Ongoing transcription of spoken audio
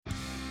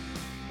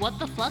What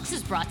the Flux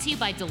is brought to you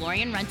by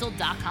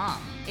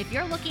DeLoreanRental.com. If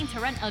you're looking to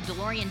rent a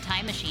DeLorean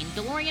time machine,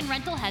 DeLorean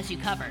Rental has you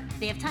covered.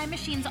 They have time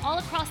machines all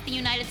across the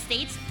United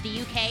States,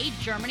 the UK,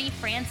 Germany,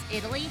 France,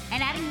 Italy,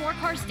 and adding more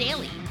cars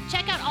daily.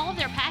 Check out all of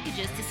their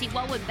packages to see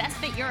what would best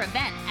fit your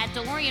event at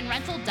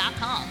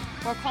DeLoreanRental.com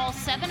or call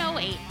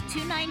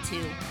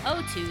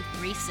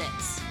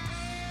 708-292-0236.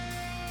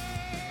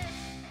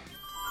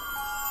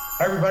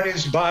 Hi, everybody.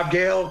 This is Bob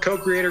Gale,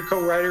 co-creator,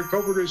 co-writer,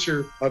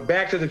 co-producer of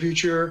Back to the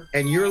Future,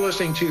 and you're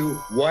listening to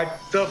What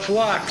the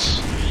Flux.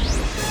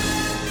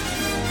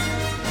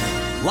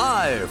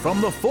 Live from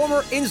the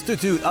former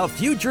Institute of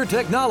Future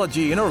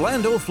Technology in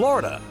Orlando,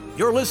 Florida,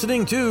 you're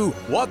listening to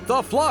What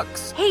the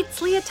Flux. Hey, it's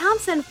Leah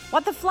Thompson.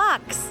 What the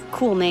Flux?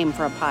 Cool name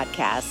for a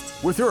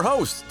podcast. With your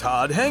hosts,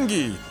 Todd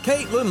Henge,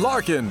 Caitlin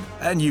Larkin,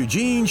 and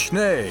Eugene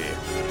Schnee.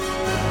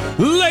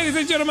 Ladies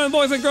and gentlemen,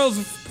 boys and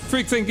girls,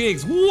 freaks and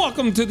geeks,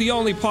 welcome to the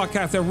only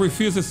podcast that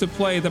refuses to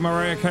play the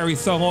Mariah Carey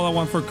song All I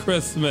Want for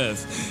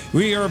Christmas.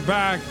 We are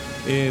back.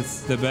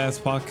 It's the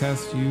best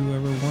podcast you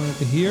ever wanted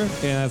to hear.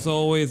 And as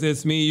always,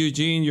 it's me,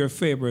 Eugene, your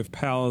favorite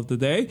pal of the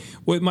day,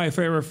 with my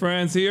favorite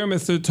friends here,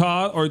 Mr.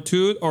 Todd or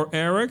Toot or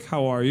Eric.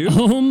 How are you?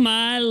 Oh,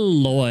 my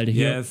Lord.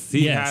 Yes,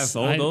 he has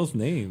all those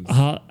names.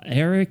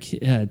 Eric,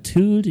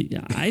 Toot,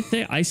 I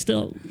think I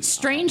still...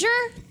 Stranger?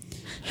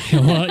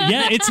 Well,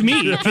 yeah, it's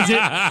me.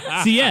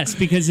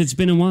 Because it's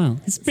been a while.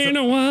 It's been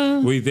a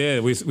while. We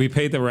did. We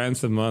paid the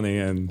ransom money,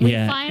 and we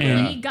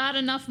finally got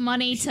enough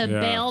money to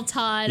bail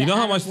Todd. You know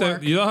how much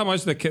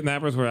the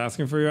kidnappers were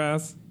asking for your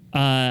ass?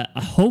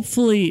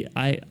 Hopefully,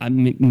 I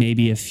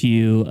maybe a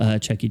few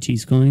Chuck E.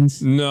 Cheese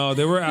coins. No,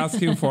 they were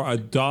asking for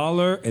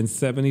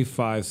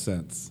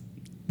 $1.75.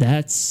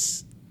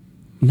 That's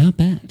not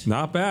bad.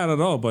 Not bad at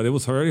all, but it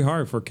was very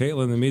hard for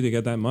Caitlin and me to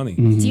get that money.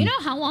 Mm-hmm. Do you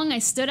know how long I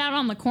stood out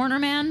on the corner,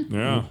 man?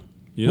 Yeah.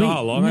 You know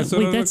how long I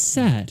stood out? Wait, that's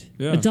sad.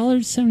 Yeah.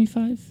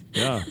 $1.75?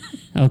 Yeah.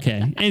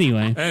 Okay.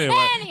 Anyway. Here,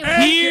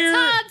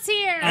 Todd's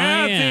here.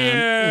 I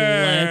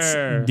am. Let's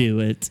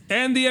do it.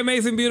 And the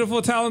amazing,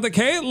 beautiful, talented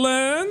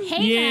Caitlin.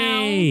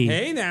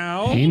 Hey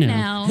now. Hey Hey now.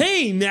 now.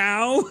 Hey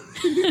now.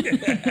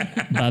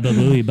 Baba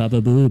booey,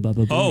 baba boo,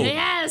 baba boo. Oh.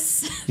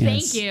 Yes.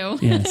 Thank you.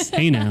 Yes.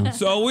 Hey now.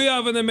 So we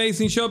have an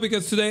amazing show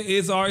because today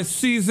is our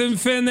season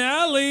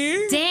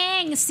finale.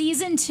 Dang,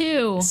 season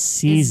 2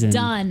 Season. is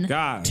done.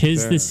 God.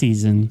 Tis the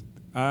season.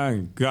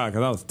 Thank God,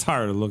 because I was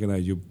tired of looking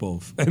at you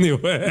both.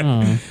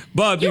 Anyway.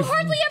 But you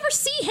hardly ever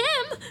see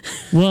him.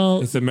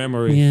 Well, it's a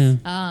memory.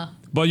 Yeah.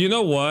 But you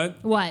know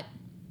what? What?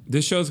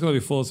 This show is going to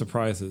be full of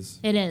surprises.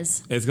 It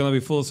is. It's going to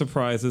be full of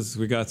surprises.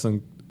 We got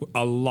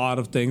a lot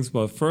of things.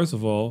 But first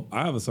of all,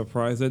 I have a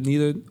surprise that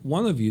neither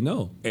one of you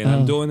know. And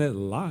I'm doing it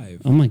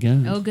live. Oh, my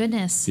God. Oh,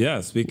 goodness.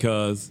 Yes,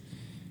 because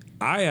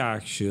I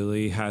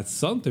actually had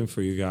something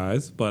for you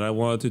guys, but I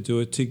wanted to do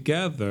it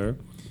together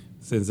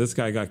since this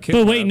guy got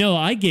kidnapped. But wait, no,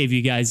 I gave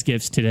you guys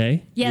gifts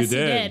today. Yes, you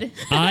did.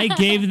 I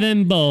gave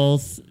them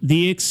both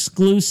the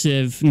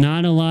exclusive,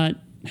 not a lot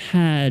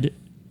had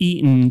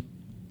eaten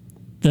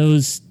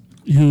those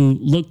who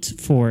looked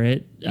for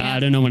it. Yeah.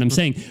 I don't know what I'm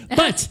saying.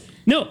 But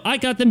no, I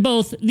got them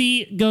both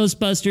the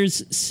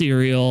Ghostbusters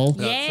cereal.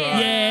 That's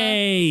right.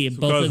 Yay!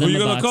 Both of who them you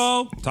in a gonna box.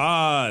 call?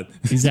 Todd.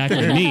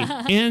 Exactly, me.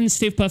 And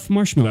Stave Puft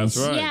Marshmallows.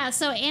 That's right. Yeah,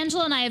 so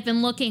Angela and I have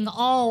been looking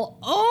all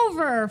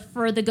over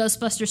for the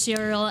Ghostbuster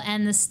cereal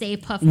and the Stay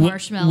Puft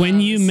Marshmallows.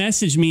 When you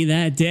messaged me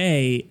that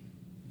day,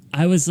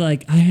 I was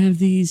like, I have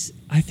these.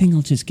 I think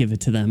I'll just give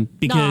it to them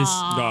because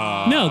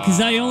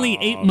I only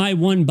ate my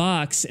one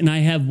box and I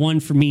have one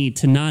for me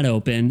to not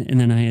open, and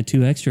then I had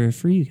 2 extra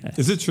for you guys.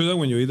 Is it true that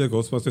when you eat the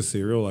Ghostbuster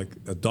cereal,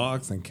 like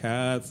dogs and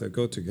cats that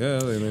go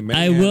together? And they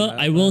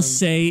I will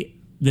say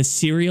the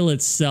cereal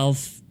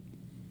itself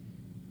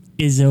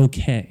is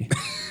okay.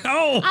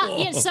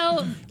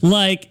 So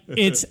like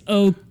it's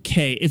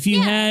okay if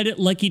you had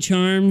Lucky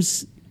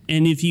Charms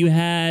and if you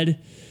had.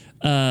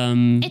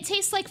 It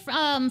tastes like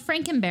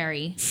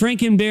Frankenberry.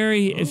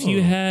 Frankenberry, if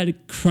you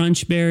had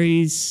Crunch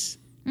Berries,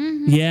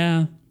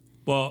 yeah.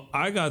 Well,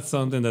 I got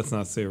something that's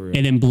not cereal.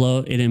 It didn't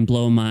blow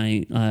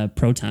my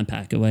Proton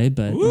Pack away,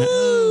 but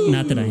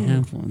not that I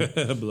have one.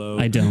 Blow.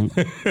 I don't.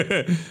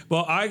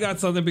 Well, I got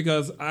something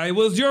because it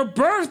was your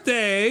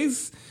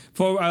birthdays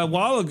for a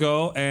while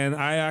ago, and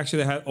I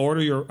actually had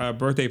ordered your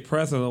birthday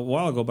present a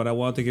while ago, but I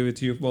wanted to give it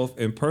to you both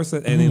in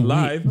person and in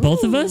live.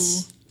 Both of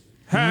us?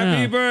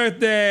 Happy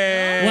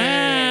birthday!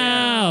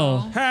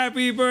 Wow!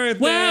 Happy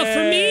birthday! Wow,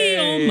 for me!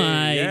 Oh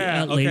my!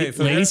 Yeah.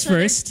 Ladies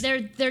first.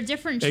 They're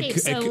different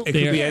shapes. It could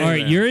be anything. All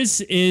right,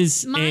 yours is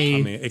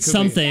something.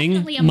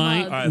 Definitely a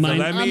mug. All right, so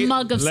a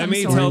mug of some sort. Let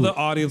me tell the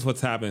audience what's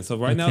happening. So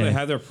right now they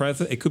have their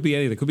present. It could be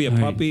anything. It could be a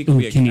puppy. It could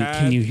be a cat.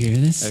 Can you hear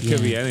this? It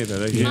could be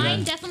anything.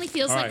 Mine definitely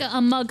feels like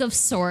a mug of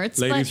sorts.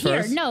 Ladies but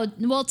here, first? no.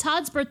 Well,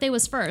 Todd's birthday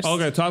was first.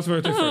 Okay, Todd's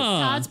birthday first.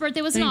 Todd's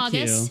birthday was in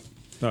August.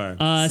 All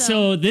right.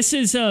 So this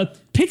is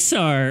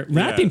Pixar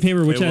wrapping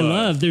paper, which I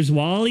love. There's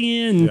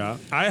Wall-E and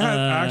I had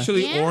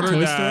actually ordered Toy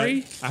that.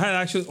 Story? I had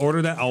actually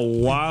ordered that a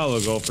while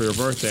ago for your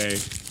birthday.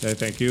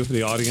 Thank you.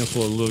 The audience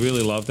will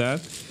really love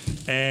that.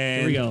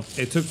 And Here we go.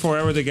 It took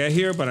forever to get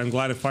here, but I'm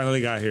glad it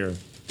finally got here.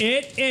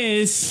 It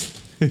is.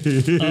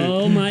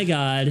 Oh my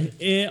God!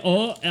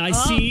 I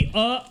see.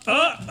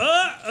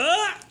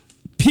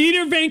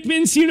 Peter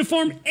Venkman's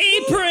uniform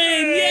apron.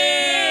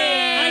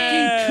 Yay! I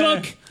can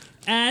cook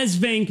as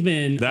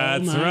Venkman.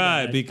 That's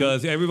right, God.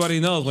 because everybody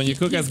knows when you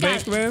cook as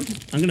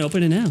Venkman. I'm gonna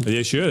open it now.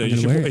 You should. You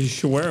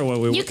should wear it. When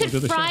we You could do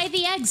the fry show.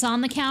 the eggs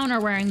on the counter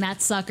wearing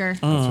that sucker.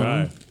 That's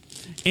right.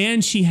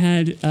 And she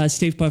had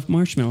Stave Puft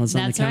marshmallows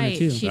on the That's counter right.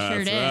 too. She sure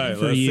That's did. right.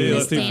 For Let's you. see. Miss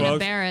Let's see, Dana folks.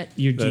 Barrett.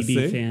 Your Let's GB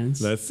see.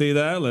 fans. Let's see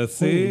that. Let's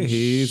see.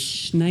 He's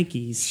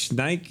Schnikes.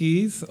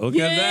 Nikes. Look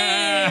at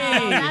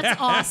that. Oh, that's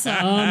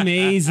awesome.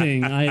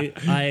 Amazing. I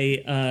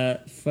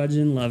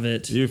fudging love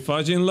it. You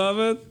fudging love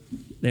it?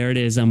 There it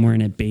is. I'm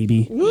wearing it,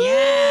 baby.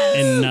 Yes.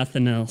 And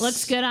nothing else.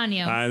 Looks good on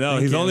you. I know.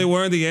 Thank He's you. only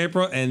wearing the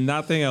apron and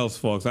nothing else,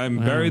 folks. I'm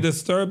very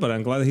disturbed, but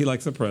I'm glad he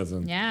likes a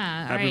present.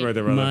 Yeah. All Happy right.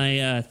 birthday, brother.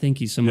 My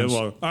thank you so much.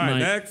 You're welcome. All right,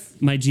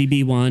 next. My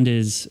GB wand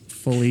is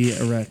fully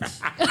erect.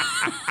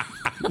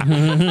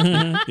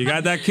 You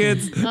got that,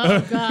 kids? Oh,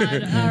 God.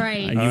 All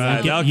right. You All right,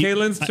 won't get- now you-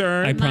 Caitlin's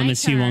turn. I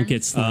promise you won't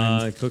get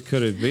slimed.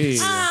 Could it be?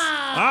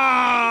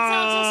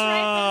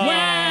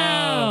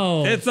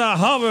 Wow. It's a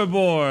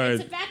hoverboard.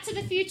 It's a Back to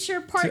the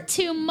Future Part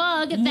 2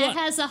 mug that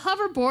has a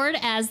hoverboard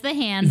as the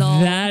handle.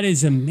 That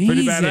is amazing.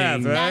 Pretty badass,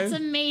 right? That's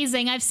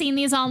amazing. I've seen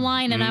these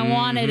online and I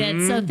wanted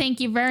it. So thank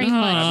you very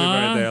much. Happy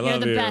birthday. I You're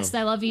love the you. best.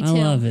 I love you I too.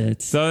 love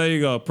it. So there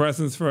you go.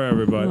 Presents for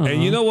everybody.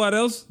 And you know what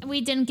else? We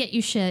didn't get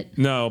you shit.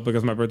 No,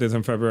 because my birthday's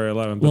on February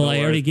 11th. but Well, don't I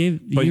worry. already gave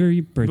But- your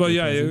birthday But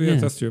yeah, present, yeah, yeah.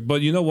 that's true.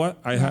 But you know what?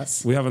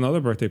 Yes. We have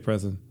another birthday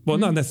present. Well,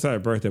 not necessarily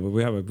a birthday, but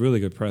we have a really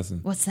good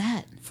present What's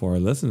that? for our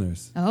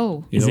listeners.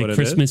 Oh, You Is know it what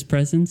Christmas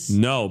presents?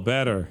 No,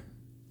 better.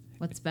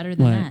 what's better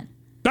than What? that?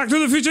 Back to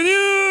the Future News!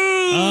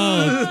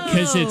 Oh,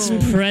 because it's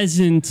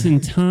present in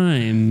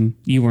time.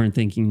 You weren't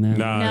thinking that.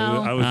 No.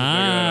 I was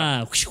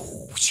Ah,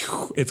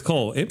 It's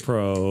called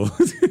Impro.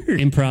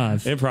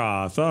 improv.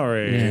 Improv,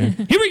 sorry. Yeah.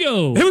 Here we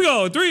go. Here we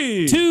go.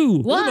 3, 2,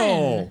 1.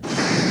 uno.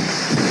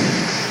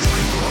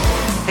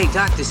 Hey,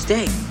 Dr.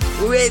 Stay.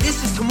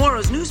 This is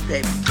tomorrow's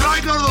newspaper. Could I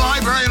go to the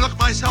library and look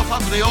myself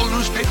up in the old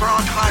newspaper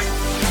archive?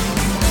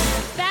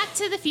 Back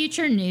to the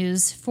Future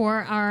News for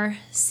our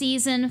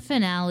season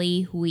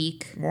finale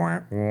week.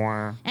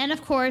 And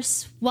of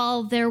course,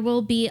 while there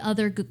will be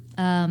other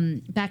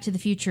Back to the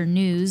Future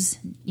news,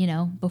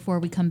 before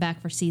we come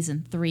back for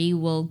season 3,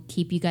 we'll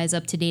keep you guys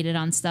up to date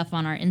on stuff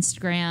on our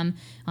Instagram,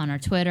 on our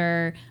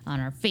Twitter,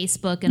 on our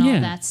Facebook, and all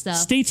that stuff.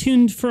 Stay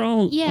tuned for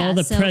all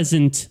the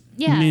present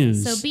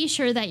news. So be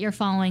sure that you're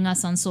following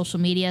us on social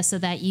media so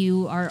that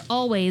you are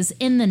always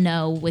in the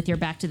know with your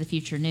Back to the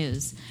Future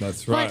news.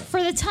 That's right. But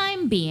for the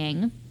time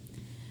being,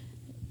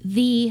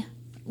 the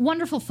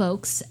wonderful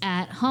folks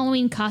at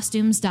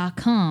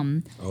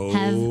HalloweenCostumes.com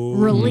have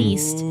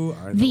released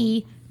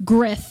the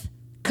Griff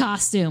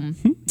costume.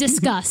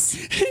 Discuss.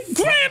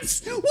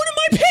 Gramps, what am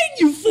I paying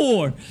you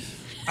for?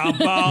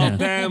 About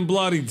damn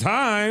bloody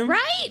time.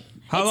 Right?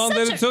 How long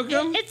did it took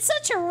him? It's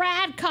such a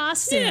rad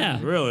costume. Yeah.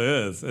 It really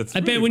is. It's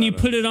I bet really when you badass.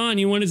 put it on,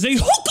 you want to say,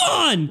 hook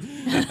on!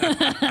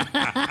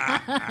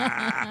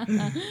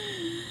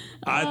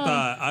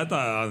 I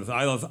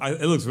thought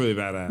it looks really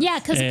badass. Yeah,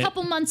 because a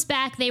couple months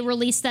back they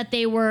released that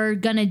they were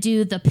gonna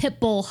do the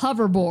Pitbull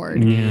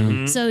hoverboard.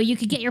 Mm-hmm. So you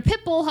could get your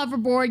Pitbull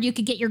hoverboard, you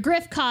could get your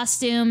Griff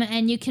costume,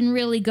 and you can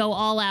really go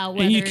all out.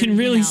 And you can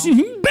really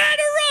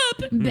batter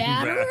up!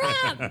 batter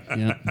up.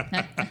 Yeah.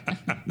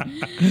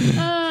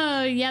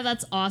 Oh yeah,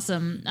 that's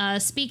awesome.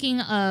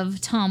 Speaking of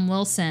Tom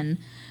Wilson,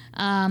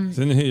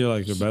 Isn't he your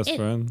best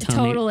friend?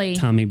 Totally.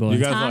 Tommy boy.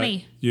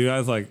 You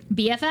guys like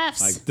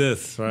BFFs. like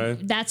this, right?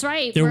 That's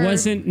right. There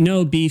wasn't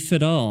no beef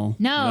at all.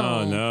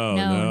 No. No.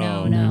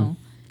 Not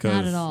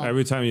Because at all.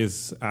 every time you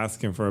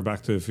ask him for a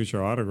Back to the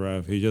Future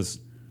autograph, he just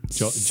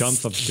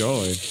jumps of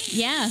joy.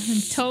 Yeah,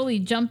 totally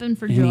jumping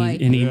for And joy.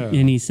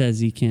 he says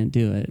he can't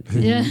do it.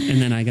 Yeah.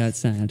 And then I got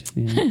sad.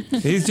 Yeah.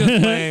 He's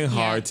just playing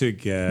hard to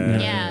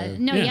get. Yeah.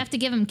 No, Yeah. you have to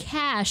give him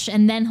cash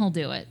and then he'll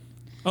do it.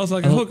 I was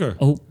like a hooker.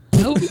 Oh,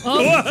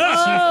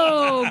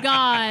 Oh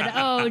God!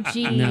 Oh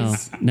jeez! no.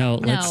 No,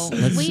 Let's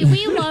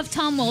we love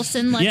Tom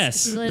Wilson.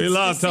 Yes. let's We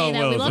love just say Tom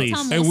that. We love Wilson.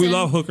 Tom And Wilson. we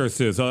love hookers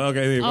too. So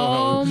okay.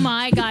 Oh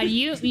my God!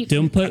 You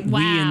Don't put wow.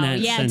 we in that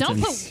yeah,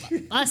 sentence.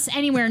 don't put us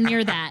anywhere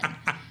near that,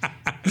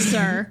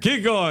 sir.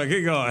 Keep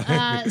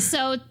going.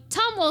 So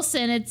Tom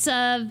Wilson, it's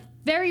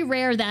very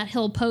rare that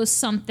he'll post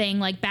something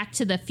like Back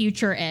to the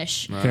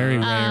Future-ish. Very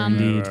rare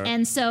indeed.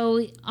 And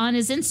so on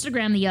his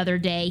Instagram the other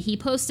day, he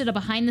posted a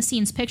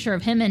behind-the-scenes picture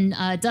of him and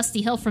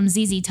Dusty Hill from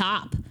ZZ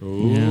Top.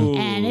 Ooh.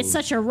 And it's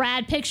such a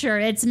rad picture.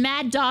 It's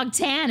Mad Dog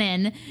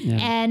Tannen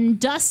and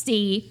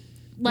Dusty,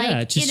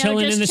 just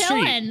chilling in the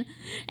street. chilling.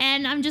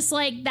 And I'm just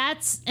like,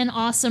 that's an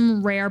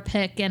awesome, rare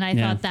pick, and I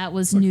thought that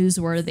was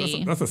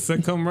newsworthy. That's a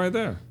sitcom right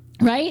there.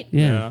 Right?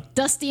 Yeah.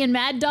 Dusty and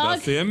Mad Dog?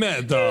 Dusty and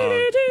Mad Dog.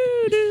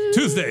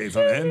 Tuesdays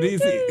on NBC.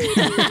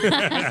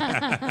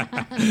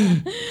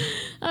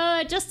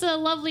 just a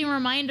lovely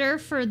reminder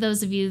for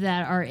those of you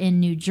that are in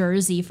New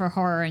Jersey for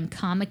Horror and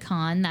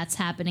Comic-Con. That's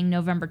happening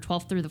November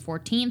 12th through the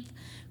 14th.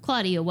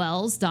 Claudia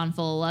Wells, Don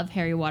Full of Love,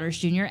 Harry Waters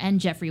Jr., and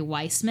Jeffrey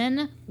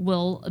Weissman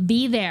will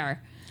be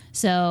there.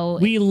 So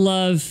we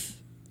love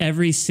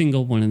every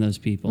single one of those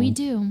people. We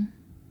do.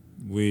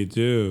 We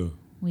do.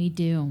 We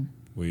do.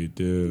 We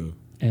do.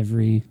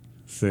 Every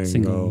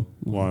single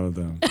one of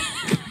them.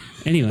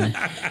 Anyway,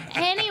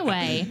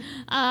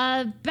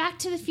 Back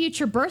to the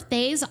Future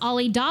birthdays.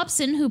 Ollie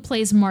Dobson, who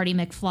plays Marty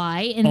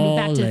McFly in the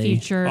Back to the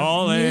Future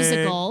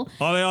musical,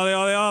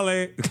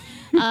 Ollie.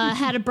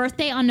 had a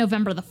birthday on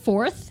November the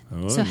 4th.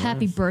 Oh, so nice.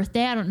 Happy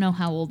birthday. I don't know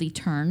how old he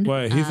turned.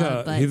 Wait, he's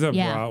a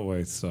yeah.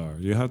 Broadway star.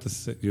 You have to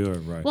say, you're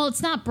right. Well,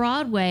 it's not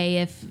Broadway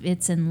if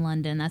it's in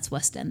London. That's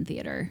West End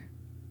Theater.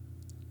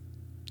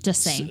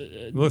 Just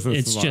saying. Listen,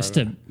 it's smart. just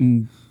a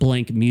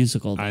blank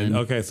musical. Then.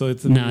 Okay, so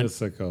it's a Not-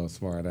 musical,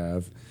 smart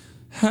ass.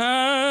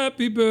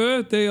 Happy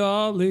birthday,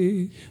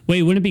 Ollie.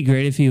 Wait, wouldn't it be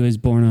great if he was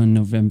born on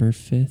November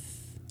 5th?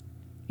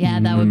 Yeah,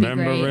 that would be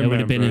great. It would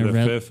have been the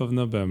 5th of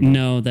November.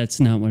 No, that's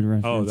not what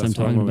reference that's I'm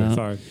talking one movie, about.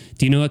 sorry.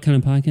 Do you know what kind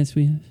of podcast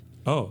we have?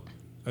 Oh,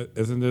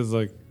 isn't this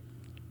like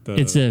the...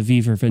 It's a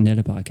V for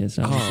Vendetta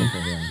podcast, obviously.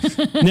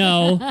 Oh, okay, yeah.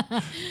 No,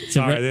 it's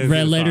a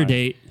red letter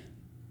date.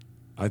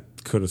 I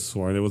could have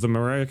sworn it was a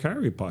Mariah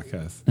Carey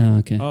podcast. Oh,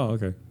 okay. Oh,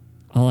 okay.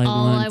 All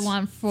I I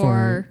want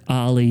for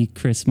Ollie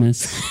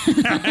Christmas.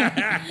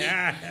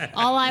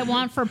 All I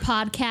want for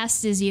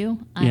podcast is you.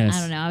 Yes.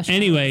 I don't know.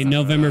 Anyway,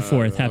 November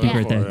 4th. Happy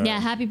birthday.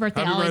 Yeah, happy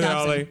birthday, Happy Ollie birthday,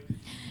 Dobson. Ollie.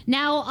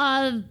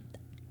 Now,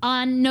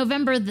 on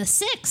November the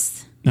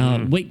 6th.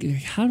 Wait,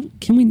 how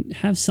can we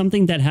have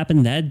something that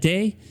happened that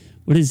day?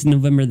 What is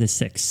November the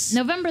 6th?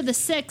 November the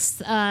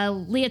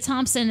 6th, Leah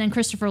Thompson and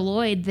Christopher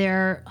Lloyd,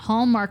 their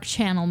Hallmark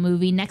Channel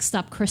movie Next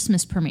Up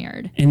Christmas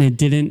premiered. And it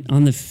didn't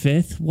on the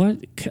 5th? What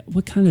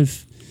kind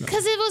of...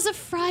 Because it was a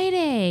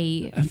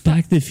Friday.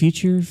 Back to the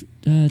Future?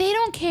 They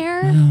don't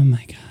care. Oh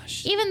my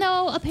gosh. Even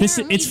though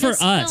apparently it's for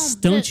us.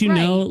 Don't you right.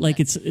 know? Like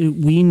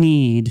we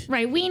need...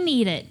 Right, we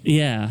need it.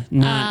 Yeah.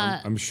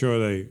 Not, I'm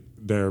sure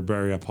they're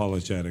very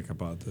apologetic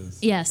about this.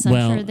 Yes,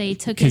 I'm sure they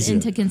took it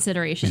into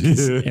consideration.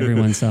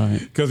 everyone saw it.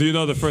 Because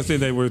the first thing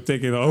they were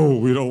thinking,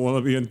 we don't want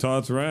to be in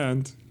Todd's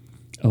rant.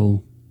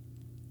 Oh.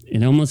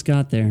 It almost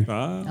got there.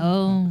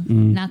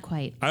 Not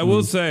quite. I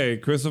will say,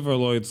 Christopher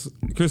Lloyd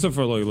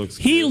looks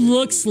He good.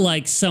 looks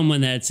like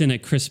someone that's in a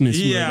Christmas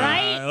movie. Yeah,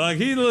 Right? like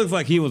he looks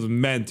like he was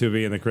meant to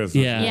be in a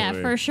Christmas Yeah. movie. Yeah,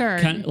 for sure.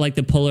 Kind of like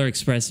the Polar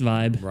Express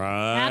vibe.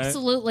 Right?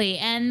 Absolutely.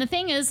 And the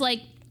thing is,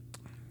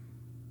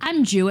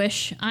 I'm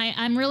Jewish.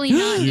 I'm really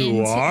not You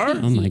into... are?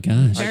 Oh my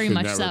gosh. Very I could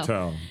much never so.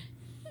 tell.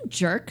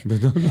 Jerk.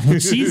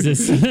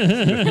 Jesus.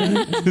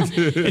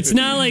 It's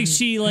not like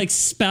she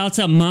spouts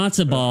up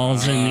matzo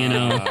balls and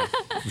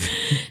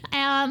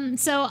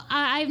So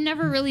I've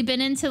never really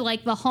been into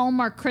the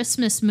Hallmark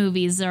Christmas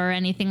movies or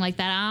anything like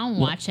that. I don't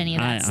watch any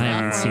of that I stuff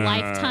haven't or seen it.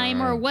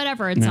 Lifetime or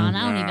whatever it's on.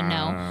 I don't even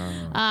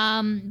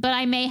know. But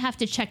I may have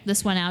to check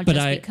this one out But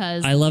just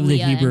because I love the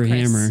Leah and Hebrew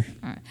Chris Hammer.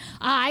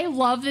 I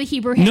love the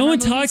Hebrew Hammer. No one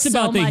movie talks so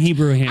about the much.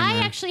 Hebrew Hammer. I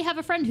actually have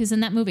a friend who's in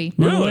that movie.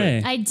 No Really?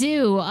 way. I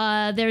do.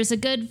 There's a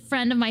good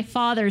friend of my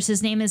father's.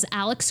 His name is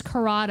Alex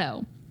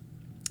Corrado.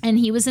 And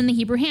he was in the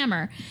Hebrew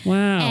Hammer.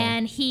 Wow.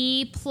 And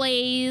he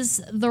plays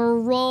the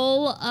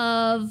role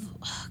of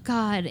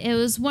it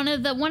was one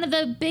of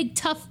the big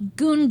tough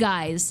goon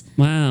guys.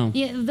 Wow.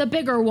 Yeah, the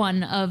bigger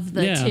one of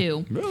the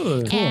two.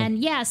 Really?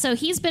 And so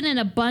he's been in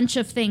a bunch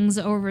of things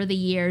over the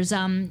years.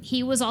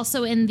 He was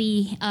also in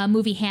the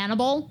movie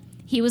Hannibal.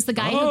 He was the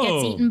guy who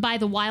gets eaten by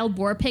the wild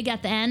boar pig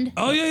at the end.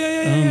 Oh, yeah.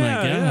 Oh, my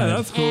God. Yeah,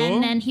 that's cool.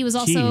 And then he was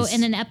also Jeez.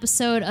 in an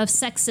episode of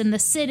Sex and the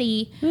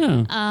City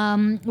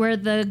Oh. where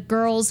the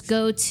girls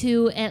go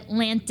to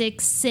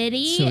Atlantic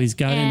City. So he's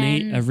got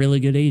a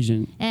really good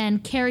agent.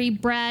 And Carrie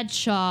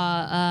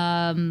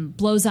Bradshaw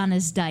blows on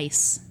his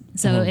dice.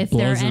 So Oh, if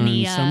there are blows on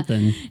any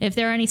something. if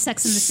there are any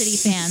Sex and the City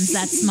fans,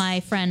 that's my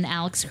friend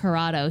Alex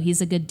Corrado.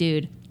 He's a good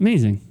dude.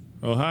 Amazing.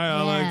 Oh, hi,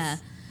 Alex. Yeah.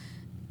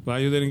 Glad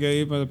you didn't get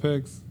eaten by the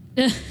pigs.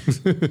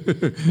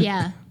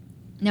 Yeah.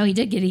 No, he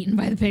did get eaten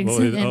by the pigs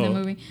in the oh.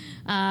 movie.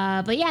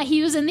 But yeah,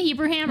 he was in the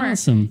Hebrew Hammer.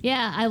 Awesome.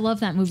 Yeah, I love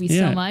that movie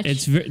Yeah, so much.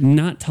 it's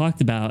not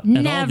talked about at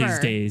all Never. these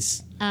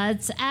days.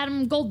 It's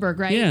Adam Goldberg,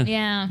 right? Yeah.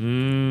 Yeah.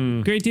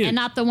 Great dude. And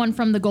not the one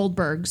from the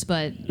Goldbergs,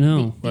 but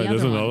No. the Wait, other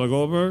there's one. another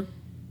Goldberg?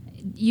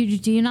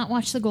 Do you not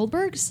watch the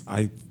Goldbergs?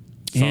 I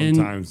And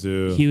sometimes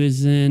do. He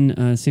was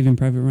in Saving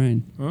Private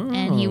Ryan.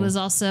 And he was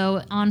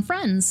also on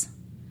Friends.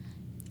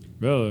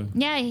 Really?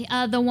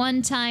 Yeah, the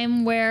one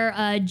time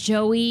where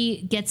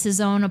Joey gets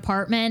his own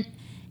apartment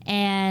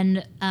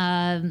and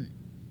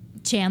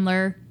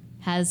Chandler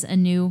has a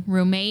new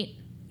roommate.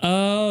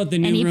 Oh, the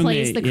new And he roommate.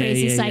 plays the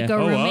crazy psycho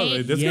Oh, wow.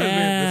 roommate. This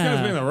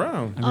guy's been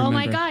around. Oh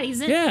my God,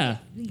 he's in Yeah.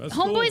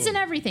 Homeboys cool. and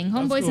everything.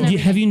 Homeboys cool. and everything.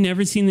 Have you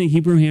never seen the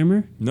Hebrew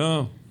Hammer?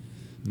 No.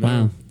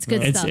 Wow. It's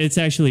good stuff. It's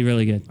actually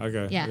really good.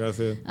 Okay. Yeah. That's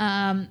it.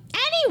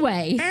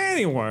 Anyway,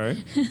 Anyway.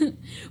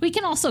 we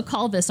can also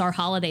call this our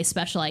holiday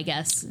special, I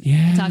guess.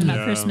 Yeah. Talking about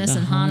Yeah. Christmas The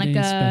and holiday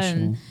Hanukkah special.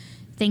 and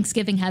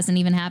Thanksgiving hasn't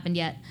even happened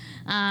yet.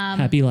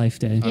 Happy Life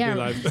Day. Yeah.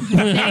 Life.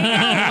 There you go,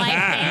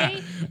 Life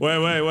Day.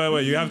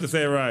 Wait. You have to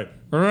say it right.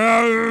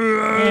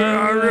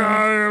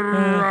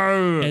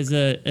 As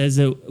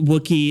a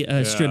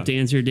Wookiee strip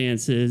dancer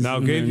dances. Now,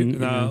 and then,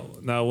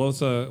 now, what was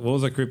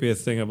the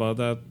creepiest thing about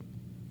that?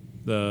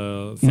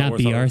 The Star not Wars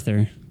be song?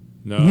 Arthur.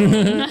 No,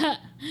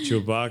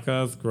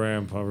 Chewbacca's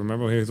grandpa.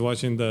 Remember he was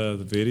watching the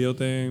video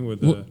thing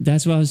with the. Well,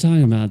 that's what I was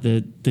talking about.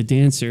 The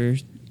dancer.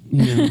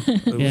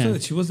 Yeah.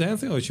 She was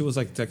dancing, or she was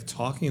like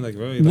talking like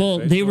really. Well,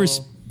 they were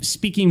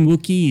speaking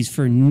Wookiees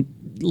for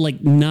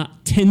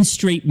not 10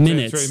 straight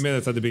minutes. 10 straight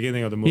minutes at the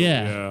beginning of the movie.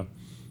 Yeah.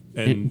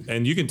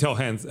 And you can tell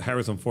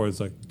Harrison Ford is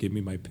like, give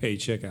me my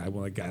paycheck and I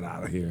want to get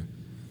out of here.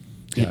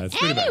 Yeah, it's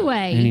pretty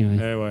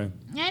bad.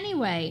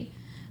 Anyway,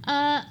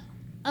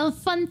 a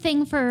fun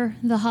thing for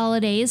the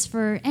holidays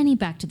for any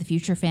Back to the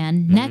Future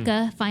fan,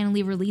 NECA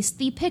finally released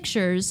the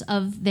pictures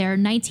of their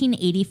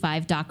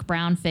 1985 Doc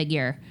Brown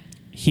figure.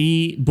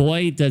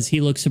 Does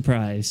he look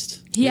surprised.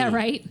 Yeah,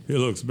 right? He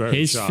looks very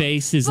His shocked.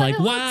 face is like,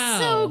 it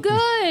wow. looks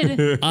so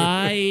good.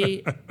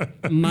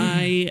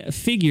 My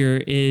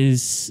figure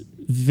is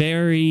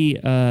very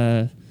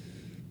But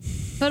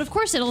of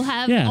course, it'll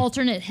have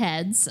alternate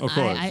heads. Of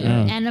course.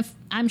 And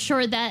I'm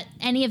sure that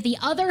any of the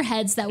other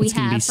heads that we It's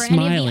gonna be have for any of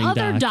the Smiling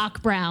other Doc.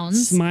 Doc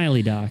Browns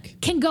Smiley Doc.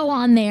 can go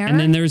on there. And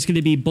then there's going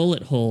to be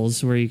bullet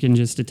holes where you can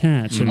just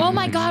attach. Oh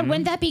my God,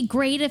 wouldn't that be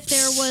great if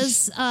there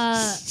was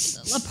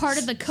a part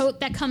of the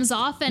coat that comes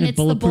off and it's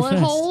the bullet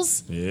vest.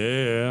 holes?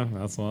 Yeah,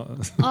 that's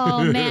what.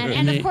 Oh man.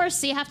 And of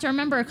course, you have to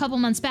remember a couple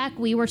months back,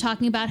 we were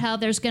talking about how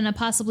there's going to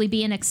possibly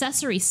be an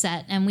accessory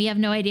set, and we have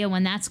no idea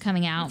when that's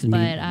coming out.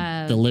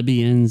 But the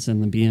Libyans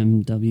and the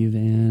BMW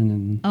van.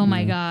 And, oh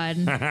my God.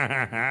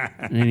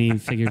 And then he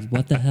figured,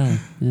 what the hell?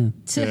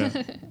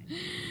 Yeah.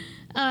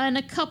 And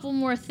a couple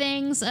more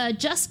things.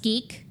 Just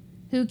Geek,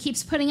 who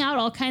keeps putting out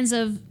all kinds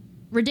of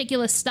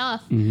ridiculous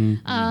stuff,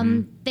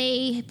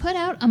 they put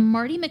out a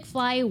Marty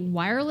McFly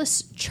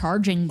wireless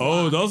charging block.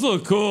 Oh, those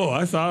look cool.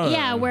 I saw that.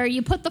 Yeah, where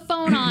you put the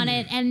phone on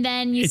it and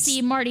then you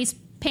see Marty's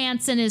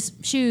pants and his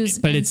shoes.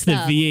 But and it's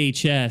stuff. the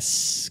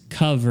VHS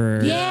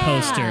cover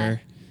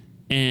poster.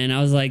 And I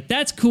was like,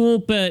 that's cool,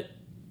 but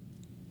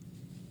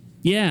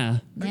yeah.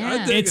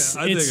 I dig it's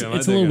it. a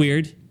little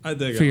weird. I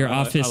dig for it. your I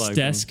office like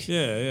desk.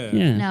 them.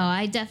 Yeah. No,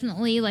 I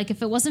definitely,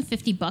 if it wasn't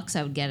 $50,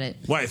 I would get it.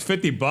 What, it's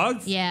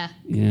 $50? Yeah.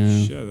 Yeah.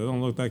 Shit, they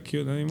don't look that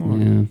cute anymore.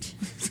 Yeah.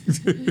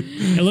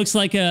 It looks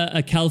like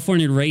a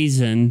California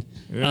raisin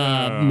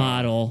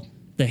model.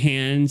 The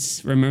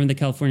hands. Remember the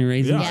California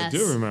raisins? Yeah, Yes. I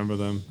do remember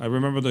them. I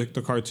remember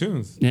the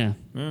cartoons. Yeah.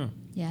 Yeah.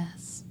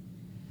 Yes.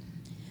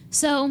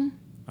 So,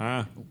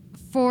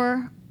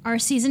 for our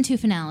season 2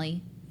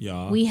 finale,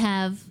 we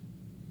have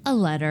a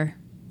letter.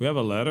 We have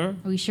a letter?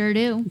 We sure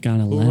do. Got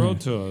a Who letter. wrote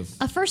to us?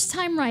 A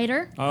first-time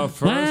writer. Oh,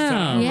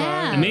 first-time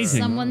Yeah. writer.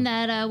 Amazing. Someone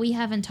that we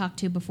haven't talked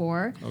to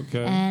before.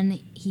 Okay. And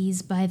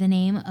he's by the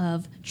name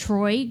of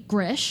Troy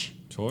Grish.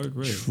 Troy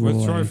Grish.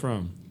 Where's Troy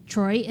from?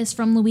 Troy is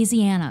from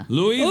Louisiana.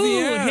 Louisiana.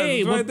 Oh,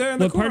 hey, It's right there in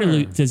the what part corner.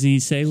 of does he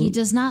say? He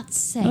does not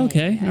say.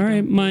 Okay, all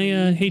right. My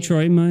hey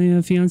Troy,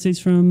 my fiance's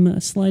from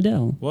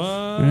Slidell, What?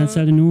 right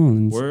outside of New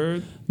Orleans.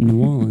 Word?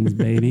 New Orleans,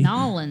 baby.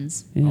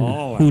 Nolans. Yeah.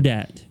 Oh, Who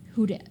dat?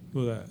 Who did?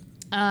 Who that?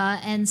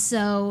 And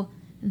so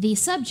the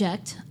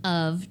subject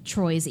of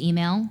Troy's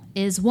email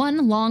is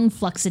one long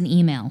Fluxin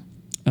email.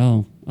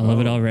 Oh, I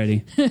love it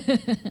already.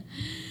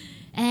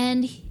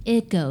 And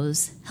it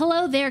goes,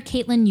 "Hello there,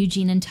 Caitlin,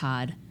 Eugene, and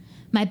Todd.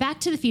 My Back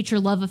to the Future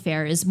love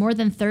affair is more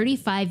than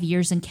 35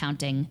 years and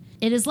counting.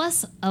 It is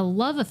less a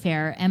love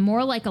affair and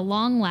more like a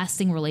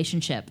long-lasting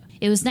relationship.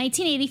 It was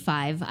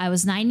 1985, I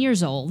was 9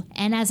 years old,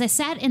 and as I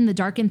sat in the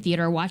darkened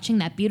theater watching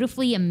that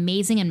beautifully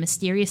amazing and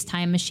mysterious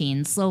time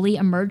machine slowly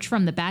emerge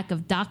from the back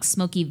of Doc's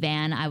smoky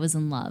van, I was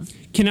in love."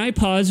 Can I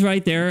pause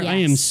right there? Yes. I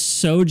am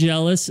so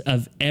jealous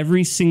of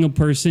every single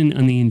person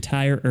on the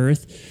entire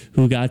earth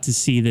who got to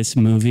see this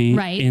movie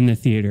in the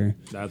theater.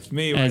 That's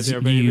me right As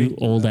there, baby. you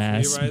old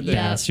That's ass me right there.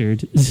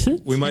 bastard.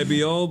 We might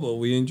be old, but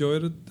we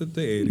enjoyed it at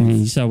the 80s.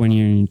 You saw when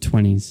you're in your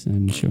 20s,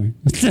 I'm sure.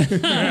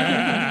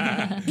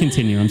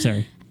 Continue, I'm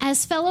sorry.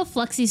 As fellow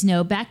Fluxies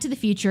know, Back to the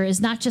Future is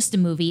not just a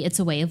movie, it's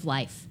a way of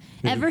life.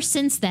 Ever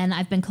since then,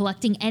 I've been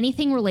collecting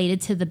anything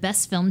related to the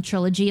best film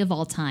trilogy of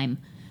all time.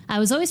 I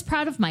was always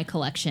proud of my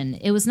collection.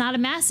 It was not a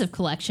massive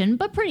collection,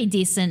 but pretty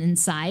decent in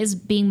size,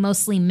 being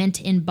mostly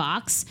mint in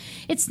box.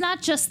 It's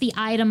not just the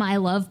item I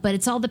love, but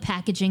it's all the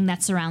packaging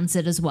that surrounds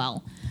it as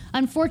well.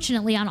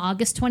 Unfortunately, on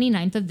August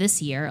 29th of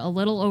this year, a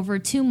little over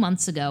 2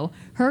 months ago,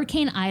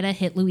 Hurricane Ida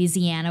hit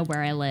Louisiana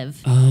where I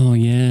live. Oh,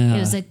 yeah. It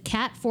was a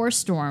Cat 4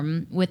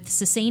 storm with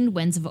sustained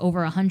winds of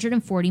over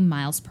 140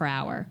 miles per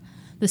hour.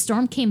 The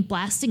storm came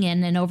blasting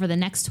in and over the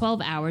next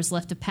 12 hours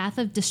left a path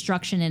of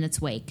destruction in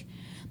its wake.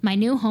 My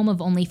new home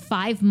of only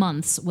 5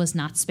 months was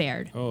not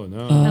spared. Oh, no.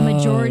 A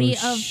majority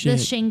of the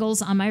shit.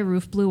 shingles on my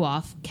roof blew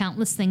off.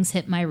 Countless things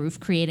hit my roof,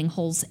 creating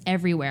holes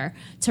everywhere.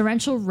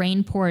 Torrential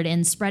rain poured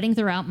in, spreading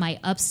throughout my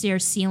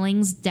upstairs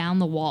ceilings down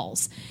the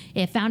walls.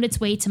 It found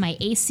its way to my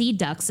AC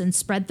ducts and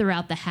spread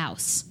throughout the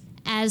house.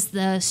 As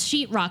the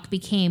sheetrock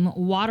became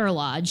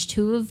waterlogged,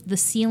 2 of the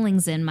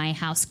ceilings in my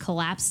house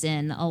collapsed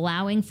in,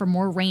 allowing for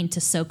more rain to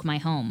soak my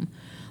home.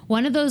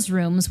 One of those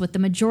rooms with the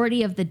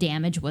majority of the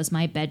damage was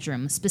my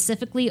bedroom,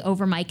 specifically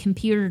over my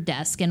computer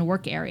desk and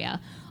work area.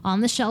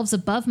 On the shelves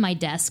above my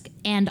desk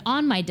and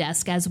on my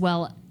desk as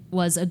well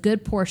was a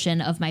good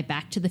portion of my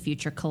Back to the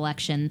Future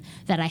collection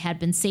that I had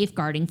been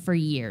safeguarding for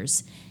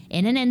years.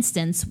 In an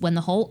instance, when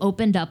the hole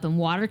opened up and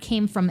water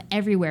came from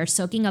everywhere,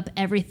 soaking up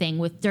everything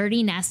with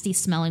dirty, nasty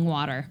smelling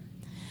water.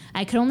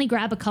 I could only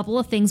grab a couple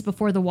of things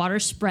before the water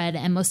spread,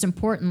 and most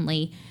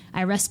importantly,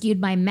 I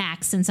rescued my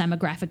Mac since I'm a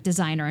graphic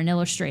designer and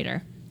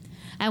illustrator.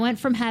 I went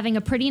from having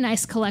a pretty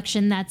nice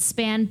collection that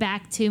spanned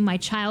back to my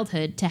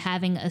childhood to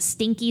having a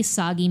stinky,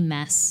 soggy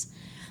mess.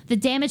 The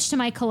damage to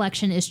my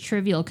collection is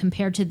trivial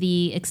compared to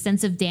the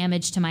extensive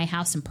damage to my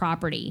house and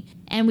property.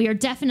 And we are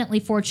definitely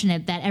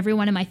fortunate that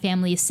everyone in my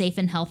family is safe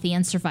and healthy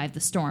and survived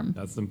the storm.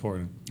 That's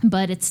important.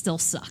 But it still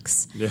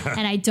sucks. Yeah.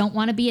 And I don't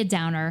want to be a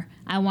downer.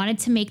 I wanted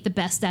to make the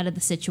best out of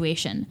the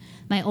situation.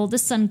 My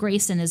oldest son,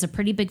 Grayson, is a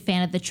pretty big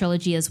fan of the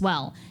trilogy as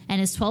well. And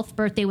his 12th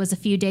birthday was a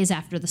few days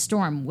after the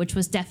storm, which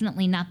was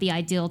definitely not the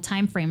ideal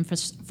time frame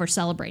for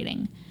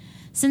celebrating.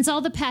 Since all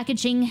the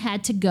packaging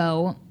had to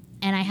go,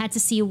 and I had to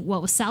see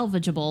what was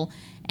salvageable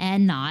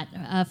and not.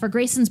 For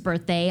Grayson's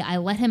birthday, I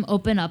let him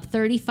open up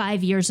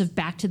 35 years of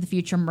Back to the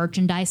Future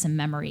merchandise and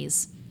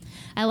memories.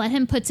 I let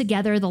him put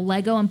together the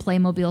Lego and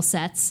Playmobil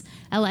sets.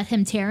 I let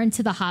him tear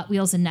into the Hot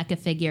Wheels and NECA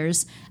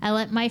figures. I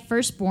let my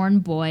firstborn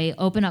boy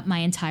open up my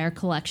entire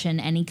collection,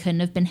 and he couldn't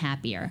have been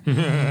happier.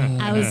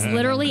 I was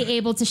literally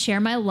able to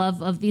share my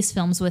love of these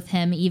films with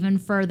him even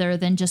further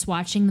than just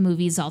watching the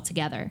movies all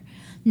together.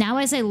 Now,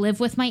 as I live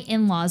with my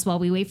in-laws while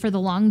we wait for the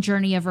long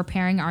journey of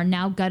repairing our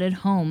now gutted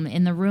home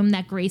in the room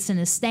that Grayson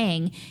is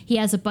staying, he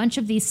has a bunch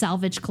of these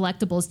salvage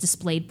collectibles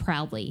displayed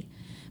proudly.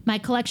 My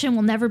collection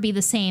will never be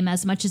the same,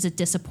 as much as it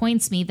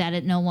disappoints me that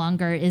it no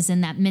longer is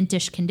in that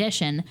mintish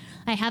condition.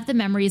 I have the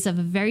memories of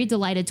a very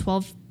delighted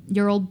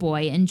 12-year-old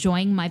boy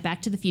enjoying my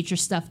Back to the Future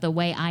stuff the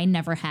way I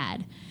never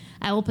had.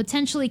 I will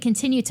potentially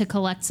continue to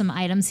collect some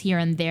items here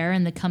and there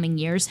in the coming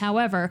years.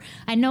 However,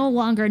 I no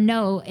longer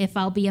know if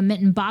I'll be a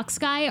mint and box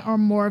guy or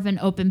more of an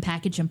open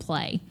package and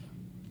play.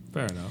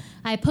 Fair enough.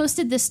 I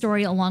posted this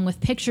story along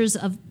with pictures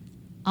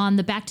on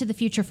the Back to the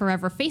Future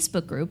Forever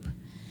Facebook group.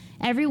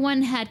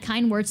 Everyone had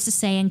kind words to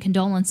say and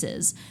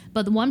condolences,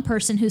 but the one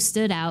person who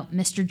stood out,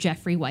 Mr.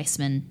 Jeffrey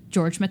Weissman,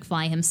 George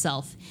McFly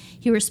himself.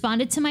 He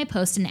responded to my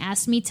post and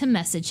asked me to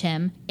message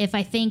him if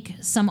I think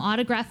some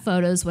autographed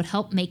photos would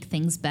help make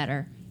things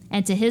better.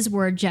 And to his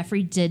word,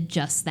 Jeffrey did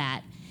just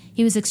that.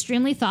 He was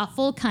extremely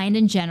thoughtful, kind,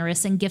 and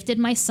generous, and gifted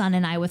my son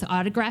and I with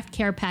autographed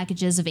care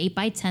packages of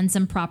 8x10s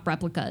and prop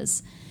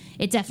replicas.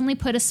 It definitely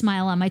put a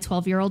smile on my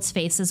 12-year-old's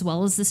face as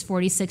well as this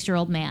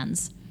 46-year-old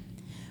man's.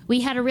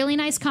 We had a really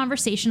nice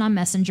conversation on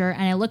Messenger,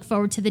 and I look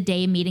forward to the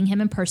day meeting him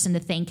in person to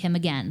thank him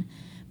again.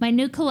 My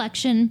new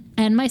collection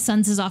and my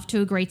son's is off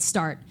to a great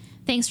start.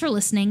 Thanks for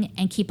listening,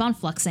 and keep on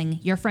fluxing.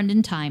 Your friend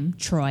in time,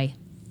 Troy.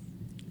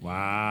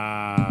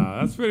 Wow,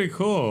 that's pretty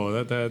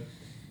cool. That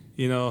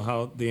you know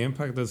how the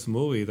impact of this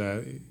movie,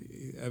 that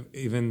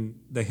even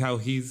how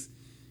he's.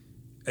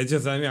 It's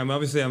just, I mean, I'm a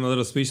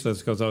little speechless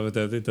because of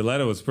it. The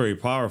letter was pretty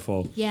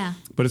powerful. Yeah.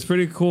 But it's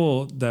pretty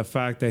cool the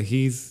fact that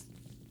he's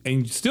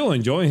still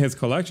enjoying his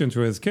collection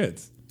through his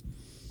kids.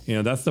 You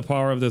know, that's the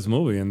power of this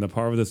movie and the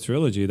power of this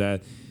trilogy,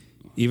 that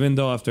even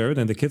though after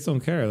everything, the kids don't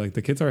care. Like,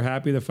 the kids are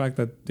happy the fact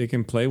that they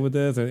can play with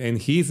this, and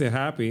he's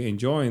happy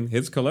enjoying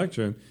his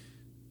collection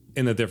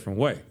in a different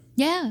way.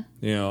 Yeah.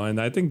 You know, and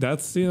I think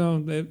that's,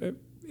 even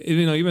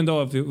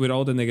though with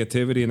all the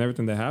negativity and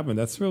everything that happened,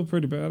 that's still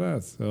pretty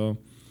badass. So,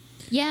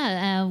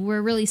 yeah,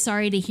 we're really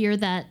sorry to hear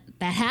that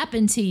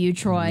happened to you,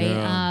 Troy.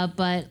 Yeah.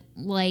 But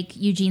like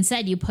Eugene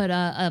said, you put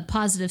a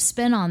positive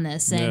spin on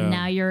this, and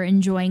now you're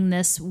enjoying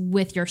this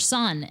with your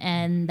son,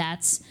 and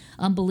that's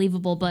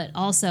unbelievable. But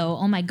also,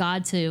 oh my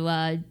God,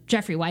 to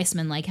Jeffrey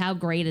Weissman, like, how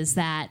great is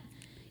that?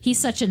 He's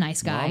such a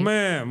nice guy.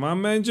 My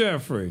man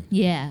Jeffrey.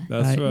 Yeah,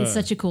 that's right. He's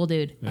such a cool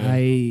dude. Yeah.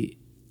 I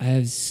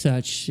have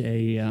such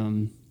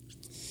a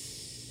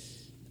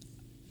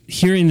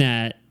hearing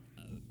that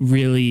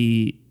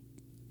really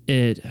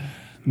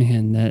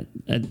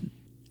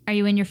Are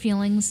you in your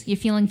feelings? You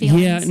feeling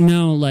feelings? Yeah,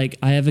 no, like,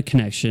 I have a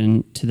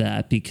connection to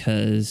that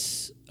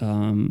because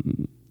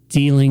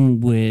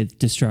dealing with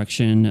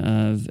destruction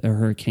of a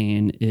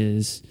hurricane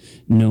is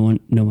no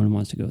one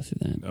wants to go through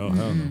that. Oh,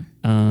 hell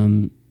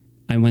no.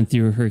 I went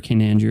through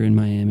Hurricane Andrew in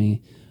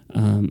Miami.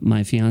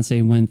 My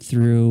fiance went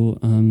through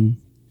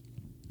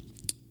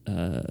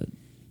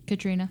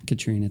Katrina.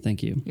 Katrina,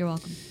 thank you. You're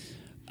welcome.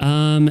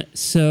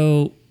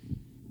 So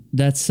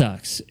that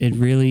sucks. It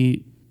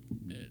really,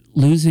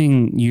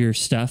 losing your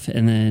stuff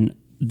and then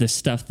the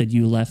stuff that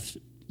you left,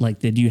 like,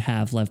 that you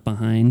have left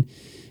behind,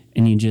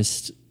 and you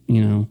just,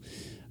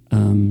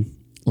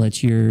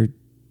 let your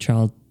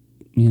child,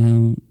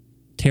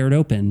 tear it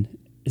open.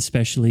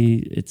 Especially,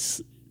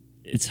 it's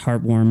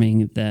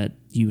heartwarming that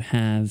you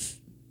have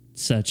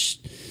such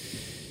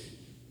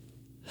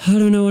I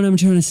don't know what I'm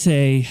trying to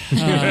say.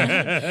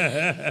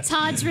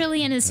 Todd's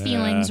really in his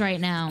feelings right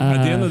now.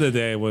 At the end of the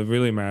day, what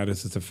really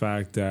matters is the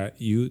fact that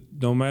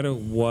no matter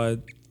what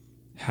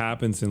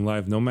happens in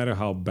life, no matter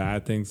how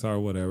bad things are,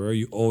 whatever,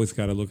 you always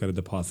got to look at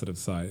the positive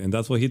side. And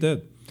that's what he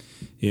did.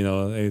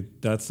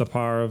 That's the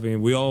power of,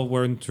 we all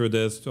went through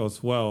this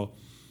as well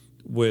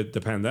with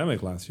the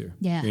pandemic last year.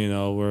 Yeah.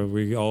 Where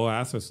we all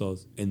asked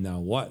ourselves, and now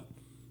what?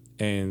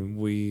 And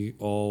we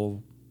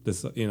all,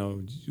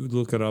 you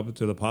look it up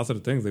to the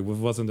positive things. Like, if it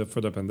wasn't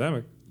for the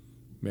pandemic,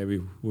 maybe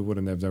we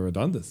wouldn't have ever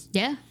done this.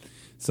 Yeah.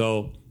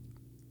 So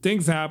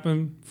things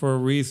happen for a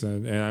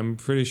reason, and I'm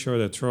pretty sure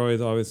that Troy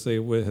is obviously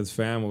with his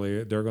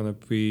family. They're going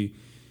to be.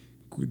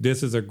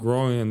 This is a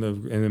growing and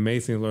an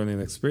amazing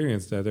learning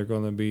experience that they're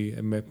going to be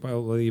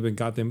probably even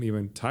got them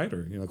even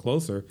tighter,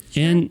 closer.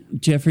 And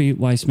Jeffrey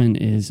Weissman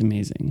is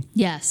amazing.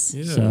 Yes.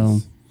 So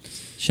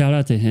shout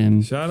out to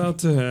him.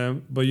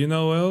 But you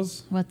know what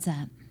else? What's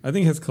that? I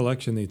think his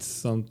collection needs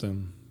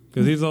something.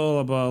 Because he's all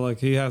about, like,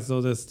 he has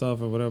all this stuff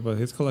or whatever, but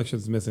his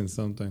collection's missing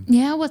something.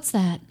 Yeah, what's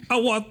that? A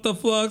What the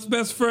Flux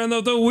Best Friend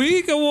of the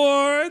Week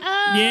award!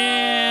 Oh.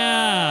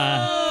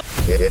 Yeah!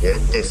 What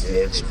the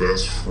Flux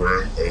Best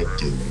Friend of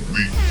the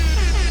Week?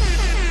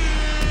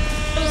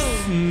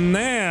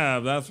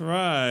 Snap, that's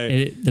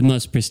right. The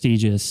most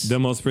prestigious. The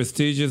most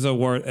prestigious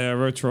award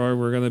ever. Troy,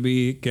 we're going to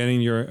be getting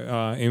your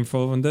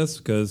info on this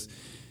because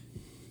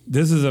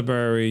this is a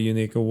very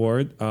unique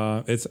award.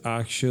 It's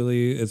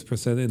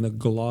presented in a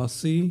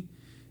glossy,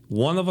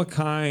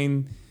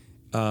 one-of-a-kind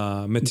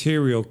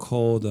material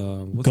called...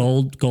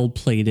 gold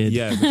plated.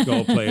 Yes, it's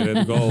gold plated.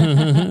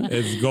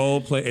 It's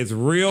gold plated. It's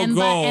real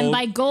gold. And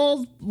by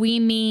gold, we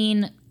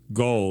mean...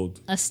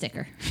 Gold. A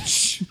sticker.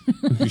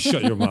 You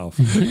shut your mouth.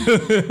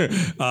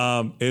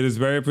 It is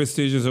very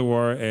prestigious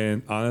award,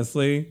 and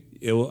honestly,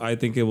 I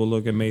think it will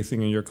look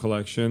amazing in your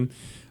collection.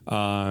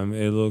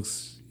 It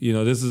looks...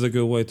 this is a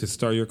good way to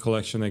start your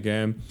collection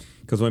again.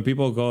 Because when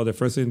people go, the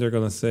first thing they're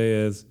going to say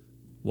is,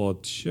 well,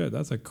 shit,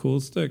 that's a cool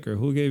sticker.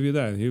 Who gave you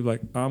that? And you're like,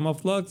 I'm a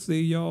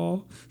Fluxy,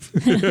 y'all.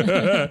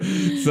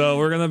 So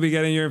we're going to be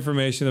getting your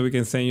information that we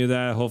can send you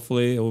that.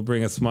 Hopefully, it will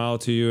bring a smile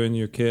to you and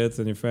your kids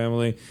and your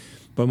family.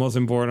 But most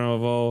important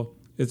of all,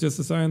 it's just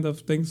a sign that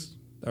things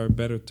are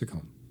better to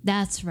come.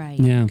 That's right.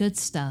 Yeah. Good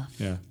stuff.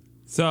 Yeah.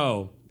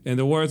 So, in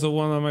the words of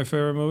one of my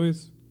favorite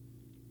movies,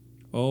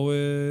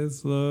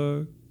 always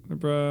look the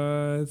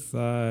bright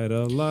side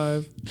of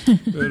life. There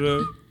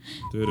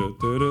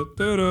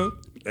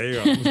you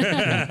go.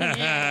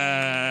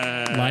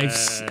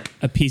 Life's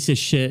a piece of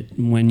shit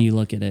when you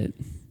look at it.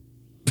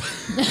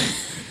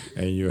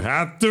 And you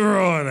have to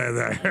ruin it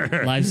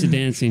there. Life's a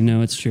dancing.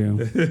 No, it's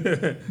true.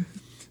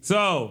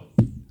 So,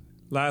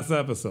 last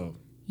episode.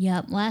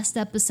 Yep, last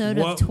episode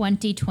of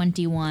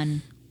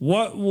 2021.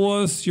 What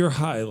was your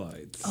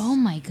highlights? Oh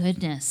my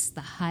goodness,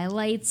 the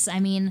highlights. I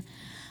mean,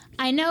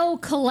 I know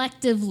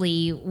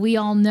collectively we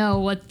all know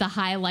what the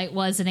highlight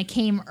was, and it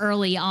came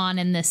early on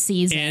in this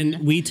season.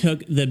 And we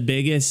took the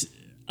biggest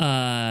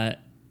dump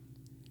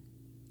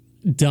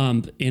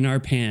in our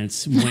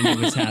pants when it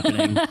was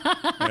happening.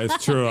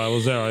 It's true. I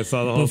was there. I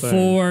saw the whole thing.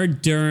 Before,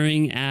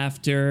 during,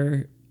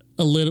 after,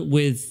 a little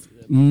with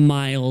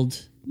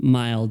mild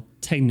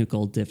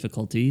technical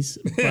difficulties.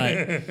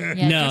 But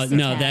no,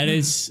 that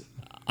is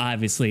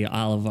obviously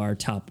all of our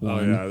top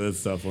one. Oh, yeah,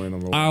 that's definitely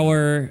number one.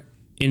 Our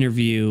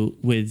interview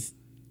with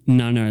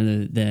none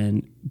other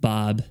than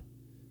Bob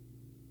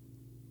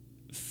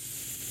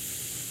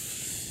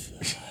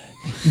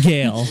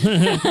Gale.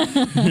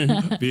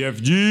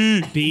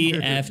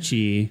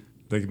 BFG.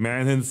 The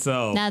man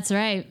himself. That's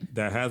right.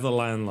 That has a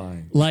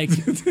landline. Like,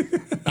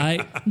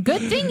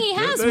 Good thing he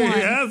has one. He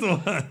has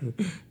one.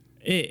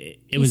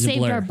 It was a blur.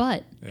 Saved our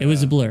butt. It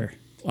was a blur.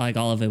 Like,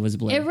 all of it was a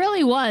blur. It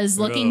really was.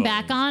 Looking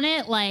back on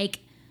it, like,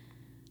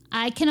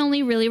 I can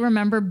only really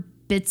remember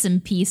bits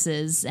and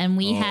pieces, and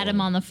we had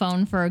him on the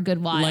phone for a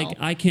good while. Like,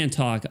 I can't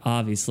talk,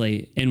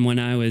 obviously, and when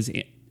I was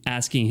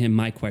asking him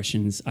my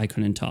questions, I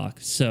couldn't talk.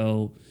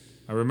 So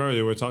I remember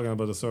you were talking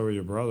about the story with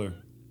your brother.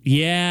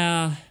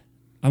 Yeah,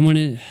 I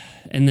wanted,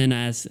 and then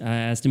I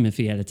asked him if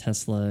he had a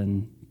Tesla,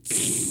 and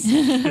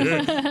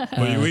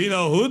but we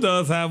know who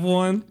does have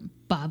one.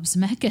 Bob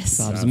Zemeckis.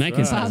 Bob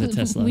Zemeckis has a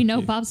Tesla. We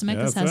know Bob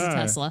Zemeckis has a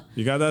Tesla.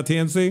 You got that,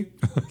 TNC?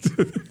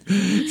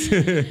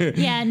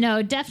 Yeah,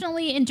 no,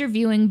 definitely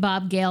interviewing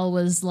Bob Gale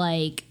was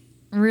like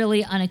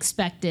really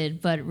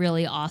unexpected, but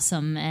really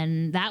awesome.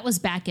 And that was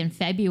back in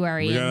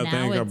February. We and gotta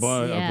now thank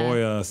our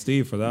boy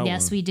Steve for that one.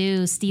 Yes, we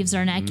do. Steve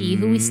Zarnecki,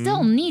 who we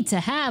still need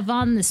to have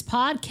on this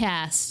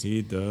podcast.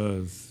 He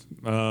does.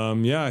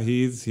 Yeah,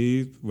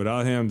 he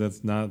without him,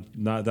 that's not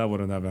that would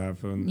have never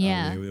happened.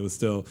 Yeah. I mean,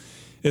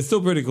 it's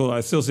still pretty cool.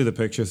 I still see the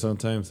pictures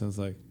sometimes, and it's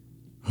like,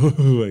 oh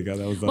my God,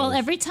 that was Well, nice.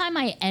 every time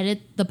I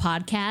edit the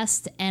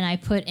podcast and I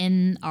put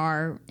in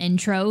our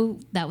intro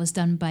that was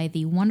done by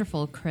the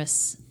wonderful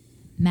Chris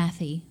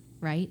Matthey,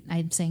 right?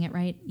 I'm saying it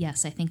right?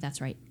 Yes, I think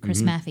that's right.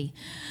 Chris Matthey.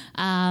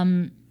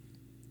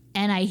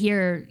 and I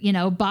hear,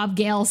 Bob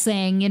Gale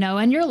saying,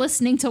 and you're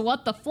listening to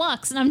What the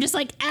Flux. And I'm just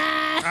like,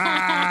 I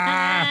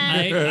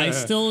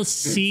still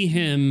see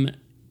him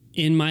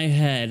in my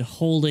head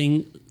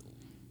holding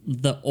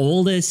the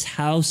oldest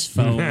house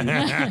phone.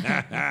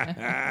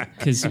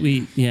 Because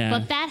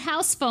But that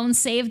house phone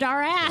saved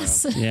our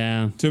ass.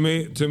 Yeah. To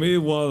me,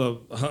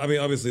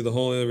 obviously the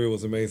whole interview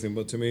was amazing,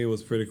 but to me it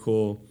was pretty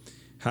cool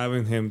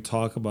having him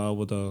talk about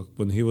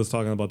when he was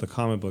talking about the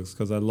comic books,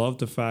 because I love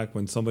the fact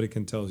when somebody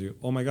can tell you,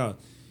 oh my God,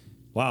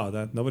 wow,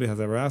 that nobody has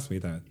ever asked me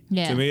that.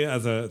 Yeah. To me,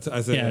 as an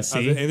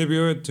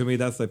interviewer, to me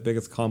that's the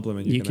biggest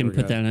compliment you can ever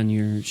put get. that on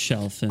your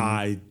shelf. And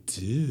I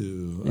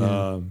do.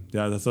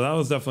 Yeah. So that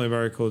was definitely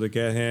very cool to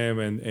get him,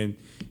 and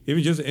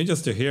even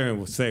just to hear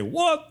him say,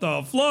 "What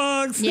the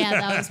flux?" Yeah,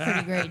 that was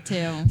pretty great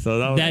too.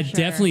 So that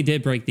definitely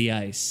did break the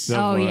ice.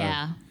 Definitely. Oh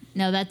yeah.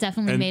 No, that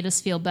definitely made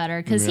us feel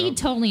better, because he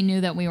totally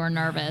knew that we were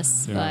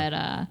nervous. Yeah. But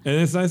and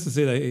it's nice to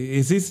see that.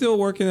 Is he still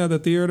working at the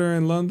theater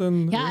in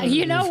London? yeah,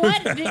 you know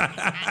what?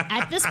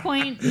 At this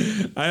point,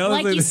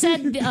 like you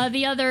said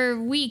the other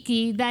week,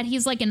 that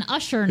he's like an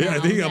usher now. Yeah, I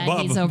think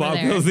he's over Bob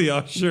there. was the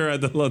usher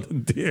at the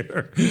London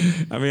Theater.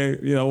 I mean,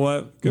 you know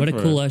what? Good what a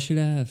for cool him. usher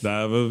to have.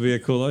 That would be a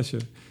cool usher.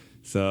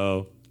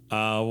 So,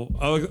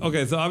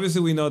 okay. So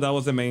obviously we know that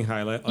was the main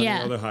highlight. Yeah.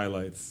 Any other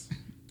highlights?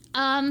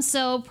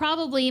 So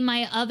probably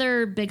my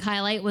other big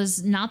highlight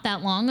was not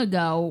that long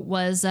ago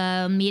was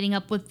meeting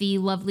up with the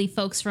lovely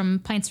folks from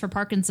Pints for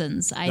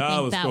Parkinson's. I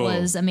think that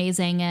was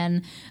amazing,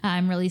 and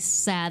I'm really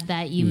sad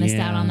that you missed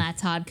out on that,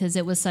 Todd, because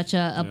it was such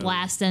a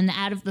blast. And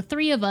out of the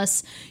three of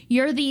us,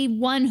 you're the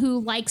one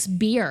who likes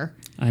beer.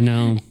 I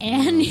know.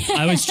 And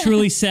I was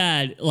truly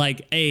sad.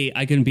 Like, A,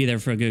 I couldn't be there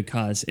for a good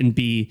cause, and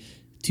B,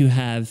 to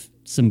have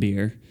some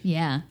beer.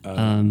 Yeah.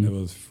 It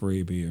was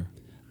free beer.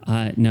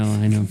 No,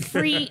 I know.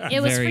 Free.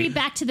 It was free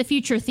Back to the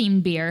Future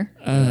themed beer.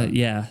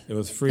 Yeah. It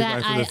was free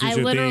That Back to the I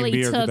Future literally themed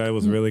beer, but took- that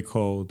was really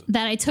cold.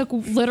 That I took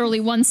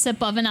literally one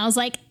sip of, and I was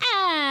like,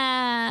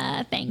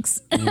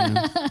 thanks.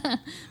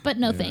 But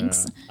no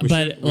thanks. We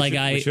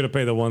I should have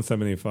paid the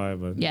 $175,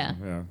 but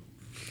Yeah.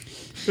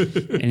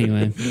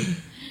 Anyway.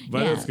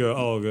 But it's good.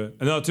 Oh,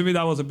 good. No, to me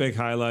that was a big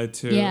highlight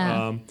too.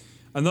 Yeah.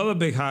 Another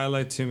big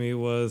highlight to me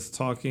was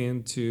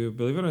talking to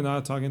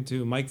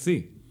Mike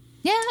Z.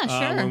 Yeah,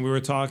 sure. When we were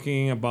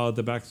talking about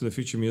the Back to the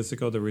Future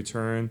musical, The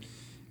Return,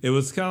 it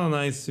was kind of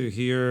nice to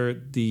hear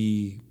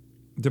the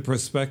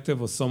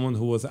perspective of someone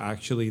who was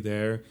actually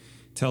there,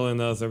 telling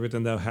us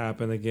everything that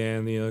happened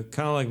again. You know,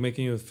 kind of like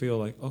making you feel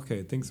like,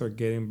 okay, things are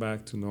getting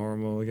back to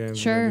normal again.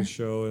 Sure. The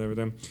show and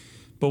everything.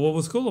 But what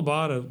was cool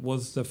about it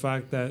was the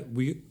fact that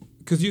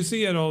because you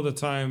see it all the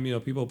time, you know,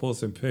 people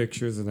posting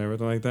pictures and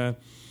everything like that.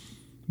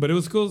 But it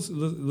was cool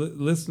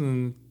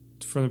listening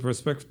from the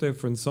perspective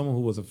from someone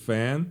who was a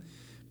fan,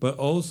 but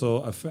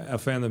also a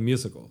fan of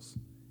musicals.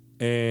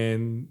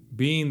 And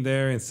being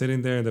there and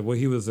sitting there and the way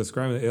he was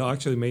describing it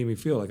actually made me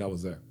feel like I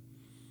was there.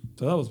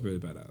 So that was really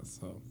badass.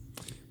 So,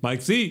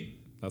 Mike Z,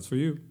 that's for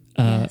you.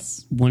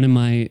 Yes. One of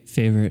my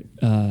favorite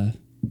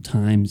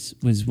times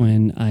was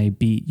when I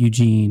beat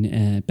Eugene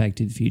at Back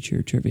to the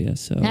Future trivia.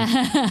 So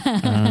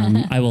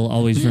I will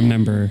always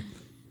remember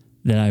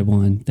that I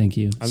won. Thank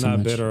you. I'm so not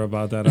much. bitter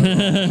about that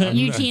at all.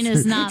 Eugene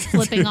is not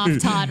flipping off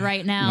Todd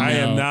right now.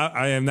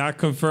 I am not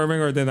confirming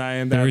or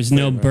denying that. There is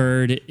no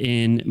bird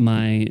in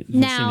my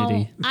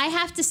vicinity. Now, I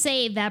have to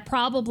say that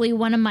probably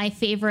one of my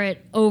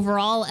favorite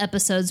overall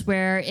episodes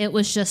where it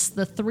was just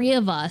the three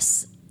of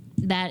us,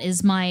 that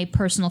is my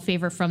personal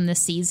favorite from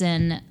this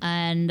season.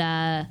 And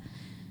I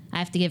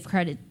have to give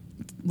credit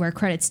where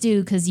credit's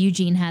due, because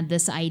Eugene had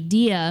this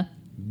idea.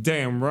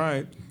 Damn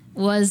right.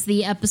 Was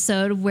the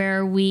episode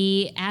where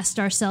we asked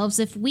ourselves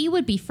if we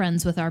would be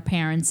friends with our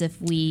parents if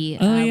we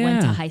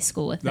went to high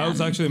school with them. That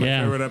was actually my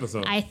favorite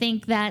episode. I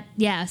think that,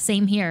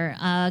 same here.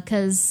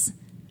 Because,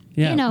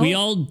 you know, we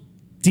all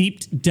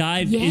deep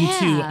dived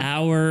into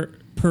our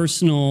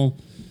personal,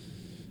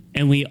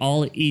 and we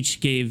all each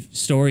gave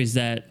stories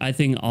that I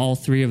think all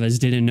three of us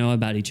didn't know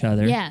about each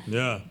other. Yeah.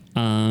 Yeah.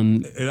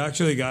 It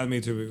actually got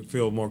me to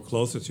feel more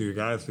closer to you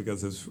guys,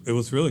 because it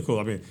was really cool.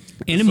 I mean,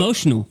 and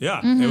emotional. Yeah,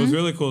 Mm-hmm. It was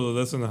really cool to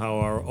listen to how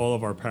all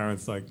of our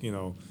parents, like, you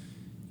know,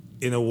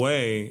 in a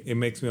way, it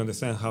makes me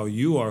understand how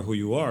you are who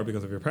you are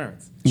because of your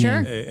parents. Sure.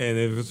 And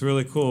it was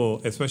really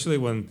cool, especially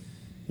when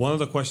one of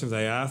the questions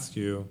I asked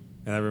you,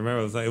 and I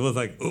remember it was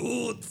like,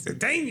 ooh,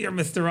 danger,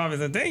 Mr.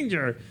 Robinson,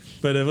 danger.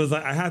 But it was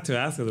like, I had to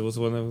ask it. It was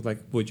one of like,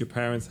 would your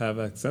parents have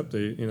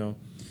accepted, you know,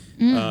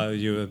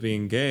 you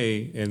being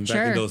gay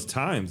back in those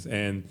times?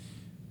 And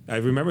I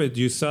remember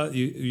you saw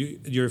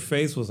your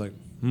face was like,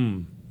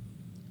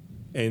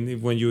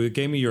 And when you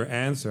gave me your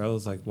answer, I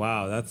was like,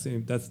 wow,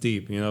 that's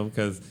deep, you know,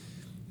 because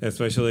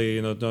especially,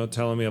 you know, don't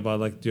telling me about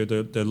like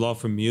the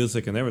love for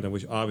music and everything,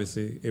 which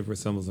obviously it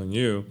resembles on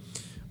you.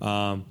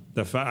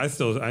 The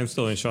fact I'm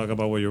still in shock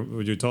about what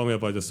you told me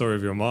about the story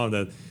of your mom,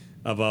 that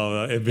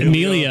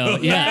Emilio.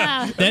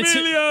 Yeah.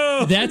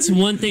 Emilio. That's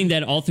one thing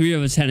that all three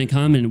of us had in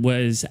common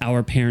was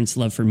our parents'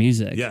 love for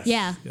music. Yes.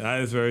 Yeah.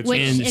 That is very true.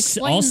 Which And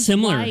explains all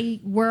similar. why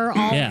we're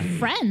all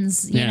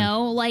friends. You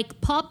know, like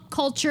pop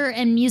culture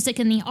and music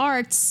and the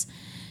arts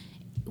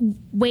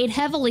weighed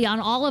heavily on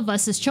all of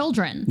us as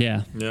children.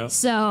 Yeah. Yeah.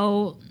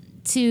 So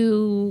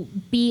to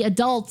be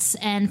adults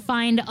and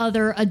find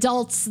other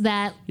adults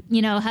that,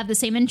 you know, have the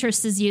same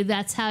interests as you,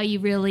 that's how you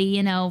really,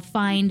 you know,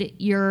 find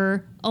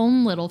your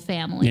own little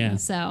family. Yeah.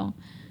 So,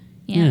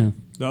 Yeah.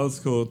 That was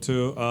cool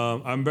too.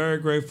 I'm very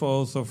grateful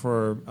also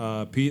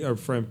for Pete, our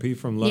friend Pete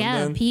from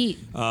London. Yeah, Pete.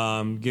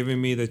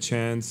 Giving me the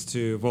chance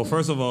to. Well,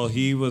 first of all,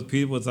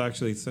 Pete was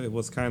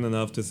kind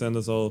enough to send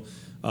us all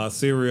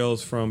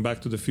cereals from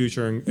Back to the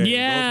Future and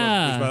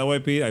Yeah. Ghostbusters. By the way,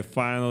 Pete, I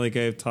finally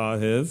gave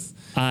Todd his.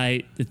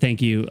 I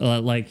thank you.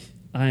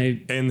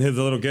 And his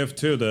little gift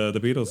too, the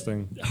Beatles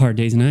thing. Hard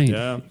Day's Night.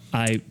 Yeah.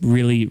 I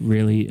really,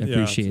 really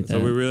appreciate that. So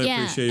we really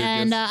appreciate your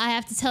and gifts. I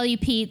have to tell you,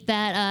 Pete,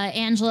 that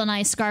Angela and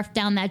I scarfed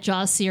down that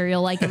Jaws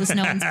cereal like it was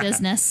no one's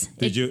business.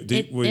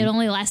 It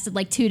only lasted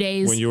like 2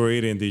 days. When you were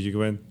eating, did you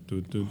go in?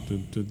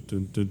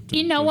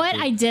 You know what?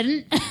 I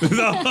didn't. I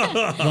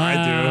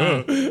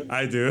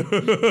do.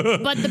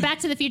 But the Back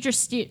to the Future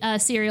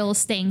cereal is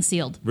staying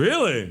sealed.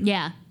 Really?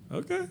 Yeah.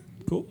 Okay,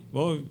 cool.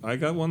 Well, I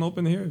got one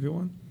open here if you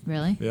want.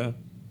 Really? Yeah.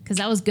 Because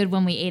that was good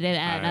when we ate it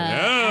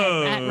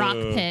at Rock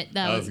Pit.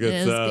 That was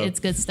good stuff. It's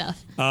good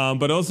stuff.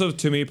 But also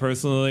to me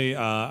personally,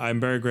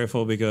 I'm very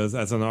grateful because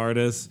as an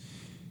artist,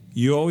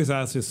 you always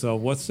ask yourself,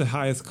 what's the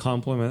highest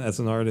compliment as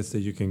an artist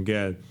that you can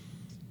get?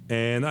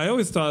 And I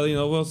always thought, you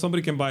know, well,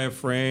 somebody can buy a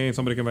frame,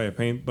 somebody can buy a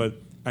paint,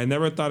 but I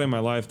never thought in my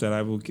life that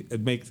I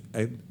would make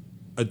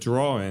a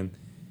drawing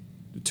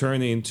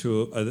turn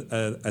into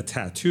a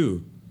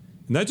tattoo.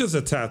 Not just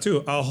a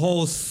tattoo, a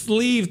whole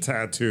sleeve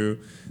tattoo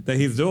that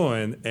he's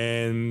doing.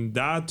 And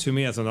that to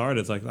me as an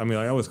artist, like, I mean,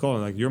 I always call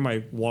him like, you're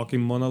my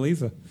walking Mona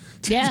Lisa.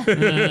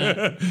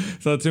 Yeah.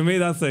 So to me,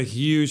 that's a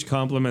huge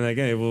compliment.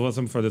 Again, if it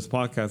wasn't for this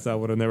podcast, that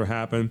would have never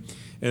happened.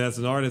 And as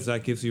an artist,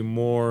 that gives you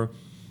more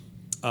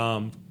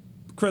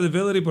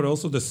credibility, but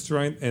also the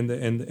strength and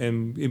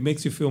it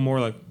makes you feel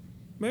more like,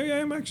 maybe I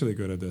am actually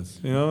good at this.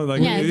 You know,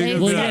 like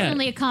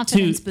definitely a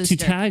confidence booster.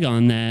 To tag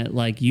on that,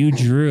 like you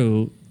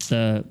drew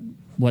the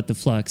What the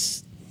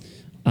Flux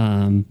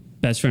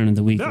Best Friend of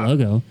the Week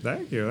logo.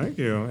 Thank you.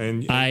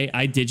 And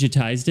I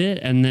digitized it,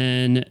 and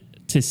then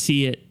to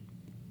see it,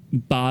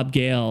 Bob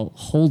Gale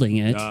holding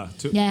it.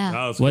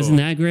 that Wasn't cool.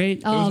 that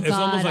great? Oh, it's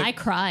God, like, I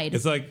cried.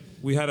 It's like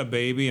we had a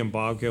baby and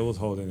Bob Gale was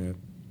holding it.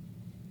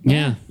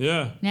 Yeah.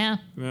 Yeah.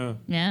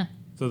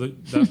 So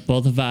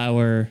both of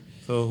our.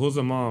 So who's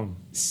the mom?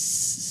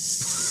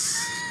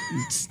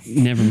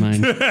 Never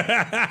mind.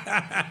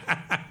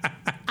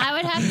 I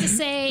would have to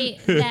say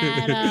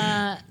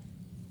that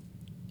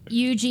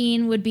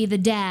Eugene would be the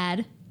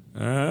dad,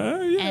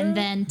 and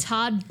then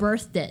Todd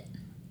birthed it,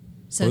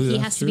 so he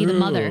has to be the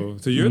mother.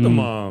 So you're the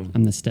mom.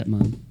 I'm the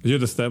stepmom. You're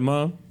the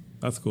stepmom.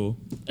 That's cool.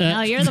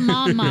 No, you're the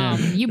mom. Yeah.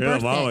 You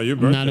birthed it. You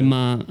I'm not a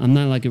mom. I'm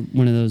not like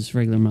one of those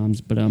regular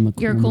moms, but I'm a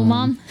cool You're a cool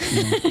mom.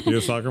 You're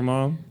a soccer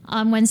mom.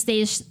 On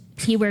Wednesdays,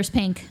 he wears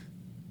pink.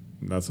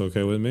 That's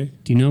okay with me.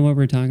 Do you know what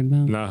we're talking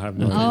about? No, I have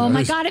no idea. Oh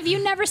my God! Have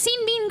you never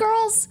seen Mean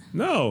Girls?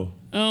 No.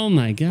 Oh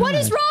my God! What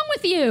is wrong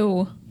with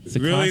you? It's a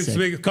really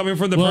classic. coming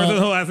from the person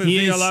who hasn't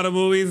seen a lot of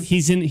movies.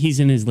 He's in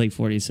his late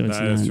 40s, so it's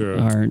That is not true.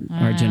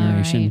 our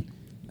generation. Right.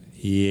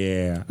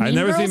 Yeah, I've Mean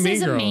never Girls seen Mean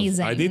is Girls.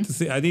 amazing. I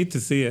need to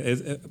see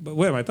it. But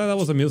wait, I thought that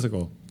was a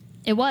musical.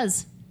 It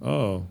was.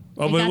 Oh,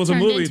 but got it was a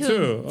turned movie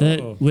into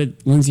too.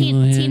 With Lindsay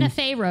Lohan. Tina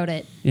Fey wrote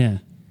it. Yeah.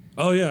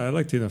 Oh yeah, I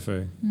like Tina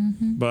Fey,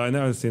 but I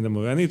never seen the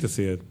movie. I need to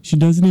see it. She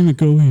doesn't even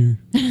go here.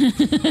 I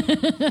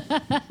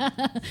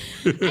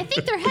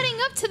think they're heading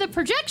up to the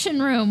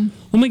projection room.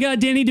 Oh my God,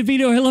 Danny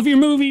DeVito, I love your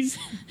movies.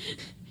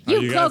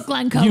 You go,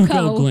 Glen Coco. You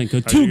go, Glen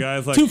Coco.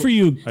 Two for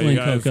you, Are you Glen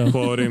guys Coco.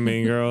 quoting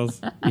Mean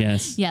Girls?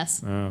 Yes.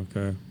 Yes. Oh,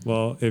 okay.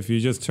 Well, if you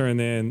just turned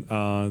in,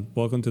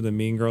 welcome to the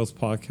Mean Girls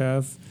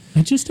podcast.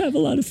 I just have a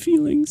lot of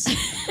feelings.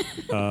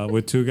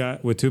 With two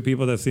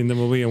people that seen the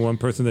movie and one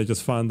person that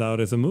just found out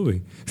it's a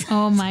movie.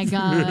 Oh my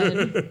God.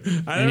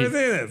 I never seen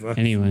this.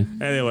 Anyway.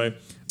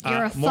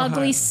 You're a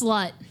fugly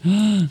slut.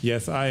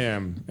 Yes, I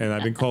am, and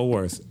I've been called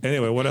worse.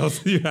 Anyway, what else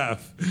do you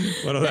have?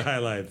 What other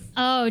highlights?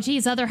 Oh,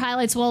 geez, other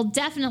highlights. Well,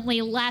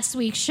 definitely last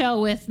week's show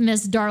with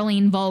Miss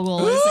Darlene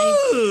Vogel is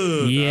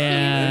a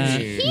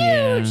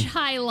huge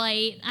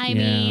highlight. I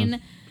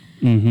mean,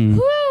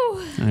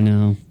 whew. I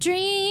know.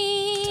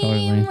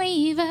 Dream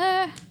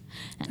Weaver.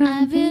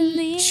 I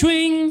believe.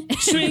 Swing.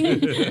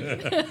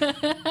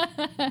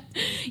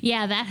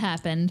 Yeah, that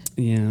happened.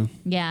 Yeah.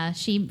 Yeah,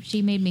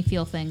 she made me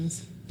feel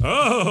things.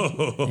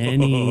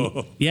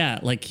 Oh.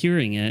 Like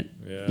hearing it,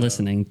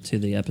 listening to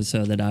the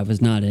episode that I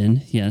was not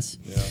in. Yes.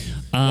 Yeah.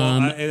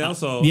 And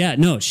also. Yeah.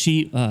 No.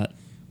 She.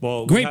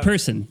 Great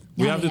person.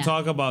 We have to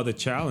talk about the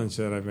challenge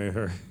that I made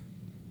her.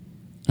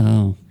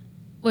 Oh.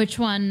 Which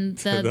one?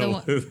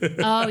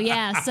 Oh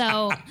yeah.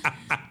 So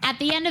at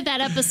the end of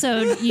that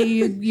episode,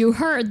 you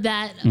heard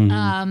that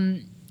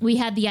we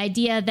had the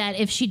idea that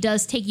if she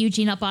does take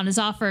Eugene up on his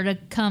offer to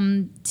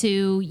come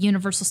to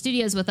Universal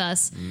Studios with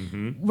us,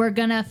 we're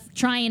going to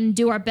try and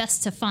do our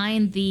best to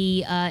find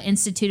the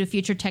Institute of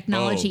Future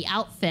Technology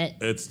outfit.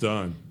 It's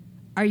done.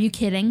 Are you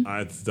kidding?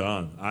 It's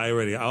done.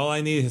 All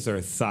I need is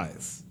her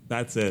size.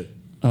 That's it.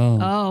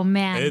 Oh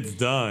man. It's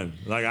done.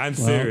 Like, I'm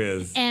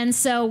serious. And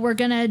so we're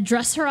going to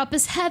dress her up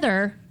as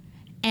Heather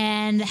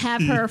and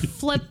have her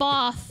flip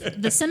off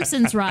the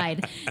Simpsons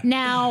ride.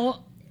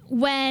 Now,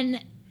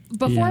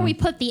 before we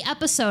put the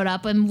episode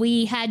up and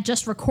we had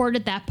just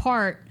recorded that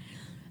part,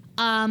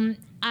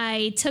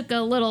 I took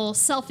a little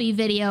selfie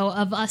video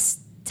of us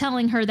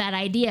telling her that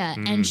idea,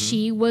 and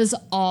she was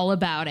all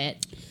about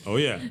it. Oh,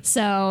 yeah.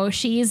 So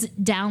she's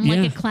down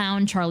like a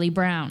clown, Charlie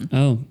Brown.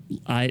 Oh,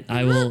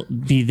 I will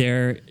be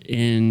there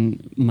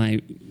in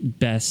my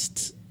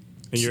best.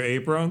 In your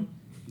apron?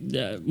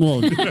 No,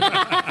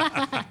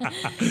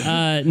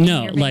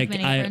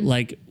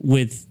 like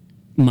with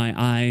my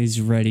eyes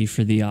ready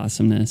for the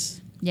awesomeness.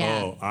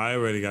 Yeah. Oh, I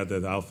already got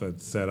that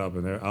outfit set up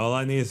in there. All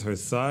I need is her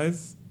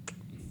size.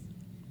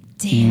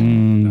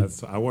 Damn.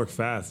 I work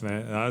fast,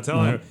 man. And I'll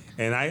tell her,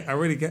 and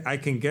I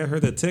can get her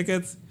the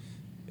tickets.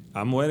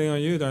 I'm waiting on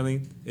you,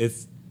 Darlene.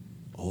 It's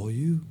all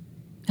you.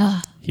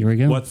 Here we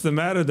go. What's the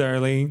matter,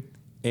 Darlene?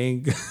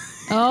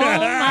 Oh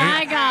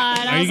my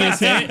God. Are you going to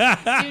say it?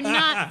 Do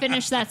not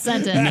finish that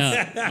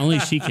sentence. No, only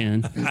she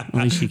can.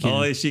 Only she can.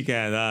 Only she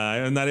can.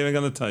 I'm not even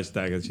going to touch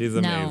that because she's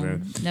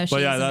amazing. No, she's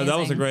but yeah, amazing. that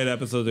was a great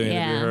episode to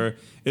interview her.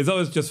 It's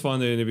always just fun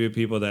to interview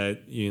people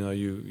that,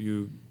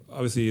 you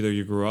obviously either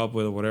you grew up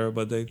with or whatever,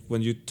 but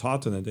when you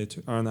talk to them, they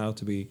turn out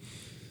to be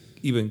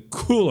even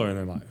cooler in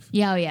their life.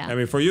 Yeah, oh yeah. I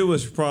mean, for you, it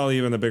was probably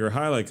even a bigger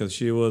highlight because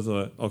she was,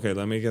 okay,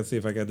 let me see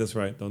if I get this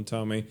right. Don't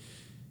tell me.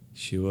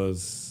 She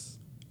was...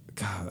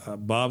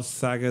 Bob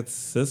Saget's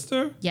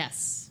sister?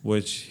 Yes.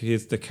 Which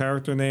the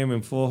character name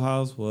in Full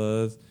House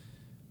was,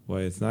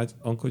 it's not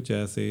Uncle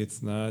Jesse,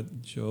 it's not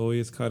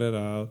Joey's Cut It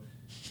Out.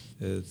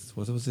 It's,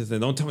 what was his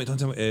name? Don't tell me.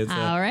 It's,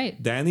 all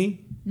right.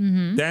 Danny?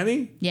 Mm-hmm.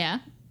 Danny? Yeah.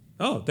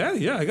 Oh, Danny,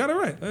 yeah, I got it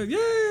right.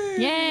 Yay!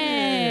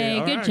 Yay!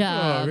 All Good right,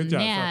 job. cool. Good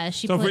job. Yeah,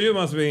 so for you, it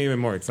must be even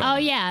more exciting. Oh,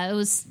 yeah, I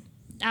was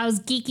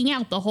geeking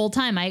out the whole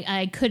time.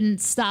 I couldn't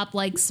stop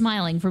like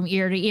smiling from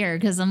ear to ear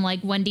because I'm like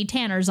Wendy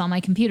Tanner's on my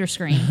computer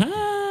screen.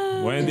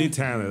 Wendy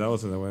Tanner. That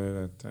wasn't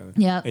Wendy Tanner.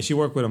 Yeah. And she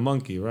worked with a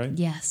monkey, right?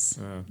 Yes.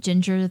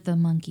 Ginger the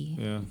monkey.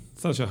 Yeah.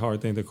 Such a hard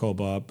thing to call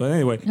Bob. But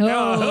anyway.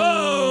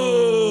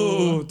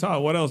 Oh.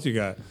 Todd, what else you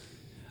got?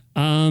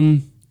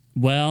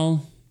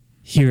 Well,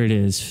 here it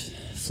is,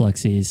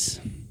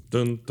 Flexies.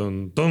 Dun,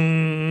 dun,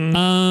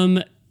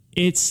 dun.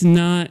 It's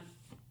not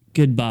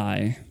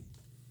goodbye.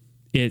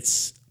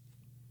 It's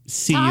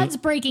see Todd's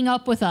you. breaking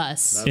up with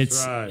us.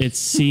 That's right. It's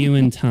see you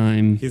in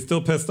time. He's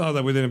still pissed off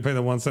that we didn't pay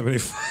the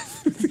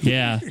 $175.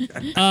 Yeah.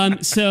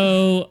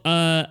 So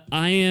I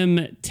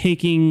am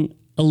taking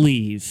a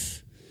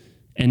leave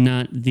and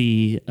not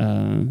the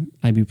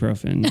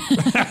ibuprofen.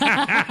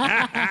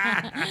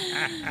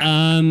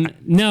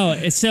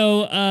 No.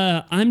 So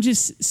I'm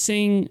just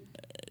saying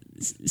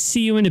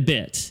see you in a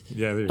bit.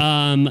 Yeah.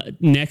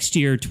 Next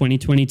year,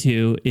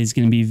 2022, is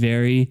going to be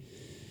very,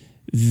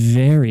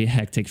 very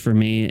hectic for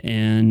me,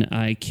 and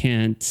I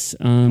can't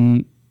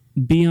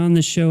be on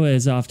the show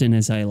as often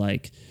as I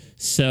like.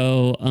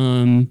 So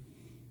I'm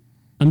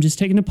just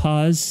taking a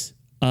pause.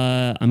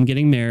 I'm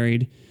getting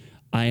married.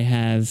 I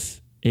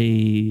have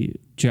a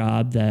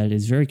job that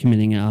is very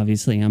committing.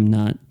 Obviously, I'm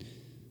not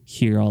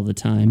here all the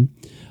time.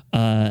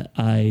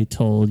 I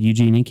told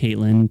Eugene and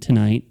Caitlin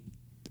tonight,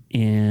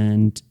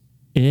 and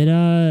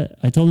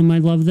I told them I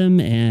love them,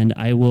 and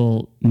I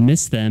will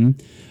miss them.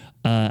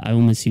 I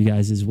will miss you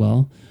guys as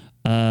well.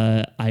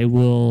 I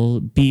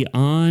will be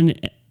on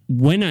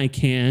when I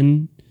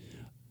can,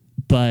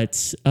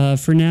 but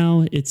for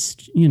now, it's,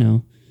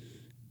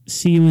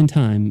 see you in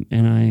time.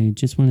 And I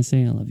just want to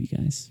say I love you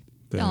guys.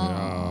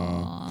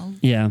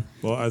 Yeah.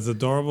 Well, as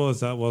adorable as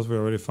that was, we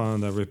already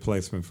found a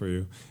replacement for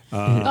you.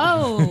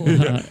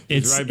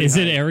 Is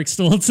it Eric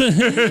Stoltz?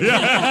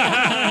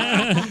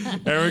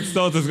 Eric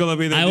Stoltz is going to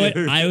be the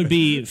I would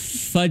be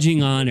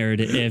fudging honored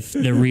if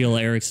the real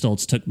Eric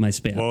Stoltz took my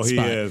spot. Well, he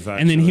is,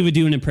 actually. And then he would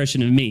do an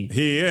impression of me.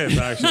 He is,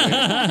 actually.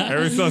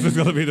 Eric Stoltz is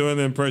going to be doing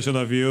an impression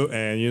of you,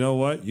 and you know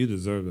what? You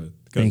deserve it.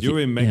 Because you've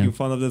been making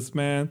fun of this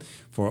man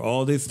for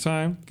all this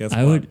time. Guess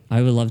what?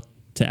 I would love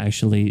to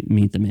actually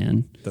meet the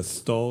man. The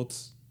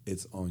Stoltz,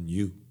 it's on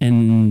you.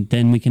 And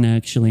then we can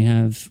actually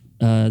have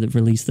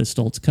release the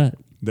Stoltz cut.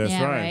 That's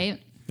right.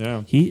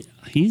 Yeah. He's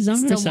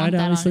on our side,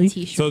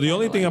 obviously. So the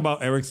only thing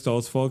about Eric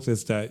Stoltz, folks,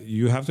 is that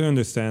you have to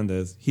understand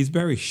this. He's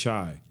very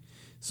shy.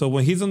 So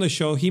when he's on the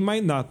show, he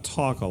might not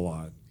talk a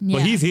lot. Yeah.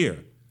 But he's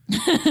here.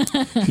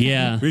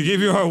 Yeah. We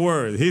give you our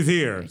word. He's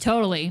here.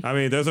 Totally. I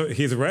mean,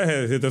 he's a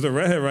redhead. There's a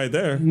redhead right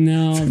there.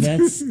 No,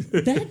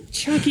 that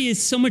Chucky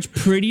is so much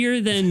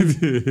prettier than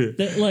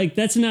that. Like,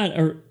 that's not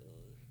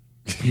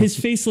his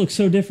face looks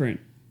so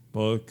different.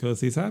 Well, because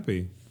he's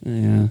happy.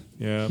 Yeah.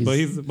 Yeah.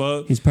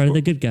 He's part of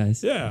the good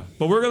guys. Yeah.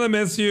 But we're gonna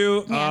miss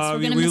you. Yes,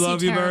 we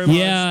love you very much.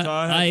 Yeah.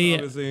 Todd has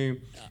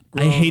obviously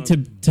I hate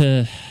to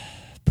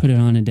put it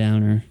on a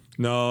downer.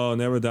 No,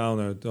 never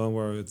downer. Don't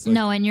worry. It's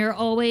No, and you're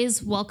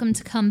always welcome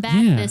to come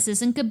back. Yeah. This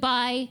isn't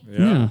goodbye.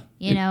 Yeah.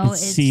 You know,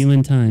 it's see you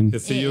in time.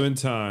 It's see you in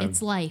time.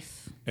 It's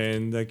life.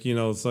 And like, you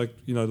know, it's like,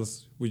 you know,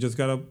 we just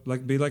gotta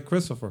like be like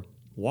Christopher,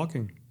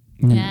 walking.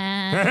 You like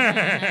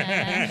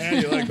that?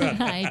 I do like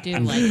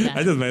that.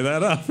 I just made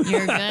that up.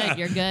 You're good.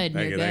 You're good. Thank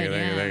You're you,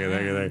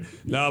 good. thank you.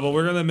 No, but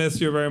we're gonna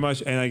miss you very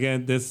much. And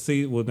again, this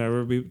seat will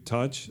never be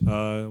touched.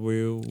 It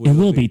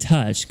will be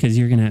touched because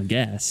you're gonna have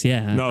guests.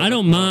 Yeah, I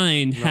don't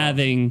mind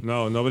having.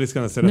 No, nobody's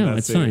gonna sit in that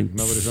it's seat. fine.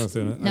 Nobody's gonna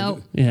sit in it.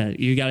 Nope. Yeah,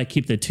 you got to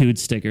keep the Toot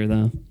sticker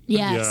though.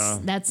 Yes,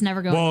 that's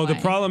never going Well, away. the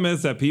problem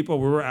is that we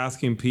were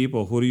asking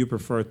people, who do you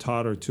prefer,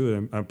 Todd or Toot?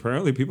 And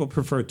apparently people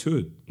prefer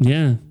Toot.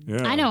 Yeah.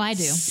 I know I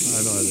do.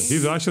 I know.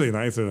 He's actually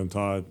nicer than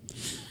Todd.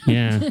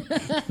 Yeah,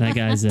 that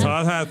guy's it.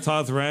 Todd has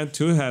Todd's rant.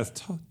 Toot has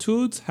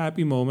Toot's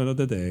happy moment of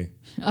the day.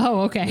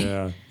 Oh, okay.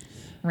 Yeah.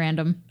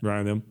 Random.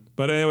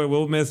 But anyway,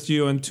 we'll miss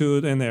you and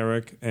Toot and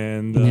Eric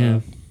and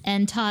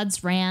And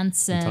Todd's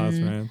rants and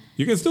Todd's rant.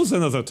 You can still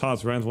send us a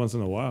Todd's rant once in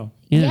a while.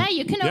 Yeah,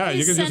 you can always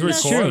you can send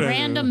just us record it.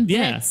 random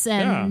bits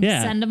and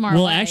send them our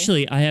Well, way.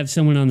 actually, I have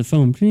someone on the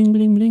phone. Bling,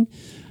 bling, bling.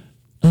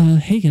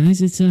 Hey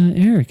guys, it's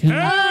Eric. Hey,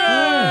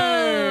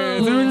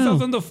 it's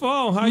Eric's on the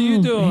phone. How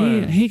you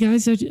doing? Hey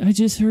guys, I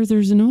just heard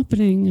there's an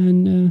opening,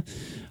 and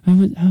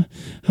I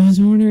was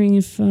wondering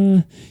if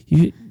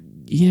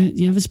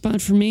you have a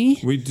spot for me.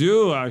 We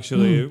do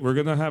actually. We're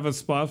gonna have a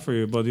spot for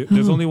you, but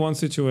there's only one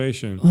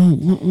situation. Oh,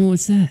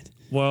 what's that?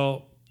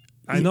 Well,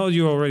 I know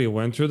you already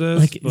went through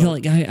this.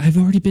 I've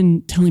already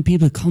been telling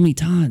people to call me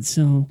Todd,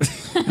 so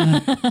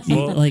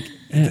I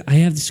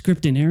have the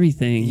script and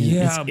everything.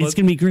 Yeah, it's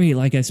gonna be great.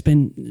 Like I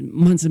spent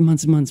months and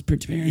months and months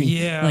preparing.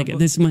 Yeah,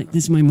 this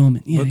is my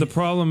moment. Yeah, but the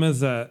problem is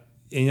that,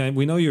 and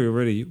we know you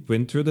already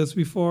went through this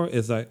before,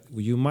 is that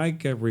you might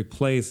get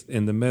replaced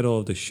in the middle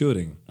of the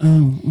shooting.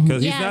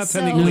 Because he's not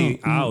technically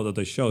out of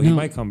the show. He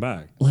might come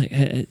back.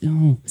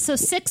 So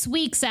 6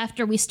 weeks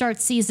after we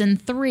start season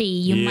 3,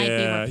 you might be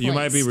replaced. You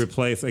might be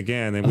replaced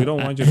again, and we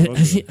don't want you to go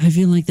through I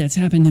feel like that's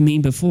happened to me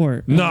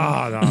before.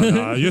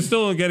 No. You're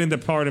still getting the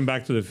part in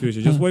Back to the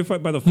Future. Just wait for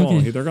it by the phone.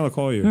 Okay. They're going to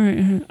call you. All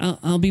right.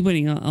 I'll be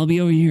waiting. I'll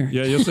be over here.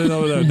 Yeah, you'll sit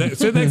over there.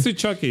 Sit next to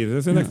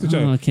Chucky. Sit next to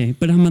Chucky. Okay,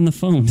 but I'm on the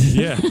phone.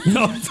 Yeah.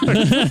 Well,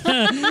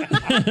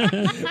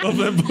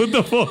 then put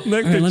the phone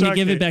next to Chucky. Let me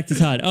give it back to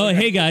Todd. Oh,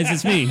 hey guys,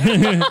 it's me.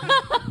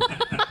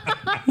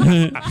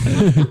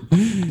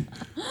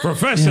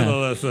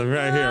 Professionalism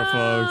right here,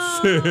 folks.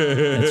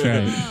 That's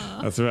right.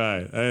 That's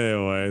right.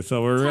 Anyway,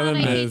 so we're Todd, gonna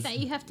I hate miss. that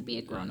you have to be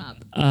a grown up.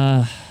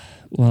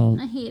 Well,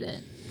 I hate it.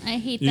 I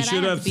hate You that.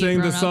 should I have to be a sang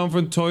the grown-up. song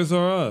from Toys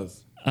R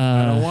Us.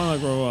 I don't want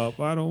to grow up.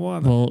 I don't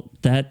want to. Well,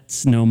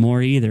 that's no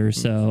more either.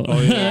 So.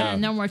 Oh Yeah,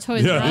 no more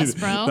Toys R Us,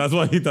 bro. That's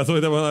why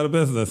they went out of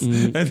business.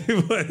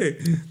 Anyway,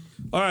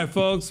 all right,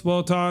 folks.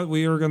 Well, Todd,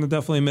 we are gonna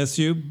definitely miss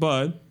you,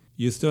 but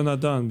you're still not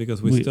done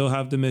because we still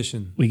have the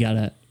mission. We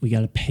gotta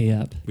pay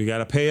up. We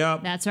gotta pay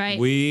up. That's right.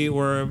 We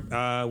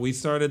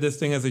started this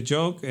thing as a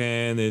joke,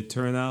 and it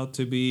turned out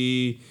to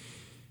be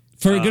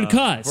for a good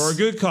cause. For a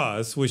good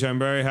cause, which I'm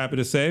very happy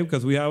to say,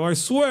 because we have our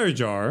swear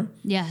jar.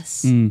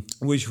 Yes.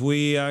 Which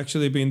we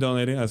actually been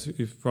donating, as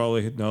you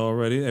probably know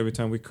already. Every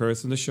time we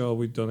curse in the show,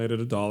 we donated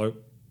 $1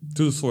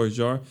 to the swear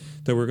jar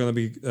that we're going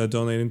to be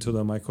donating to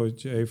the Michael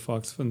J.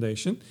 Fox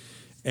Foundation.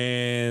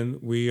 And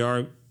we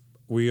kept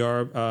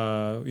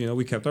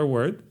our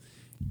word.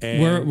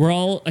 And we're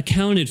all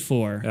accounted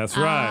for. That's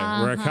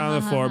right. We're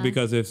accounted for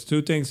because it's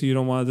two things you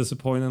don't want to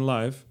disappoint in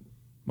life: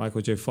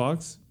 Michael J.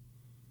 Fox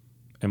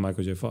and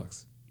Michael J.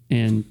 Fox.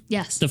 And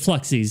yes, the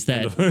Fluxies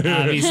that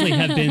obviously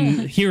have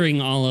been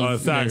hearing all of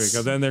exactly, this.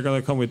 because then they're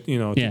going to come with,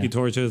 tiki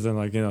torches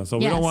and so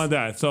we don't want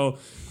that. So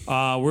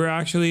we're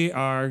actually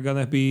are going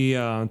to be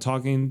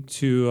talking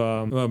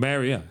to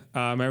Mary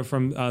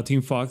from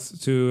Team Fox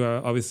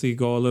to obviously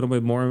go a little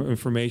bit more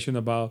information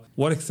about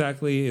what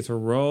exactly is her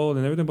role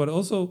and everything. But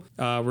also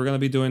we're going to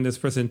be doing this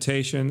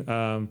presentation.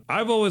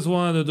 I've always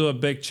wanted to do a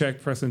big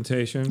check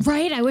presentation.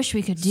 Right, I wish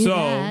we could do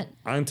that. So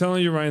I'm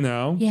telling you right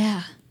now.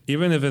 Yeah.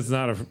 Even if it's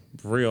not a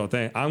real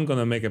thing, I'm going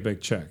to make a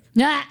big check.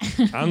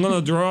 I'm going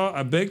to draw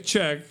a big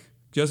check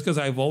just because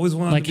I've always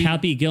wanted like to be...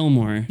 Happy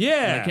Gilmore.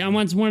 Yeah. Like I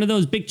want one of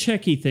those big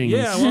checky things.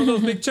 Yeah, one of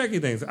those big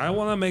checky things. I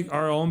want to make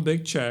our own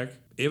big check,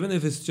 even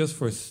if it's just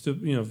for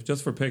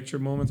just for picture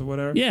moments or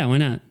whatever. Yeah, why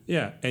not?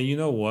 Yeah, and you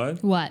know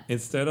what? What?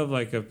 Instead of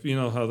how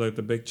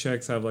the big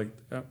checks have like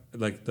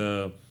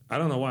the... I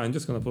don't know why. I'm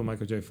just going to put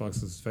Michael J.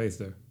 Fox's face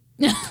there.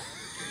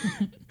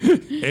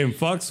 In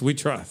Fox, we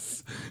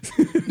trust.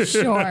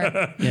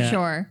 Sure.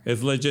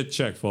 It's legit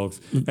check, folks.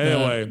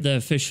 Anyway. The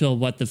official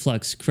What the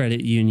Flux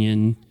credit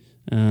union.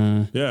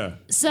 Yeah.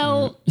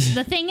 So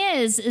the thing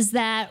is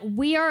that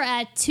we are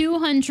at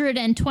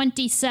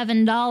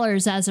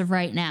 $227 as of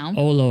right now.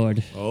 Oh,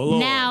 Lord.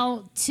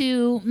 Now,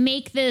 to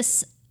make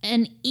this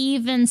an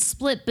even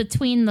split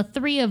between the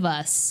three of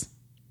us,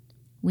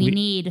 we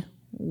need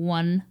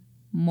one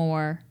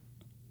more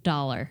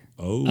dollar.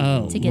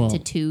 To get to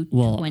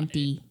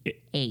 220.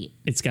 8.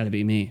 It's got to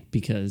be me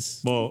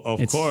because... Well,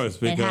 of course,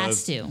 because... It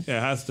has to. It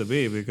has to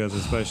be, because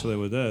especially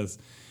with this.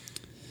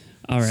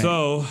 All right.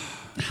 So...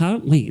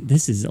 Wait,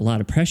 this is a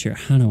lot of pressure.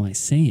 How do I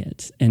say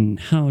it? And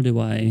how do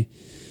I...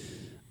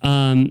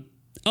 I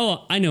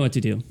know what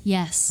to do.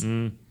 Yes.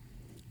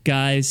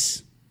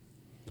 Guys,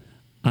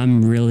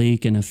 I'm really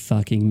going to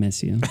fucking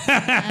miss you.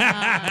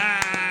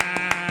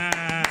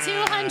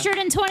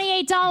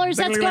 $228.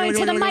 That's going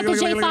to the Michael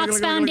J. Fox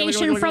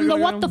Foundation from the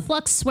What the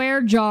Flux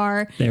Swear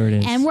Jar. There it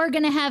is. And we're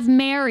going to have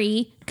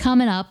Mary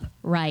coming up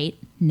right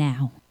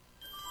now.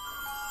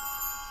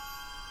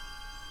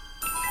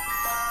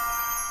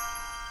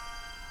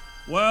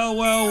 Well,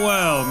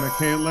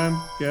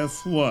 Michaela,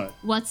 guess what?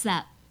 What's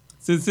that?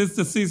 Since it's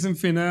the season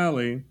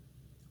finale,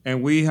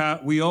 and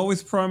we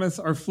always promise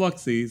our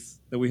Fluxies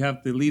that we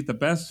have to leave the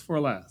best for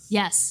last.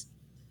 Yes.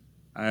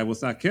 I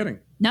was not kidding.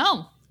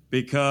 No.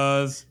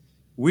 Because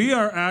we've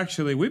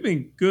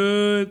been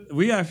good.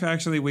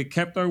 We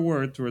kept our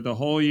word through the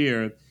whole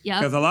year. Yeah.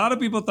 Because a lot of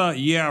people thought,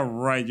 yeah,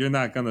 right, you're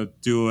not going to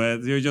do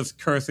it. You're just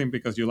cursing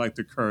because you like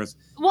to curse.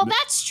 Well,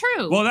 that's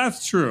true. Well,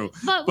 that's true.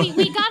 But we got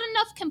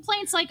enough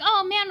complaints like,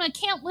 oh, man, I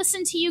can't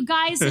listen to you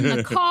guys in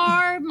the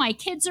car. My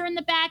kids are in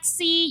the back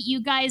seat.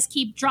 You guys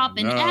keep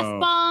dropping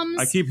F-bombs.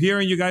 I keep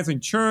hearing you guys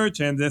in church,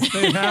 and this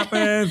thing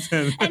happens.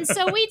 And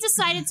so we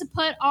decided to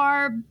put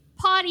our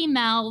potty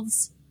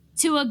mouths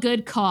to a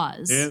good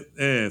cause. It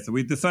is.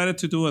 We decided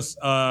to do a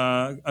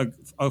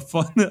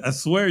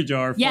swear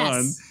jar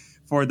fun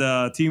for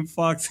the Team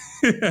Fox.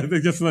 They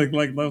just like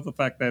love the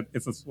fact that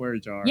it's a swear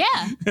jar.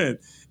 Yeah.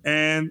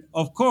 And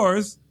of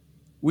course,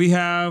 we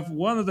have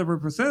one of the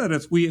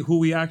representatives who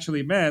we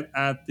actually met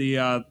at the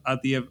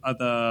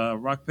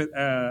Rock Pit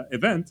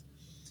event.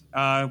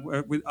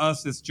 With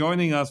us is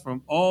joining us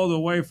all the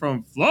way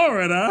from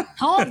Florida.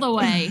 All the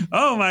way.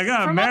 Oh my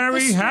God, From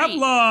Mary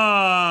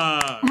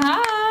Haplock.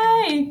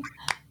 Hi.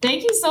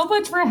 Thank you so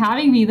much for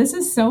having me. This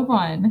is so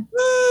fun.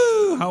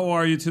 Woo. How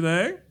are you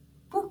today?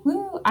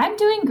 Woo-woo. I'm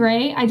doing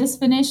great. I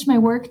just finished my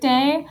work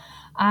day.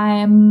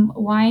 I'm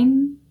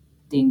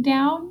winding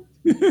down.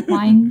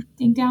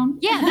 Winding down.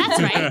 Yeah,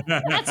 that's right.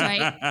 That's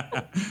right.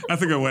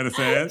 That's a good way to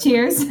say it.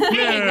 Cheers. There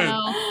you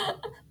go.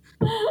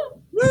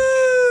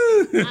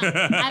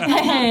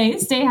 Hey,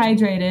 stay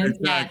hydrated.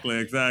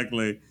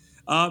 Exactly.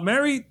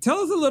 Mary, tell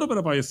us a little bit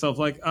about yourself.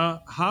 Like,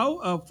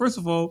 first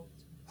of all,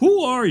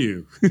 who are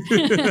you?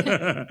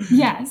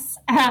 Yes,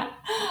 that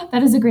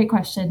is a great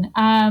question.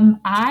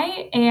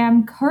 I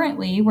am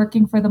currently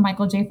working for the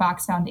Michael J.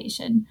 Fox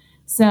Foundation.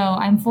 So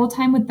I'm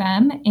full-time with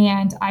them,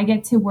 and I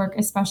get to work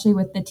especially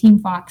with the Team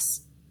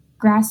Fox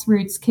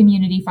grassroots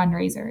community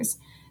fundraisers.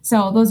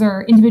 So those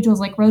are individuals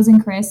like Rose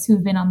and Chris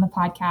who've been on the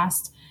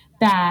podcast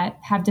that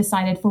have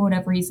decided for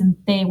whatever reason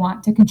they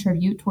want to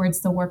contribute towards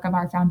the work of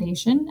our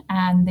foundation.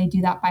 And they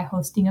do that by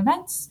hosting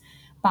events,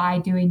 by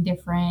doing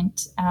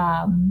different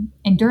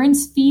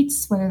endurance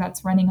feats, whether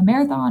that's running a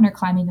marathon or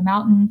climbing a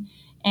mountain,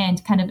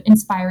 and kind of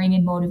inspiring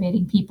and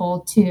motivating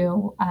people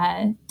to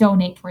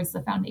donate towards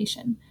the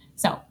foundation.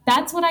 So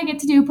that's what I get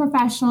to do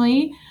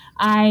professionally.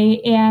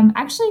 I am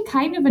actually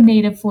kind of a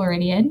native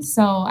Floridian.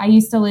 So I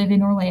used to live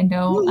in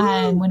Orlando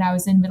when I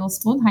was in middle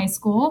school and high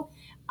school.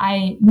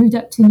 I moved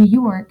up to New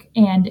York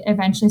and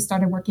eventually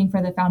started working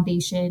for the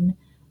foundation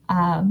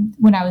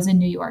when I was in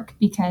New York,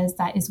 because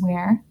that is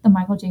where the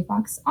Michael J.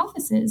 Fox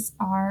offices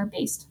are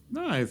based.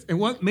 Nice. And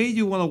what made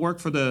you want to work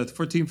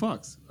for Team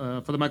Fox,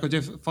 for the Michael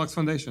J. Fox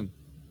Foundation?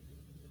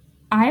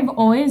 I've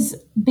always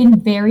been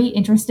very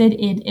interested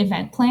in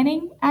event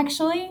planning,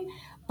 actually.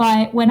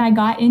 But when I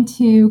got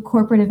into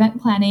corporate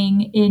event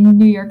planning in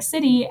New York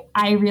City,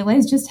 I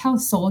realized just how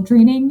soul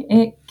draining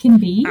it can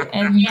be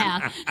and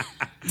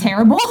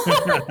terrible.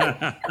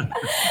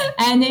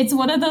 And it's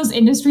one of those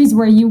industries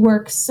where you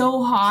work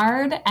so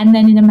hard and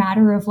then in a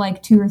matter of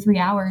like 2 or 3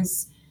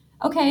 hours,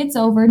 okay, it's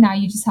over. Now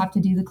you just have to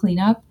do the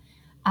cleanup.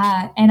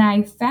 And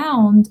I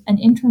found an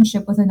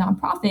internship with a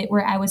nonprofit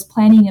where I was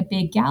planning a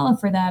big gala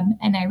for them.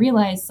 And I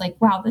realized like,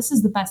 wow, this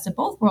is the best of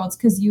both worlds,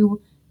 because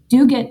you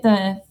do get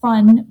the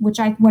fun, what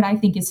I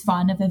think is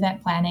fun of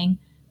event planning,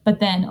 but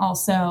then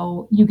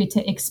also you get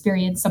to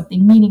experience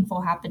something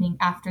meaningful happening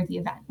after the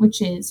event,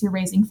 which is you're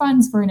raising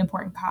funds for an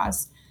important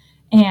cause.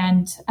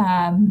 And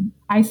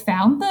I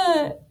found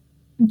the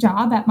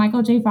job at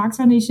Michael J. Fox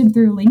Foundation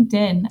through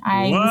LinkedIn.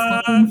 I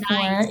was looking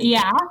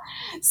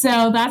for,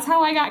 so that's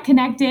how I got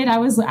connected. I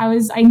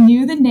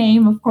knew the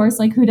name, of course,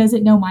 like who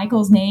doesn't know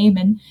Michael's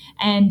name,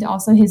 and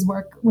also his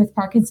work with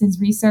Parkinson's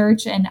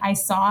research. And I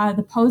saw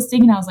the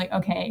posting and I was like,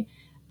 okay,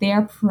 they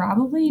are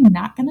probably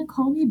not going to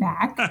call me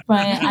back,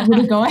 but I'm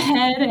going to go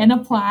ahead and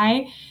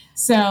apply.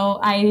 So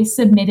I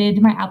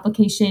submitted my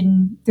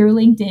application through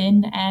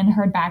LinkedIn and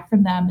heard back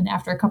from them. And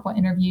after a couple of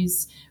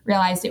interviews,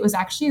 realized it was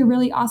actually a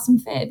really awesome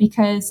fit,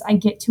 because I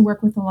get to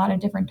work with a lot of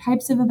different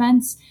types of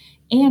events.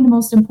 And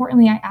most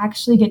importantly, I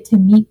actually get to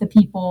meet the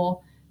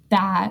people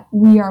that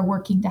we are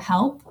working to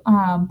help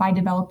by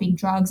developing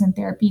drugs and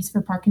therapies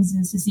for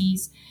Parkinson's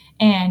disease,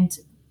 and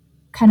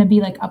kind of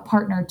be like a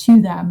partner to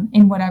them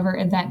in whatever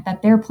event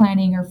that they're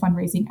planning or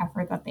fundraising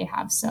effort that they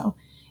have. So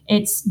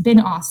it's been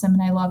awesome,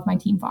 and I love my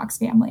Team Fox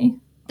family.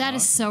 That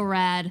is so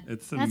rad.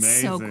 It's amazing.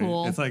 That's so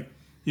cool. It's like,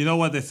 you know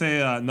what they say,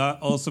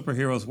 not all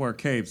superheroes wear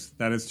capes.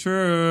 That is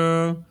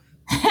true.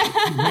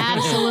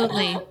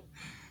 Absolutely.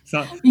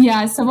 So,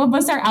 yeah, some of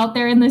us are out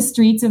there in the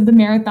streets of the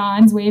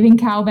marathons waving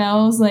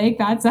cowbells. Like,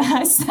 that's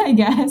us, I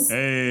guess.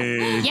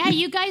 Hey. Yeah,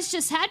 you guys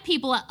just had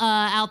people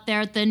out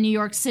there at the New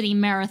York City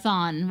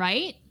Marathon,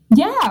 right?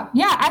 Yeah.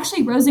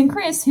 Actually, Rose and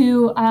Chris,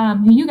 who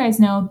you guys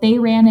know, they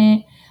ran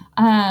it,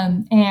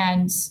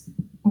 and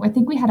I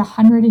think we had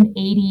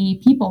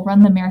 180 people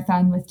run the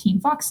marathon with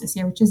Team Fox this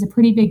year, which is a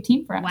pretty big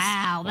team for us.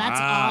 Wow, that's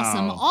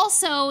awesome.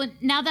 Also,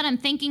 now that I'm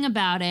thinking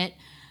about it,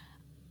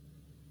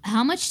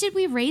 how much did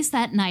we raise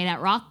that night at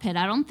Rock Pit?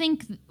 I don't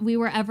think we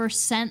were ever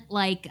sent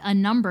like a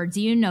number.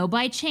 Do you know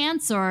by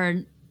chance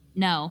or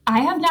no? I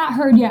have not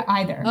heard yet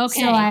either.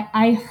 Okay. So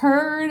I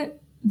heard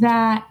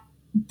that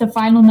the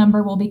final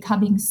number will be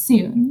coming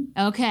soon.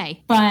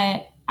 Okay.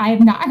 But I have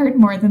not heard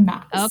more than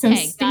that. Okay,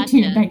 so stay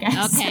tuned, I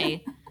guess.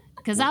 Okay.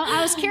 Because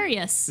I was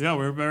curious. Yeah,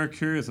 we were very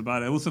curious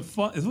about it.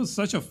 It was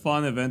such a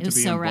fun event to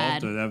be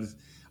involved with.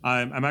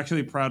 I'm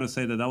actually proud to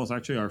say that was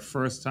actually our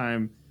first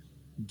time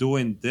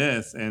doing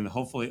this, and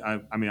hopefully, I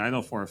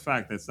know for a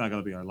fact that it's not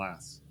going to be our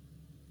last.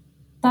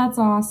 That's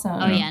awesome.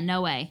 Oh yeah,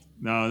 no way.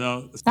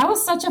 No. That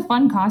was such a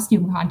fun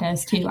costume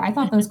contest too. I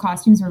thought those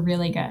costumes were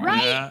really good.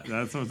 Right? Yeah,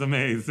 that was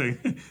amazing.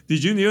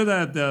 Did you know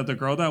that the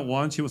girl that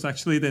won, she was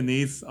actually the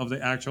niece of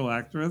the actual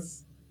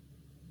actress?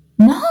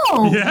 No.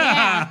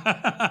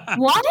 Yeah.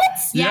 What?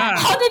 Yeah.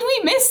 How did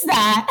we miss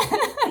that?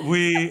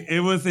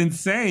 It was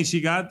insane.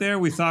 She got there.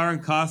 We saw her in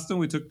costume.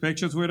 We took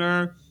pictures with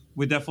her.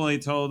 We definitely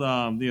told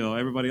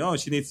everybody, oh,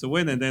 she needs to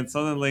win, and then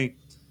suddenly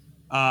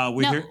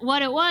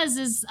what it was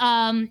is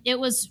it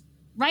was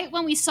right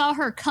when we saw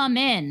her come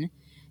in,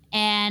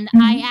 and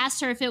I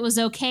asked her if it was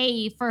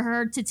okay for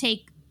her to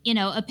take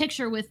a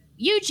picture with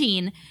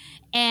Eugene,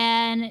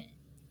 and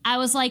I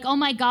was like, oh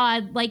my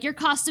God, like your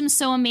costume's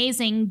so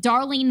amazing.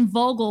 Darlene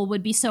Vogel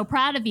would be so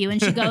proud of you.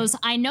 And she goes,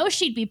 I know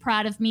she'd be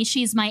proud of me.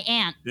 She's my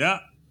aunt.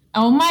 Yeah.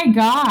 Oh my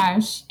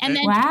gosh. And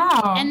then,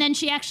 wow. And then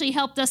she actually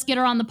helped us get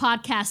her on the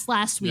podcast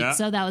last week. Yeah.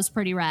 So that was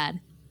pretty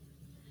rad.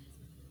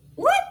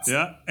 What?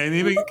 Yeah. And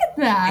even, look at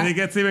that. And it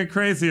gets even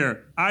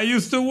crazier. I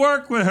used to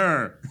work with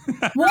her.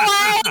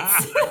 What?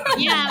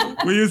 Yeah.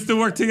 We used to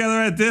work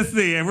together at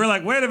Disney, and we're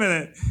like, wait a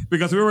minute.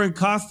 Because we were in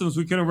costumes,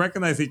 we couldn't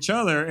recognize each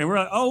other. And we're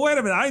like, oh, wait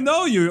a minute. I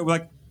know you. We're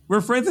like, we're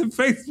friends on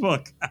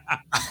Facebook.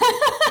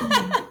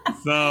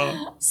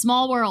 So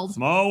small world.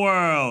 Small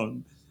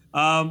world.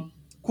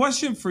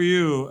 Question for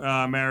you,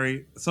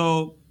 Mary.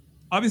 So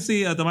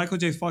obviously the Michael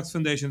J. Fox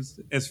Foundation's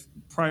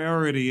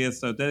priority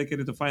is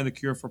dedicated to find a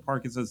cure for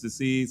Parkinson's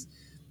disease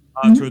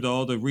through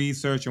all the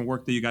research and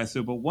work that you guys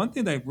do. But one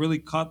thing that really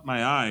caught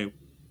my eye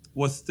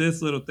was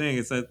this little thing.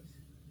 Is that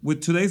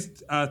with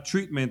today's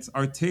treatments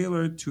are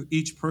tailored to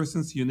each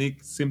person's unique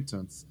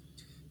symptoms.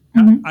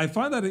 I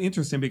find that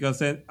interesting because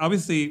then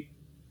obviously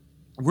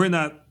we're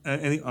not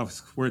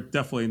we're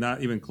definitely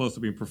not even close to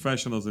being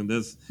professionals in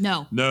this.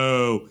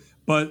 No.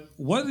 But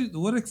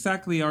what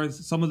exactly are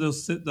some of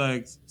those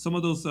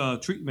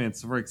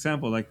treatments? For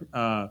example,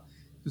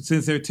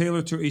 since they're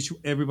tailored to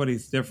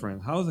everybody's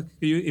different. How is it?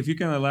 If you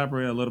can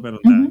elaborate a little bit on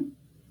that.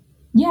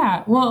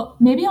 Yeah. Well,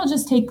 maybe I'll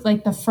just take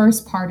the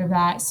first part of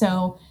that.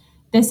 So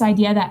this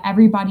idea that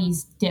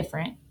everybody's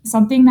different.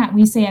 Something that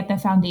we say at the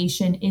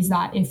foundation is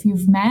that if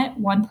you've met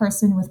one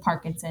person with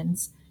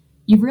Parkinson's,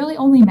 you've really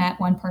only met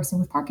one person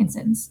with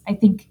Parkinson's. I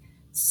think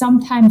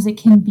sometimes it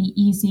can be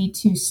easy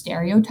to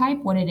stereotype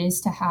what it is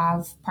to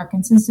have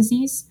Parkinson's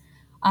disease.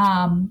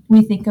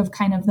 We think of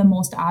kind of the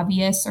most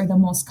obvious or the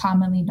most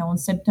commonly known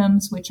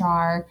symptoms, which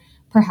are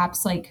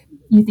perhaps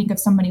you think of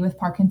somebody with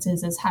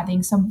Parkinson's as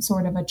having some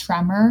sort of a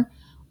tremor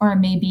or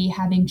maybe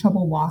having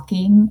trouble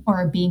walking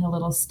or being a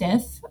little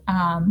stiff.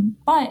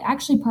 But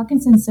actually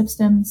Parkinson's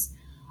symptoms,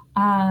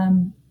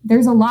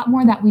 there's a lot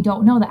more that we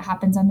don't know that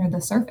happens under the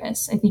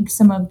surface. I think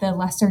some of the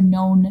lesser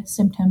known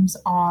symptoms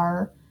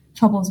are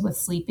troubles with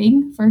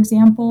sleeping, for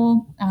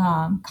example.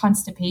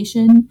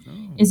 Constipation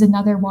is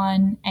another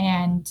one.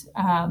 And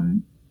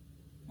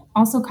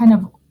also kind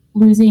of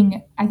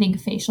losing, I think,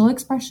 facial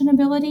expression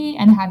ability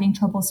and having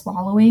trouble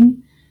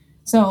swallowing.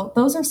 So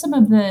those are some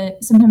of the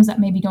symptoms that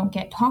maybe don't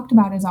get talked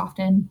about as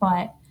often,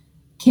 but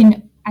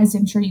can, as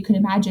I'm sure you could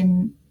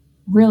imagine,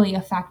 really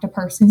affect a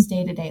person's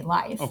day-to-day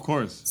life. Of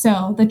course.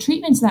 So the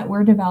treatments that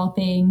we're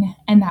developing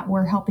and that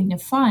we're helping to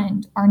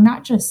fund are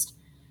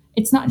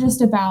it's not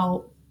just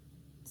about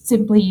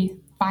simply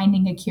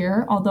finding a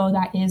cure, although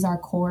that is our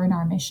core and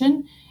our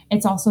mission.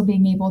 It's also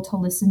being able to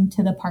listen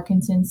to the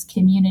Parkinson's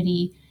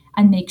community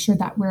and make sure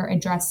that we're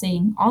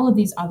addressing all of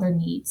these other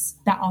needs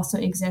that also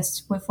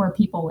exist for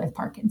people with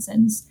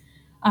Parkinson's.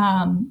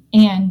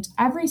 And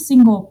every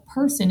single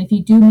person, if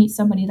you do meet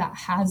somebody that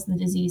has the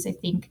disease, I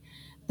think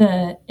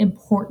the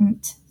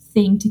important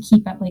thing to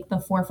keep at the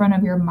forefront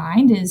of your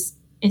mind is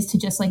to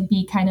just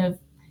be kind of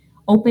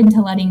open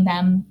to letting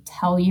them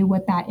tell you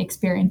what that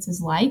experience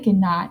is like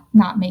and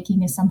not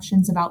making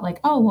assumptions about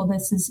oh, well,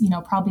 this is,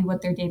 probably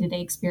what their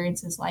day-to-day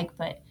experience is like.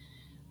 But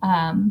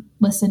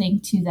listening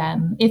to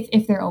them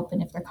if they're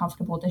open, if they're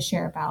comfortable to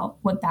share about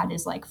what that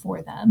is like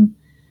for them.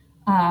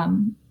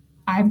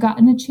 I've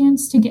gotten a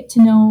chance to get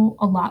to know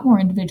a lot more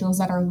individuals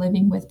that are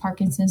living with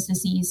Parkinson's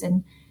disease,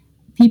 and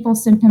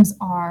people's symptoms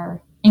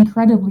are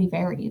incredibly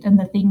varied, and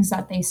the things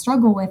that they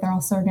struggle with are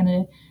also going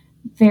to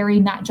vary,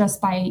 not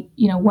just by,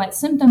 what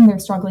symptom they're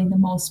struggling the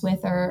most with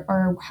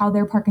or how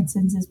their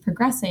Parkinson's is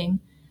progressing,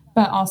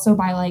 but also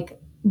by like,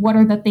 what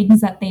are the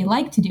things that they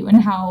like to do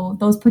and how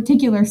those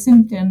particular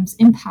symptoms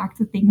impact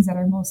the things that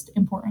are most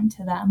important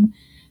to them.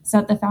 So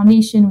at the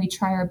foundation, we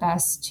try our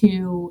best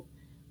to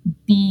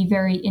be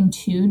very in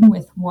tune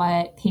with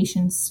what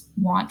patients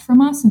want from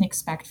us and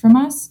expect from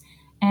us.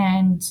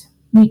 And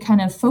we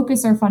kind of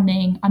focus our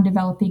funding on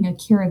developing a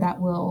cure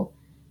that will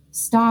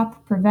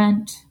stop,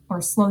 prevent,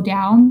 or slow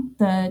down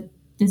the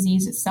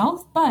disease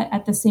itself. But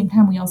at the same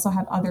time, we also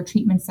have other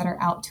treatments that are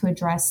out to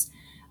address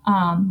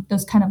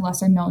those kind of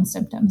lesser known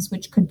symptoms,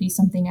 which could be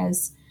something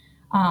as,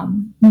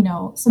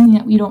 something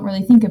that we don't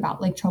really think about,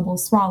 like trouble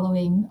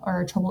swallowing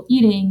or trouble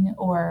eating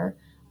or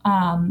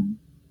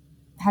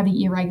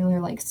having irregular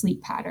like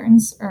sleep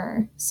patterns,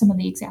 or some of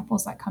the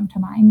examples that come to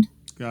mind.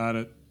 Got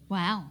it.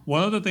 Wow.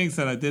 One of the things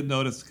that I did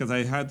notice, because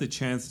I had the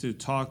chance to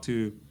talk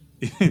to,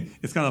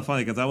 it's kind of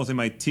funny because I was in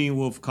my Teen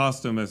Wolf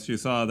costume, as you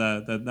saw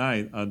that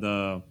night at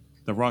the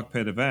Rock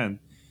Pit event.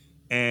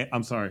 And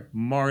I'm sorry,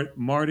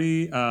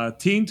 Marty,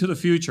 Teen to the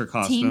Future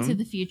costume. Teen to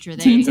the Future.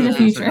 There Teen to the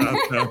Future.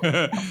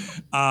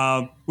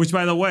 Which,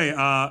 by the way,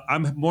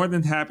 I'm more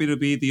than happy to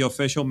be the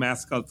official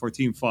mascot for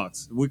Team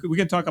Fox. We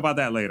can talk about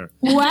that later.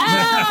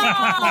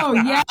 Wow!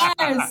 Yes.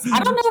 I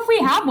don't know if we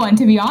have one,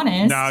 to be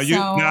honest. Now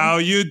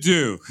you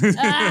do.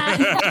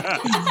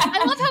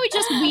 I love how he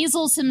just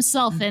weasels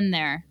himself in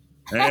there.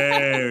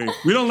 Hey,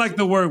 we don't like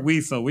the word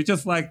weasel. We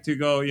just like to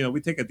go, we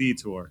take a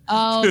detour.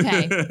 Oh,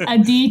 okay. A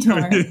detour.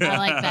 I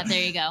like that.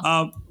 There you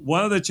go.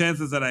 One of the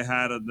chances that I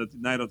had on the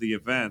night of the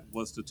event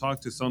was to talk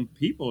to some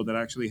people that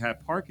actually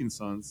had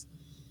Parkinson's.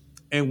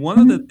 And one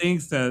of the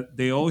things that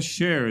they all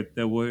shared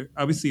that were,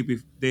 obviously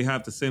they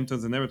have the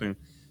symptoms and everything,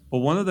 but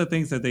one of the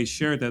things that they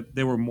shared that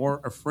they were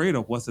more afraid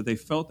of was that they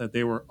felt that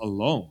they were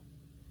alone.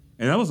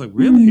 And I was like,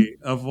 really?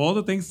 Of all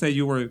the things that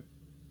you were,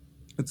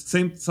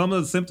 some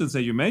of the symptoms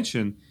that you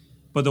mentioned,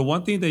 but the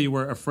one thing that you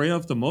were afraid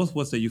of the most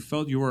was that you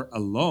felt you were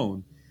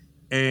alone.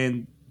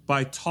 And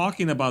by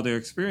talking about their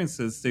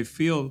experiences, they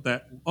feel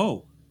that,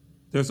 oh,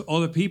 there's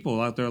other people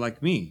out there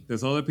like me.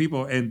 There's other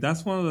people. And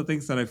that's one of the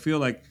things that I feel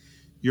like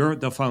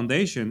the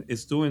foundation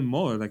is doing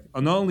more, like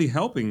not only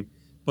helping,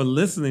 but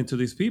listening to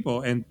these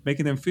people and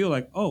making them feel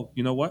like, oh,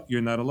 you know what?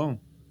 You're not alone.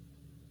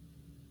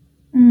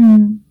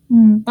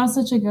 That's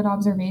such a good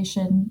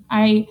observation.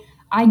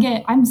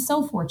 I'm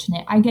so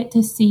fortunate. I get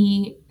to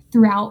see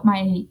throughout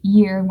my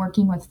year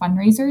working with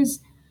fundraisers,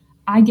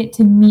 I get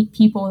to meet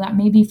people that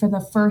maybe for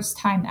the first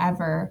time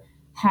ever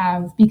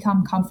have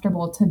become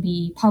comfortable to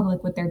be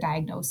public with their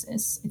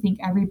diagnosis. I think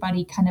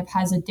everybody kind of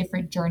has a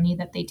different journey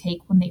that they take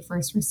when they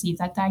first receive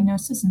that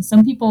diagnosis. And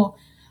some people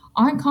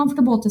aren't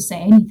comfortable to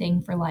say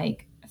anything for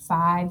like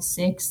 5,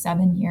 6,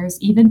 7 years,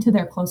 even to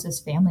their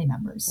closest family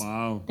members.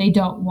 Wow. They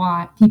don't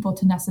want people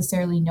to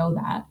necessarily know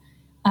that.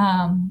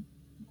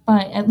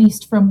 But at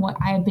least from what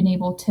I have been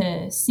able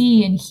to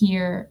see and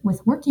hear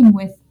with working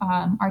with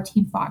our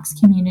Team Fox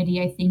community,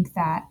 I think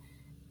that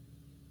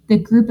the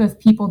group of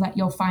people that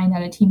you'll find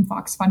at a Team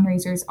Fox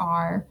fundraisers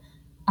are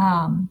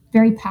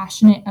very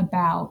passionate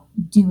about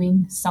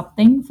doing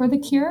something for the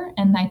cure.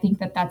 And I think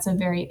that that's a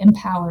very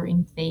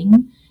empowering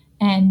thing.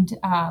 And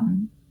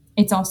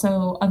it's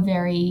also a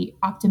very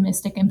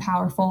optimistic and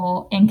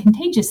powerful and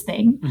contagious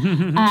thing.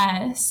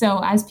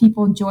 So as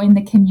people join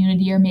the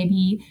community or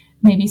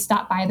maybe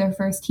stop by their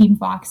first Team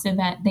Fox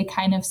event, they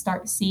kind of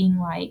start seeing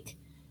like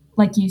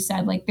you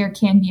said, like there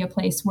can be a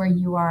place where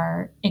you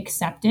are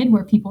accepted,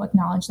 where people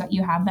acknowledge that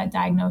you have that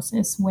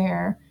diagnosis,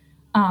 where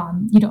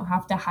you don't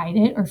have to hide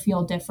it or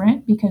feel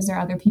different because there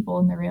are other people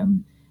in the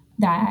room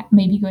that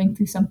may be going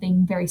through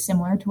something very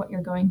similar to what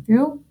you're going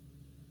through.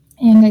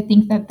 And I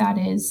think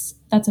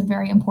that's a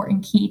very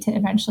important key to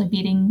eventually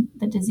beating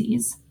the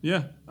disease.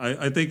 Yeah,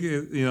 I think,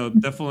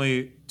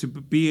 definitely to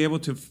be able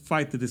to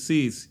fight the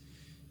disease,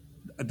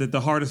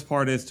 the hardest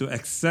part is to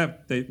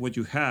accept that what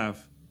you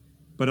have,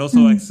 but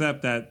also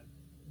accept that,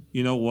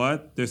 you know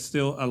what, there's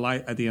still a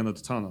light at the end of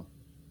the tunnel.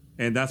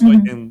 And that's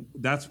and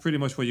that's pretty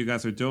much what you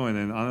guys are doing.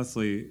 And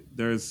honestly,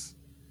 there's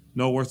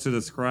no words to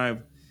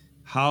describe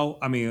how,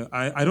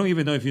 I don't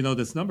even know if you know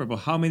this number, but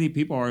how many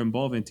people are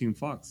involved in Team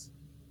Fox?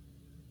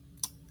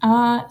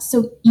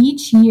 So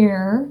each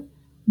year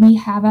we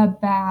have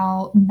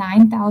about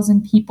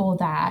 9,000 people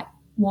that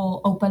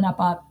will open up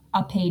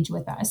a page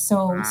with us.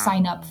 So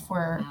sign up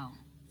for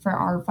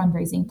our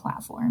fundraising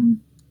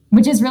platform,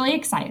 which is really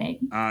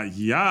exciting.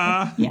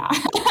 Yeah.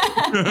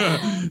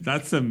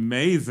 That's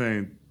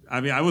amazing.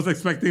 I was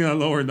expecting a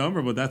lower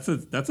number, but that's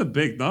a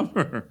big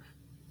number.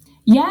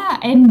 Yeah.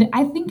 And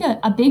I think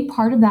a big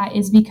part of that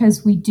is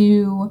because we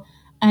do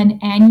an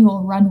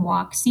annual run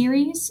walk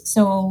series.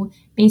 So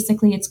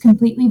basically it's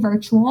completely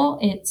virtual.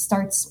 It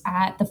starts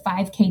at the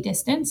 5K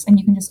distance, and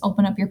you can just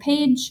open up your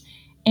page,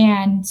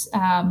 and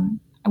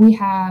we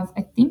have,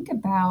 I think,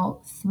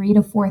 about 3,000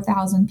 to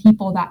 4,000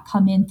 people that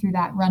come in through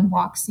that run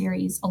walk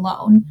series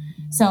alone.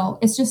 So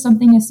it's just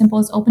something as simple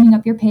as opening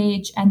up your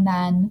page and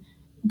then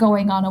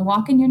going on a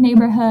walk in your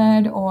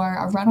neighborhood or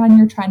a run on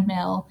your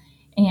treadmill,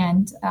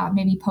 and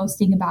maybe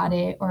posting about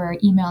it or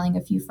emailing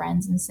a few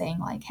friends and saying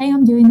like, hey,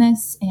 I'm doing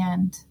this,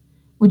 and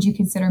would you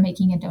consider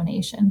making a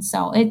donation?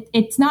 So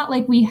it's not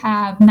like we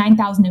have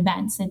 9,000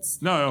 events.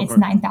 It's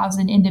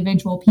 9,000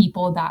 individual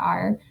people that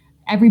are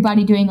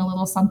everybody doing a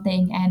little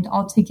something, and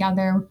all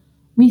together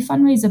we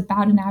fundraise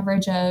about an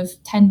average of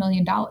 $10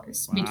 million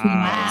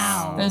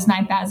between those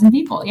 9,000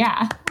 people.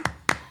 Yeah.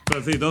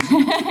 So see,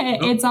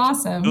 it's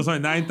awesome. Those are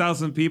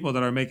 9,000 people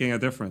that are making a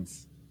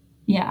difference.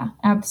 Yeah,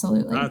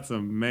 absolutely. That's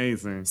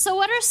amazing. So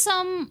what are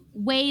some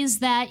ways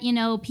that,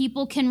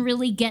 people can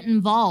really get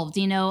involved?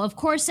 Of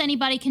course,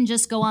 anybody can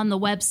just go on the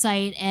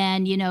website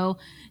and,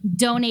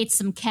 donate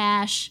some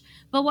cash.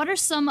 But what are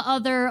some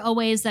other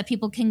ways that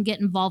people can get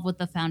involved with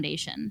the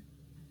foundation?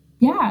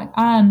 Yeah.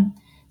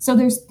 So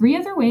there's 3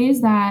 other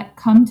ways that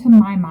come to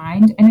my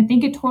mind. And I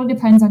think it totally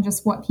depends on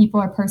just what people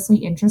are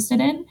personally interested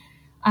in.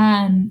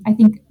 I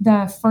think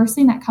the first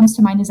thing that comes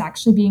to mind is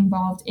actually being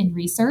involved in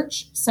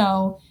research.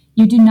 So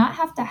you do not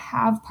have to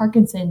have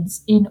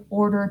Parkinson's in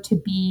order to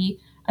be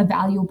a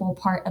valuable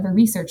part of a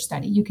research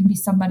study. You can be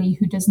somebody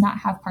who does not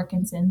have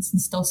Parkinson's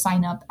and still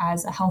sign up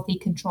as a healthy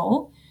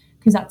control,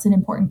 because that's an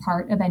important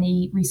part of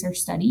any research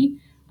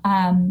study.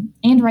 And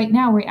right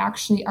now we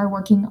actually are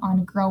working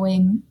on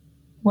growing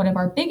one of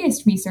our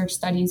biggest research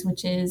studies,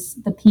 which is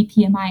the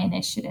PPMI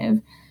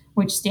initiative,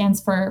 which stands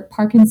for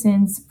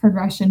Parkinson's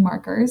Progression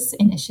Markers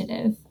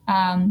Initiative.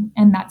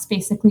 And that's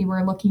basically,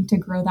 we're looking to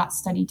grow that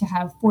study to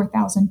have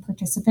 4,000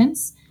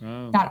 participants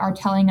that are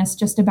telling us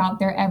just about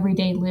their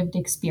everyday lived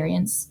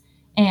experience.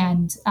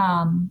 And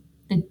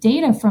the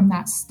data from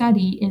that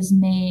study is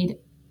made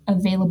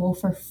available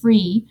for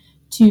free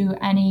to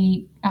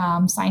any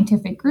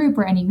scientific group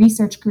or any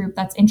research group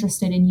that's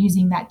interested in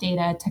using that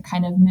data to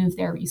kind of move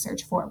their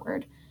research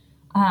forward.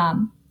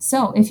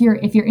 So if you're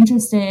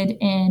interested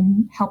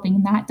in helping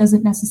in that,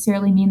 doesn't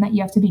necessarily mean that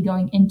you have to be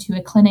going into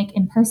a clinic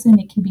in person.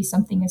 It can be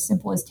something as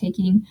simple as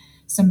taking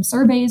some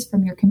surveys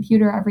from your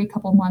computer every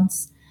couple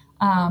months,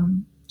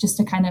 just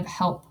to kind of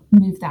help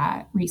move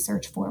that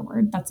research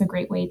forward. That's a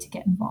great way to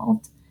get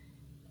involved.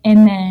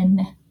 And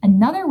then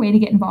another way to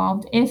get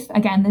involved, if,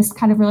 again, this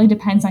kind of really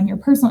depends on your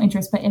personal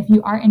interest, but if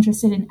you are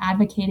interested in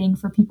advocating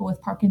for people with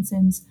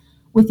Parkinson's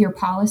with your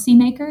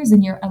policymakers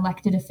and your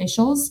elected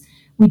officials,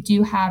 we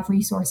do have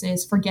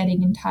resources for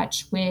getting in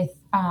touch with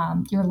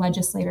your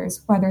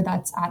legislators, whether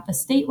that's at the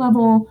state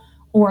level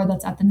or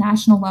that's at the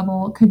national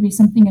level. It could be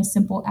something as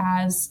simple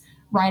as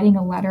writing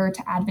a letter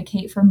to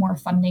advocate for more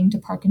funding to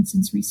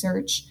Parkinson's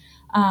research.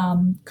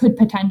 Could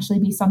potentially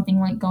be something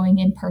like going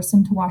in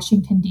person to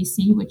Washington,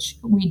 D.C., which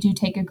we do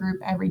take a group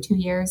every 2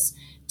 years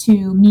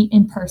to meet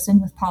in person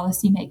with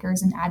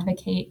policymakers and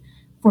advocate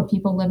for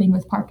people living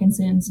with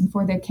Parkinson's and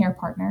for their care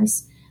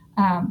partners.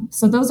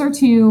 So those are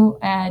two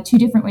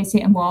different ways to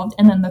get involved.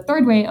 And then the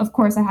third way, of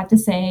course, I have to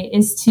say,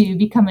 is to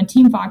become a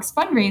Team Fox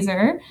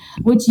fundraiser,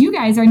 which you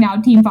guys are now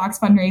Team Fox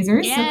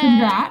fundraisers. Yeah. So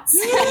congrats.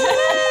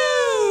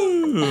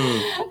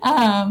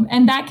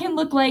 And that can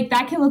look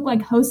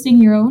like hosting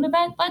your own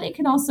event, but it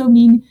can also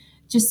mean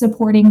just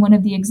supporting one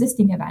of the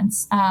existing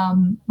events,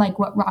 like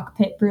what Rock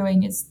Pit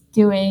Brewing is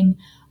doing,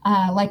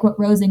 like what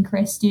Rose and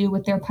Chris do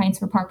with their Pints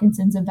for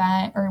Parkinson's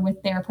event, or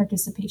with their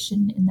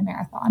participation in the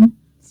marathon.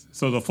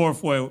 So the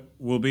fourth way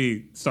will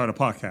be start a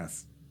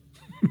podcast.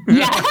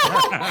 Yeah,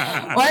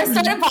 or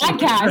start a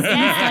podcast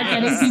and start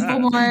getting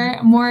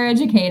people more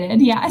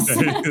educated. Yes,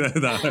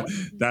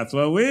 that's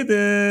what we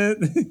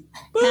did.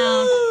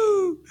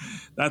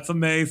 That's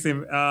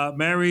amazing,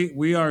 Mary.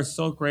 We are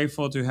so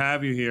grateful to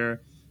have you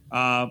here,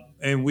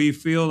 and we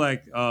feel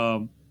like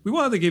we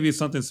wanted to give you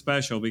something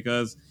special,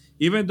 because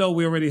even though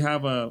we already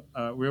have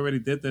we already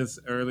did this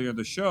earlier in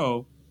the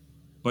show,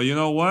 but you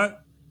know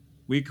what?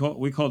 We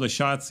call the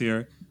shots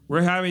here.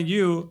 We're having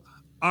you,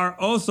 our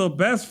also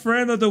best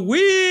friend of the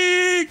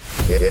week.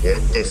 What the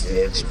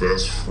fuck's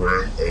best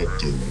friend of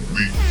the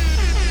week?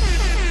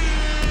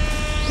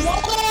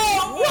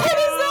 Whoa! What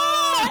is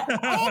that?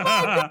 Oh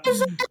my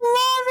gosh, I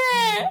love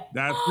it!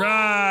 That's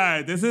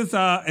right.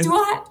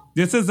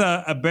 This is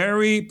a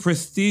very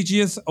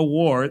prestigious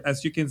award,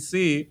 as you can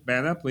see.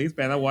 Banna, please,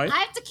 Banna White. I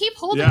have to keep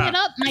holding it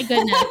up. My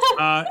goodness.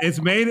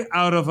 It's made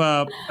out of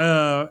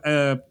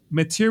a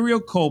material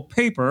called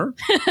paper.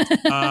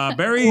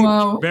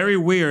 Very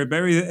weird,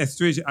 very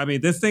astringent. I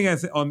mean, this thing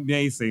is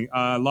amazing.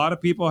 A lot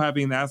of people have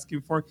been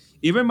asking for it.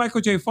 Even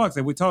Michael J. Fox,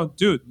 and we told him,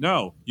 dude,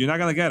 no, you're not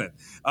gonna get it.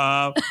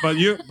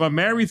 But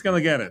Mary's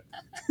gonna get it.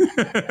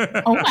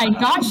 Oh my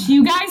gosh,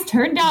 you guys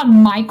turned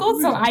down Michael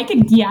so I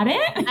could get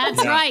it?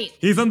 That's right.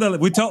 He's on the.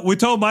 We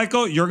told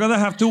Michael, you're gonna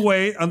have to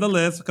wait on the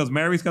list because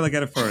Mary's gonna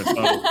get it first.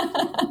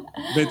 So.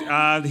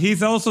 But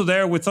he's also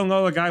there with some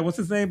other guy. What's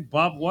his name?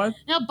 Bob what?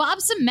 No, Bob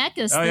Zemeckis,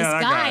 this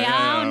guy.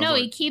 I don't know.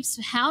 He keeps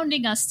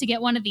hounding us to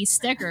get one of these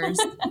stickers.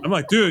 I'm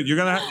like, dude, you're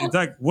gonna. It's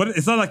like, what?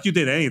 It's not like you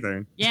did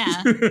anything.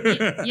 Yeah,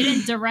 you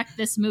didn't direct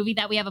this movie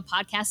that we have a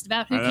podcast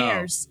about. Who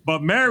cares?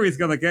 But Mary's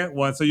gonna get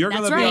one, so you're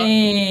That's gonna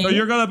right. so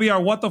you're gonna be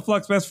our What the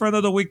Flux best friend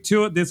of the week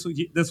too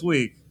this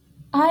week.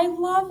 I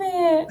love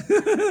it.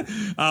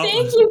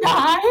 Thank you,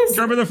 guys.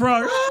 Kermit the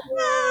Frog.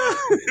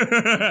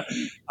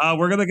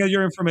 We're gonna get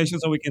your information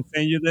so we can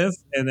send you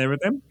this and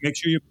everything. Make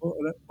sure you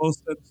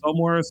post it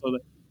somewhere so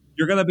that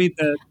you're gonna be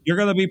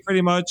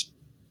pretty much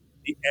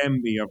the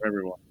envy of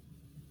everyone.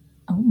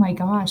 Oh my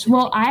gosh.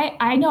 Well,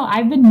 I know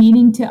I've been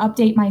meaning to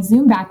update my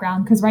Zoom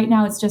background because right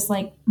now it's just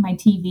like my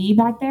TV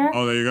back there.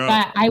 Oh, there you go.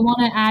 But I want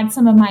to add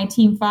some of my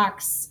Team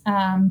Fox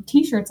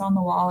t-shirts on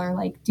the wall or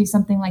like do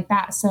something like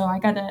that. So I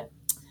could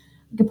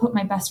put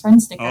my best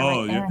friend sticker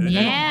right there.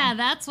 Yeah,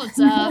 that's what's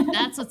up.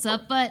 That's what's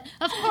up. But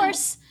of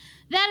course,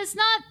 that is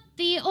not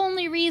the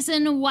only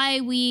reason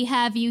why we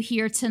have you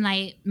here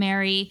tonight,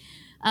 Mary.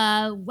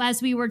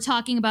 As we were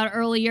talking about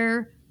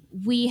earlier,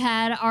 we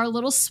had our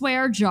little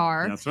swear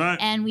jar. That's right.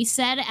 And we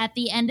said at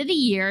the end of the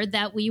year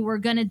that we were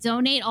going to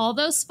donate all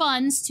those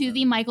funds to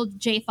the Michael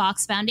J.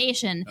 Fox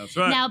Foundation. That's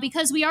right. Now,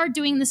 because we are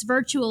doing this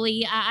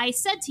virtually, I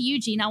said to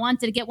Eugene I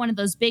wanted to get one of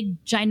those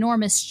big,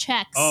 ginormous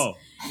checks. Oh.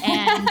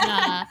 And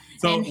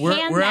so and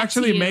we're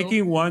actually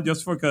making one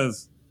just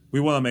because we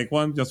want to make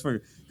one just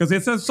for because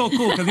it's so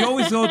cool because you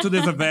always go to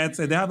these events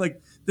and they have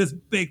like this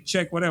big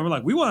check whatever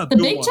like we want to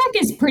the big check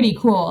is pretty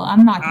cool.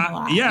 I'm not gonna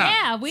lie.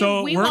 Yeah, we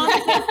want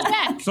a big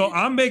check. So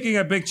I'm making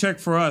a big check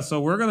for us.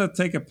 So we're gonna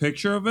take a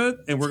picture of it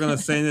and we're gonna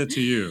send it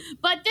to you.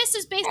 But this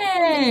is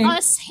basically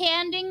us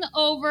handing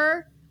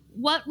over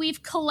what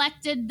we've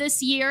collected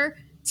this year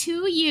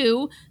to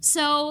you.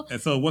 So and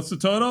so what's the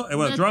total? It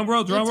was drum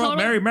roll,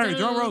 Mary,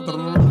 drum roll.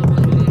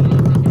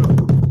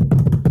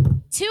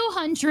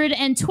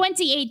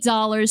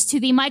 $228 to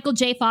the Michael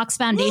J. Fox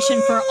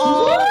Foundation for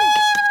all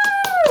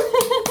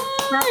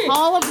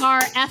of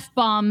our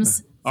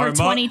F-bombs for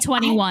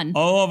 2021.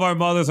 All of our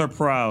mothers are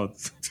proud.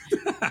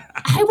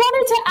 I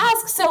wanted to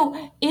ask,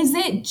 so is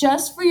it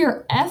just for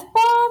your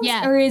F-bombs?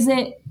 Yeah. Or is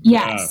it...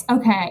 Yes. Yeah.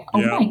 Okay.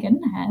 Oh my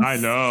goodness. I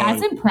know.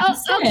 That's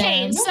impressive.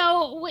 Okay,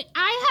 so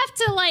I have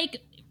to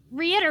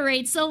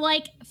reiterate. So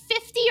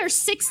 50 or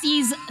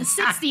 60 of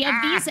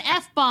these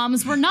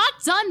F-bombs were not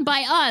done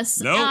by us.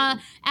 Nope.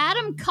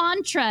 Adam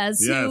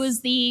Contras, who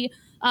is the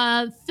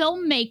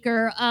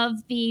filmmaker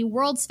of the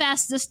World's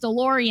Fastest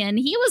DeLorean,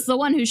 he was the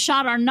one who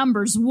shot our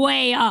numbers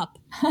way up.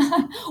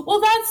 Well,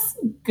 that's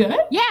good.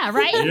 Yeah,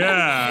 right?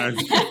 Yeah.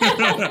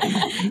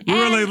 We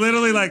were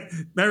literally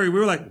Mary, we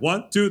were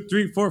 1, 2,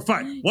 3, 4,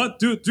 5. 1,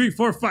 2, 3,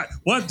 4, 5.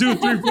 1, 2,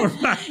 3, 4,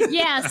 5.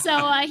 Yeah,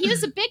 so he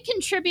was a big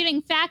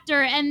contributing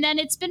factor. And then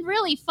it's been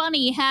really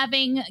funny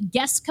having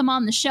guests come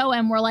on the show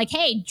and we're like,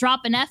 hey,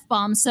 drop an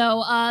F-bomb.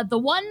 So the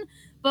one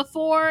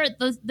before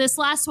this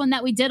last one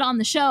that we did on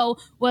the show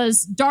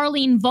was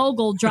Darlene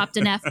Vogel dropped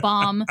an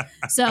F-bomb.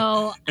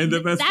 So and the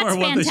best that's part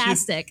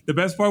fantastic. The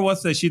best part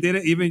was that she did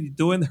it even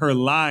doing her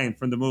line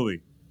from the movie.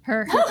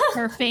 Her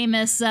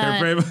famous you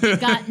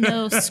got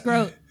no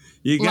scrote.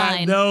 You got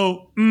line.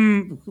 no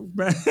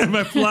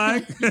my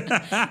flag.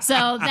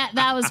 So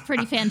that was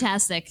pretty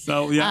fantastic.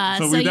 So yeah,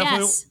 we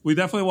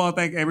definitely want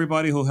to thank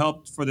everybody who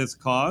helped for this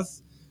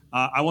cause.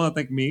 I want to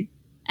thank me.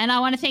 And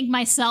I want to thank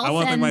myself. I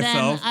want to thank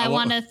myself. I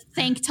want to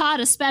thank Todd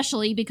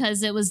especially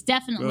because it was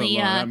definitely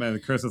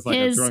Chris is like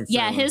a drunk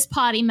sailor. his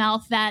potty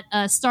mouth that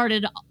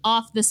started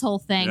off this whole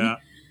thing. Yeah.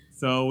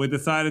 So we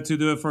decided to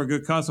do it for a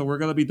good cause. So we're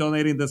going to be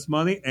donating this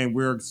money, and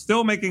we're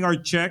still making our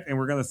check, and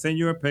we're going to send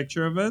you a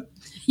picture of it.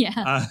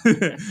 Yeah.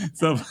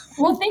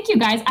 Well, thank you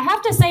guys. I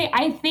have to say,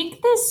 I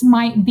think this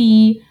might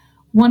be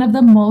one of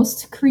the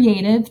most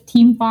creative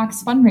Team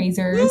Fox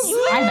fundraisers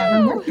I've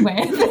ever worked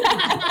with.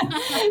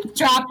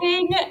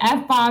 Dropping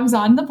F-bombs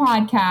on the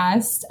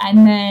podcast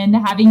and then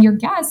having your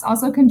guests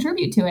also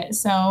contribute to it.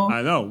 So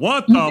I know.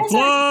 What the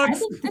fuck? I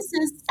think this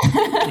is...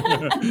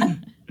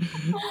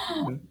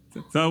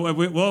 So,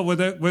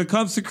 when it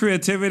comes to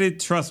creativity,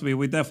 trust me,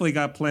 we definitely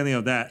got plenty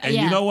of that. And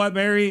you know what,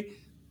 Mary?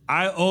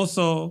 I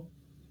also...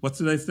 What's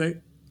today's date?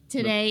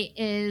 Today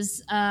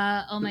is,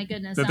 oh my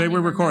goodness. The day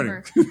we're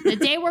recording. The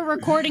day we're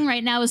recording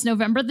right now is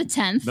November the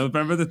 10th.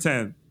 November the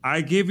 10th.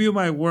 I give you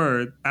my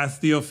word as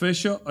the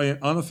official,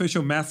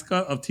 unofficial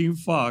mascot of Team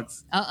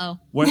Fox. Uh-oh.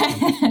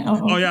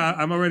 Oh yeah,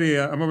 I'm already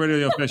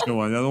the official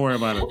one. Don't worry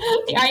about it.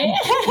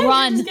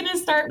 I'm just gonna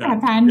start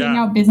handing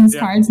out business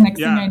cards next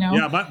thing I know.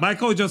 Yeah,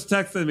 Michael just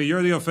texted me.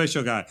 You're the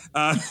official guy.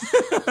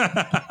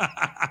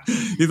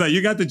 He's like,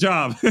 you got the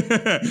job.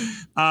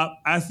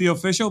 As the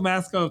official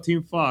mascot of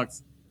Team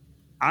Fox,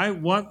 I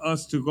want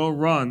us to go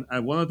run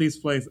at one of these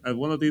places. At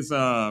one of these.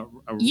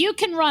 You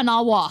can run.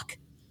 I'll walk.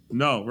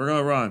 No, we're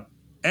gonna run.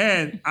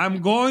 And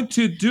I'm going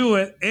to do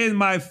it in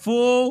my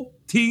full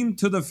Team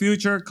to the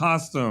Future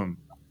costume.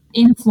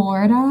 In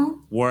Florida?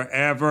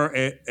 Wherever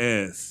it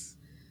is.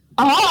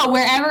 Oh,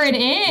 wherever it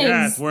is.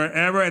 Yes,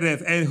 wherever it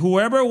is. And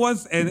whoever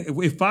wants, and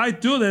if I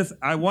do this,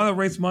 I want to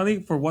raise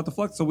money for What the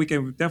Flux, so we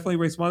can definitely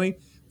raise money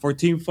for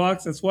Team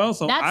Flux as well.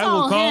 So That's I will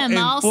all call him. in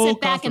I'll full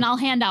sit back costume. and I'll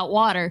hand out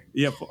water.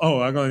 Yeah.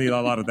 Oh, I'm going to need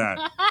a lot of that.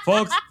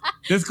 Folks,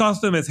 this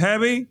costume is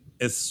heavy,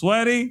 it's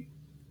sweaty,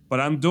 but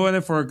I'm doing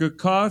it for a good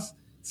cause.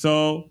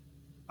 So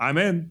I'm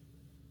in.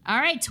 All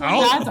right, That's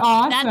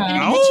awesome. That's going to be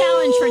the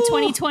challenge for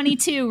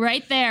 2022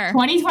 right there.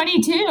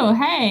 2022.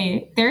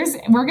 Hey,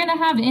 we're gonna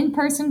have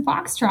in-person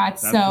foxtrots,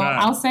 so right.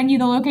 I'll send you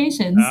the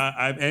locations.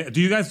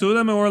 Do you guys do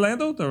them in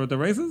Orlando, the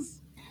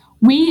races?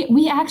 We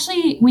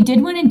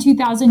did one in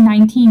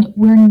 2019.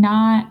 We're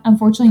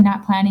unfortunately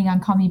not planning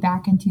on coming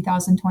back in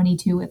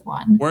 2022 with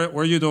one. Where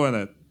are you doing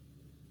it?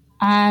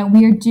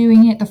 We are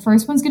doing it. The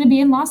first one's going to be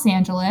in Los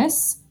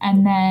Angeles,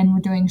 and then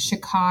we're doing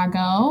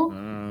Chicago.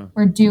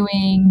 We're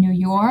doing New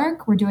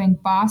York. We're doing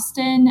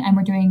Boston, and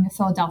we're doing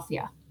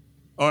Philadelphia.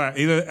 All right,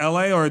 either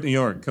LA or New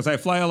York, because I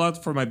fly a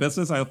lot for my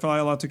business. I fly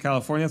a lot to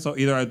California, so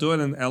either I do it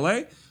in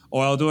LA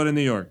or I'll do it in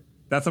New York.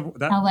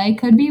 LA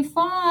could be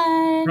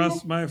fun.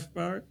 Cross my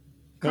heart.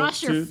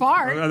 Cross your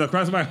fart. No,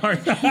 cross my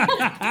heart.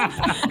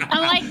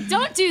 I'm like,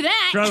 don't do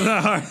that. Cross my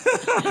heart.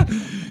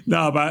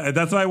 No, but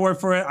that's why I work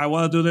for it. I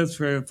want to do this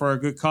for a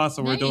good cause,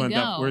 so we're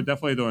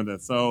definitely doing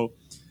this. So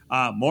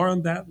more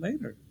on that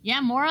later. Yeah,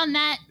 more on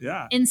that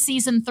in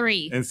season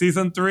 3. In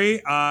season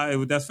 3,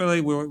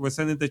 we're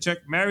sending the check.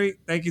 Mary,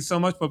 thank you so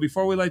much. But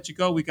before we let you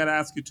go, we got to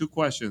ask you 2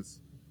 questions.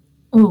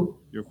 Ooh.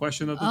 Your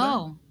question of the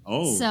day.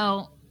 Oh.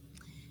 So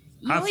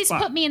you always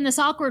put me in this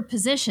awkward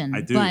position,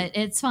 I do. But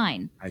it's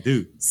fine. I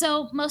do.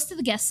 So most of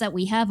the guests that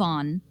we have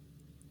on,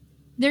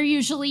 they're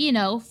usually,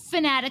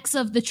 fanatics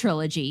of the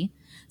trilogy.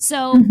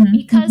 So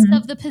because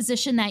of the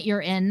position that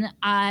you're in,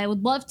 I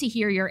would love to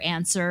hear your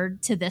answer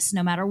to this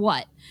no matter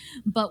what.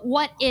 But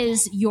what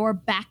is your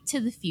Back to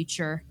the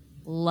Future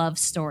love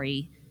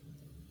story?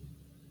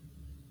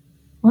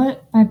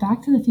 What? My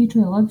Back to the Future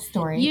love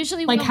story?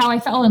 Usually how I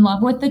fell in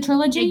love with the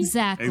trilogy?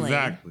 Exactly.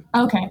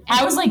 Okay.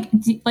 I was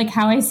like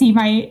how I see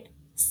my...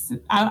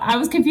 I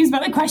was confused by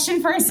the question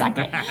for a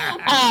second.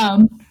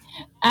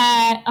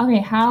 Okay,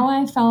 how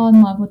I fell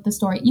in love with the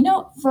story.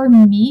 For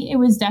me, it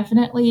was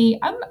definitely.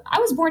 I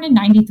was born in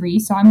 '93,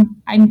 so I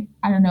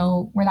don't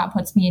know where that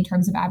puts me in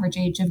terms of average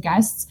age of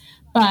guests,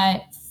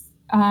 but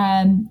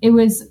it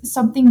was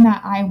something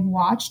that I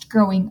watched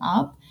growing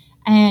up,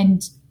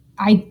 and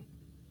I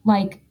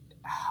like.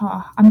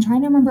 I'm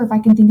trying to remember if I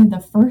can think of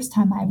the first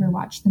time I ever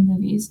watched the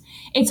movies.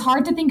 It's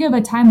hard to think of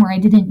a time where I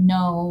didn't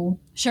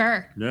know.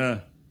 Sure.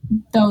 Yeah.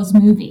 Those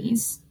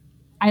movies.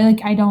 I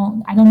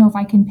don't know if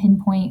I can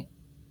pinpoint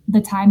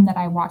the time that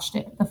I watched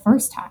it the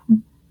first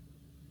time.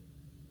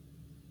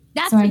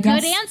 That's a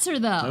good answer,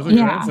 though. That's a good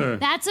answer.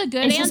 That's a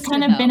good answer. It's just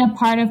kind of been a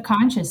part of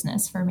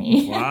consciousness for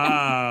me.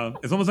 Wow.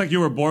 It's almost like you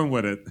were born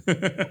with it.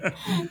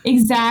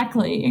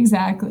 Exactly.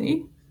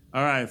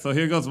 All right. So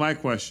here goes my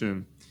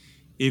question.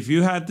 If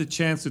you had the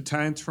chance to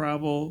time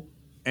travel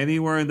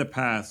anywhere in the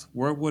past,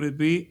 where would it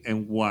be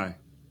and why?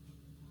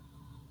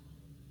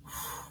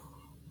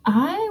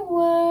 I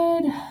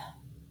would...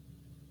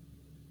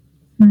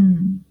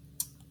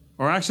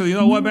 Or actually, you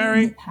know what,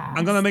 Mary?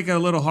 I'm going to make it a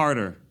little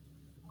harder.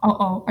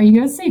 Oh, are you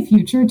going to say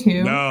future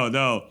too?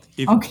 No.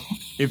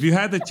 If you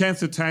had the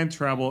chance to time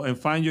travel and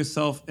find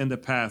yourself in the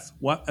past,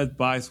 what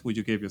advice would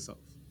you give yourself?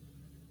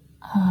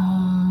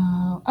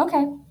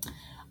 Okay.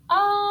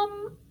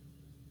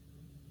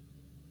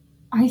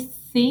 I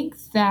think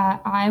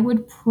that I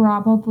would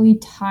probably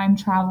time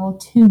travel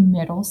to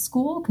middle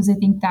school because I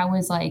think that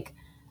was like,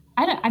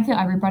 I feel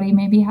everybody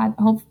maybe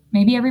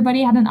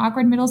everybody had an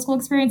awkward middle school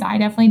experience. I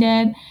definitely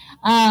did.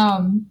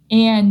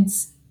 And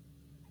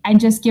I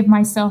just give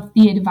myself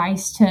the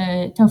advice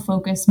to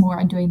focus more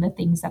on doing the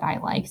things that I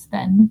liked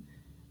than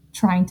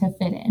trying to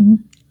fit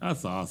in.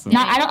 That's awesome.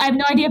 Now, I have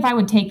no idea if I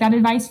would take that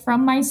advice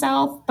from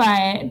myself,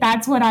 but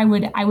that's what I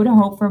would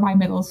hope for my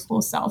middle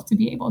school self to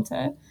be able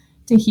to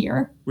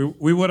hear.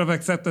 We would have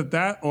accepted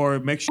that, or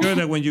make sure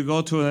that when you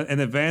go to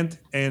an event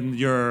and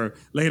you're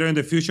later in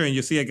the future and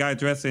you see a guy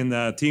dressed in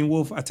Teen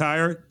Wolf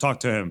attire, talk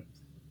to him.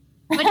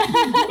 But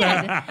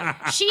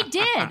she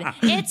did.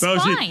 It's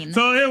fine.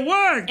 So it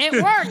worked.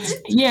 It worked.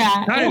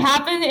 Yeah, it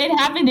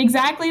happened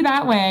exactly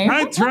that way.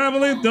 Time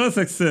traveling does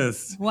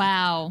exist.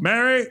 Wow.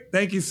 Mary,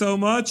 thank you so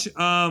much.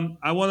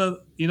 I want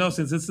to,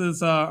 since this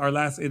is our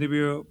last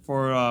interview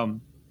for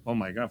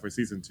for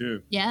season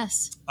 2.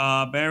 Yes.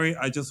 Mary,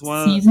 I just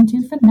want to... Season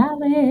 2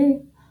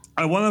 finale.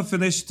 I want to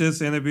finish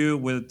this interview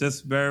with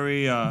this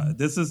very...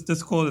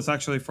 this quote is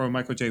actually from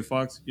Michael J.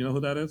 Fox. You know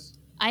who that is?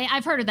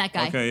 I've heard of that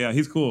guy. Okay, yeah,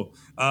 he's cool.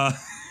 I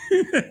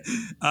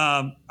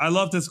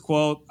love this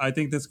quote. I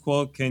think this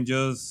quote can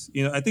just...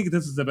 I think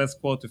this is the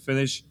best quote to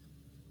finish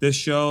this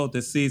show,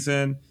 this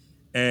season.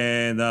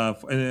 And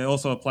it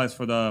also applies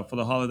for the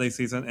holiday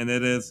season. And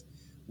it is,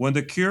 when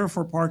the cure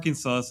for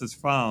Parkinson's is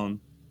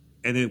found...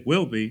 and it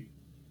will be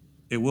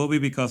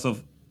because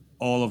of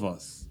all of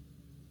us.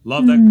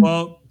 Love that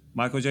quote.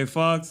 Michael J.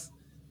 Fox.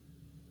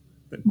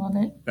 Love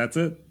it. That's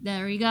it.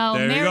 There you go.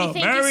 There Mary, you go.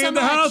 thank Mary you so in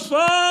the much. house,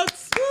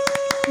 folks. Woo!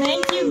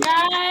 Thank you,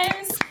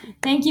 guys.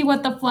 Thank you,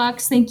 What the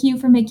Flux. Thank you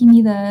for making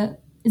me the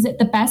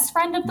best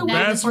friend of the week?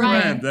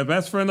 The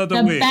best friend of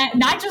the week.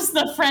 Not just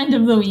the friend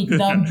of the week,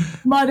 the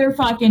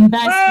motherfucking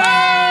best friend.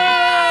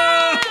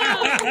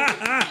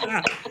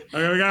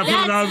 Okay, we gotta put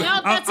it on.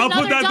 I'll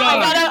put that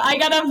 $1. I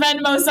gotta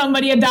Venmo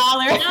somebody $1.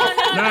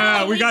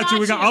 No, we got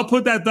you. I'll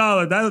put that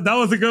 $1. That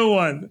was a good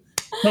one.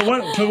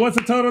 So what's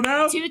the total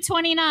now?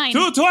 $229.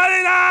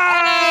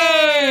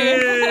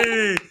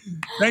 $229.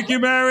 Thank you,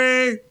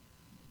 Mary.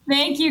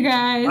 Thank you,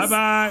 guys.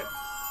 Bye-bye.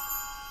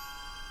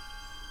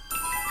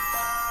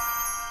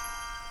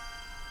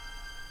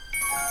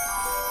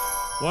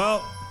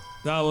 Well,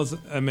 that was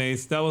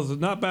amazing. That was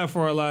not bad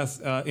for our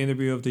last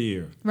interview of the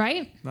year.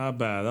 Right? Not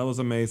bad. That was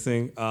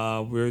amazing.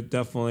 I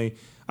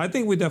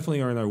think we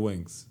definitely earned our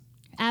wings.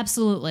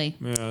 Absolutely.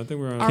 Yeah, I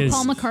think we're on our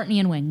Paul McCartney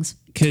and wings.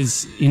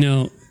 Because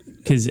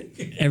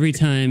every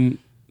time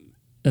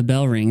a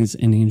bell rings,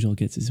 an angel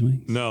gets his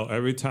wings. No,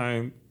 every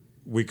time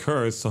we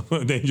curse,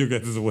 an angel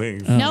gets his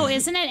wings. No,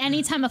 isn't it?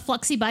 Anytime a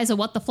Fluxy buys a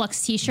What the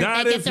Flux t-shirt,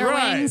 they get their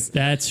wings.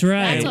 That's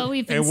right. That's what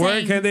we've been saying. And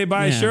where can they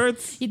buy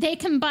shirts? They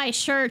can buy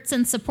shirts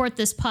and support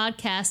this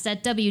podcast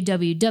at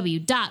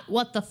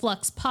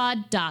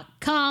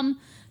www.whatthefluxpod.com.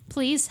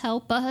 Please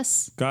help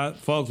us. God,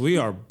 folks, we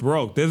are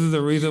broke. This is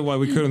the reason why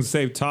we couldn't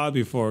save Todd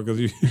before,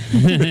 because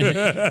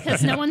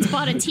no one's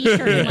bought a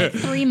t-shirt in like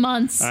 3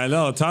 months. I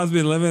know. Todd's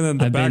been living in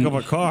the back of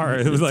a car.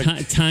 It was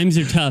like times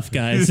are tough,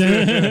 guys.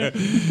 Yeah,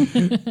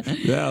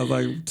 I was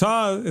like,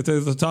 Todd.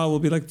 Todd will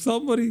be like,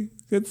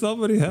 can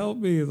somebody help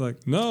me? He's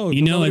like, no,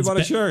 nobody bought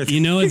a shirt.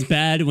 You know it's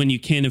bad when you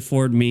can't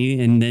afford me,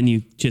 and then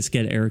you just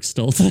get Eric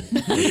Stoltz. It's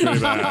pretty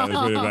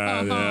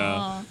bad.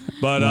 Yeah.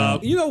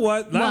 But you know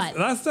what?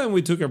 Last time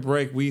we took a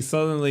break, we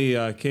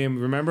suddenly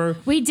came. Remember?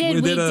 We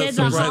did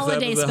the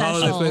holiday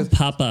special.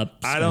 Pop-up.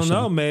 I don't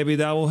know. Maybe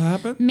that will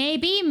happen.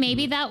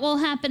 Maybe that will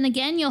happen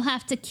again. You'll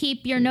have to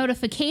keep your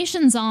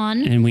notifications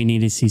on. And we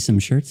need to see some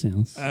shirt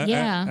sales.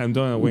 Yeah. I'm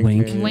doing a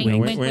wink.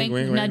 Wink.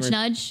 Nudge,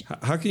 nudge.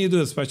 How can you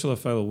do a special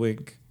effect of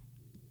wink?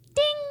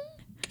 Ding.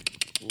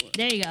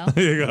 There you go.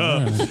 There you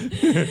go.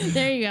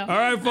 There you go. All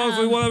right, folks.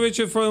 We want to wish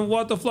you from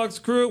What the Flux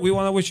crew. We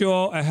want to wish you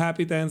all a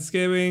happy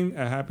Thanksgiving,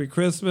 a happy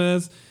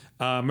Christmas,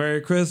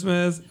 Merry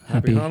Christmas,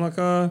 Happy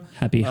Hanukkah,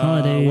 Happy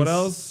holidays. What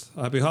else?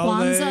 Happy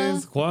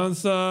holidays,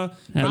 Kwanzaa,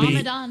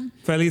 Ramadan,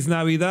 Feliz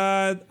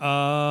Navidad,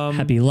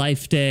 Happy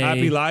Life Day,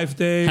 Happy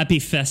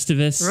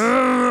Festivus.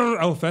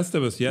 Oh,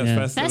 Festivus, yes, Yeah.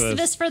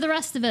 Festivus for the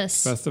rest of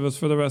us. Festivus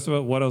for the rest of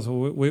it. What else?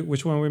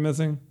 Which one are we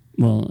missing?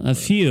 Well, a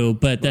few,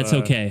 but that's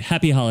okay.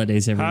 Happy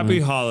holidays, everyone.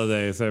 Happy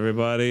holidays,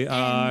 everybody.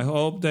 I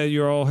hope that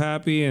you're all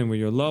happy and with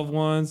your loved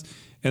ones.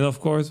 And, of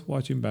course,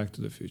 watching Back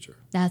to the Future.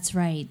 That's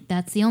right.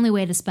 That's the only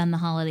way to spend the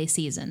holiday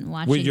season.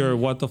 Watching with your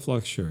What the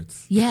Flux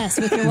shirts. Yes,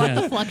 with your What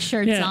the Flux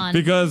shirts on.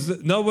 Because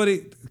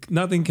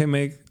nothing can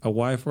make a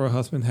wife or a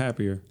husband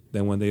happier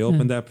than when they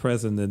open that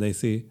present and they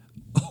see,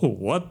 oh,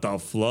 what the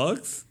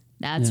flux?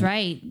 That's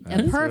right.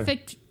 A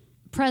perfect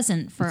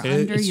present for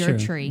under your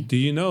tree. Do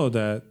you know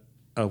that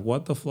a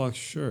What the Flux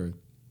shirt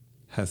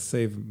has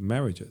saved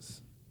marriages?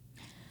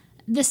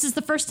 This is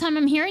the first time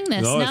I'm hearing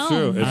this. No, it's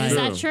true. Is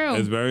that true?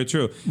 It's very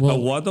true. Well, a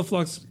What the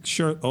Flux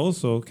shirt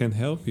also can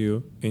help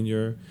you in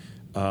your.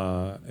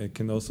 It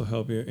can also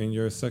help you in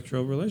your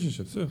sexual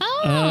relationships too.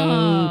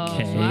 Oh,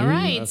 okay. All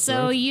right. That's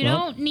so right. you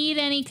don't need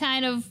any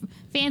kind of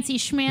fancy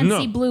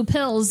schmancy blue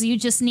pills. You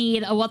just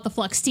need a What the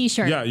Flux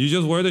t-shirt. Yeah, you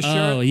just wear the shirt.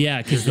 Oh,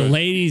 yeah, because the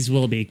ladies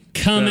will be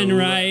coming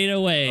right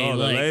away.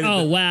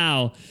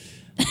 Wow.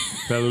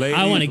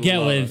 I want to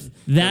get with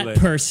that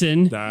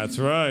person. That's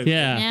right.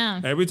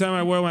 Yeah. Every time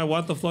I wear my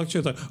What the Flux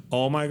shirt, it's like,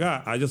 oh my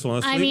God, I just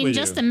want to sleep with you. I mean,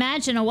 just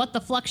imagine a What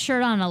the Flux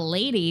shirt on a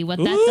lady, what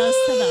that does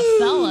to the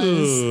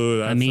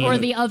fellas. Or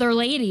the other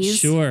ladies.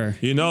 Sure.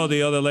 You know,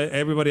 the other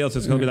everybody else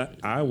is going to be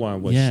like, I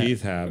want what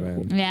she's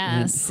having.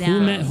 Yes.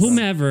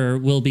 Whomever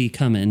will be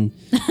coming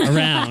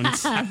around.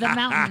 The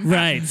mountain.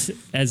 Right.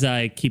 As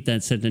I keep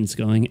that sentence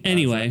going.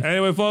 Anyway.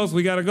 Anyway, folks,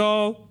 we got to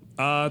go.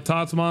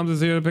 Todd's mom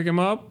is here to pick him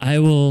up. I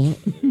will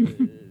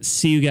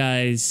see you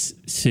guys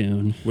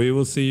soon. We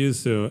will see you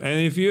soon. And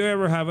if you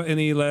ever have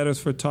any letters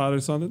for Todd or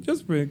something,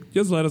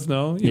 just let us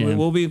know. Yeah.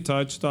 We'll be in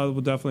touch. Todd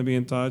will definitely be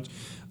in touch.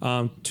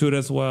 Toot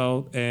as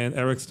well. And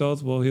Eric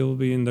Stoltz, well, he'll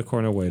be in the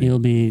corner waiting.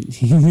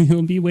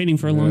 He'll be waiting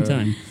for a long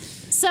time.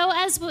 So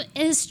as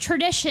is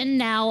tradition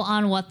now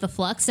on What the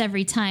Flux,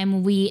 every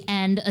time we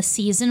end a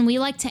season, we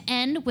like to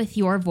end with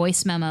your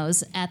voice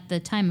memos. At the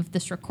time of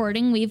this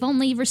recording, we've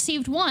only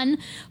received one.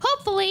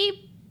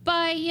 Hopefully,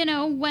 by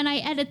when I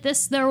edit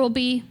this, there will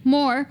be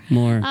more.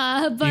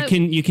 But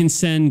you can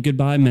send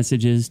goodbye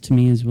messages to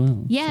me as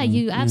well. Yeah, so,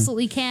 you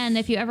absolutely can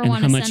if you ever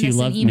want to send us an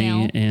email.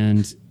 How much you love me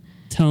and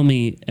tell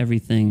me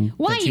everything.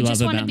 Why that you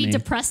just want to be me.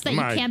 depressed that you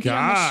can't be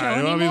on the show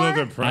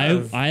anymore?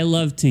 I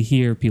love to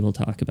hear people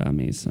talk about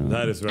me. So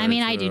that is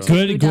very I do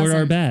too. Good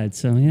or bad.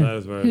 So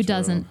yeah. Who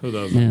doesn't? Who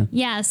doesn't?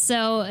 Yeah.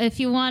 So if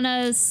you want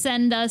to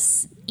send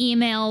us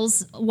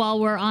emails while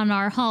we're on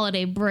our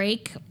holiday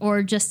break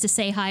or just to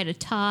say hi to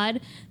Todd,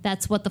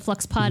 that's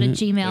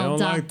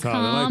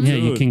whatthefluxpod@gmail.com. Yeah,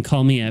 you can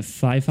call me at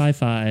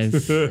 555.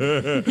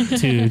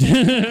 Dude.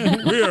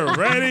 We are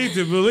ready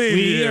to believe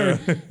you.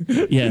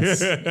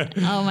 Yes.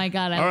 Oh my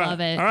God, I love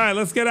it. All right,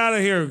 let's get out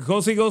of here.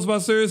 Go see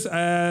Ghostbusters.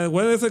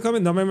 When is it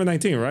coming? November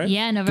 19th, right?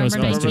 Yeah, November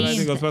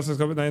 19th. Ghostbusters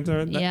coming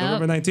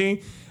November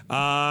 19th.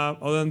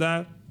 Other than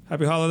that,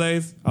 happy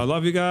holidays. I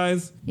love you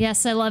guys.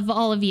 Yes, I love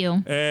all of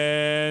you.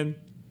 And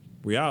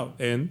we out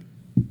in.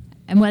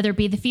 And whether it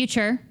be the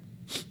future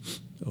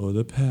or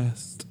the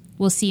past.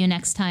 We'll see you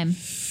next time.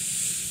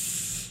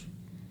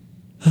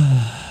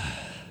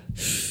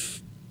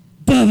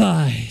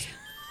 Bye-bye.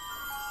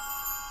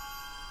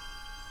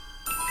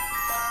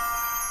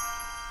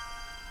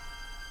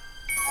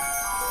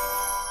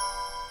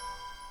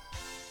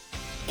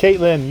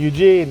 Caitlin,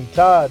 Eugene,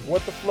 Todd,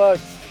 what the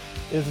flux?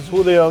 This is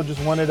Julio.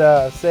 Just wanted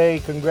to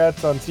say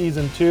congrats on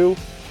season 2.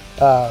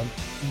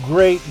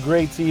 Great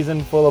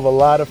season full of a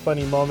lot of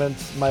funny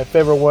moments. My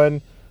favorite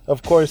one,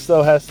 of course,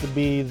 still has to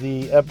be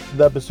the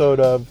episode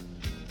of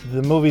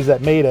the movies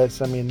that made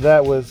us. I mean,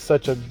 that was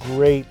such a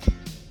great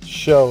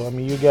show. I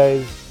mean, you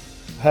guys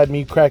had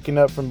me cracking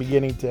up from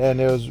beginning to end.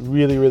 It was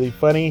really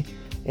funny,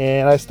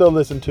 and I still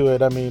listen to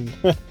it. I mean,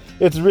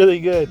 it's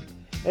really good.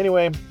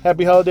 Anyway,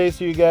 happy holidays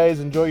to you guys.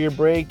 Enjoy your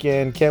break,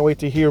 and can't wait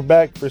to hear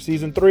back for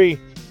season 3.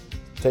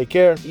 Take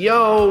care.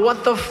 Yo,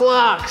 what the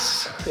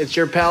flux? It's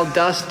your pal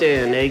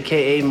Dustin,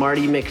 aka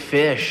Marty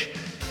McFish.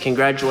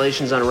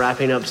 Congratulations on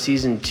wrapping up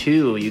season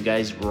 2. You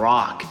guys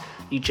rock.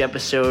 Each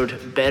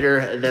episode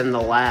better than the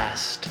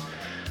last.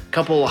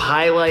 Couple of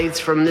highlights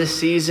from this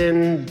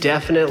season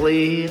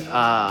definitely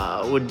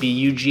would be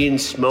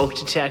Eugene's smoke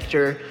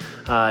detector.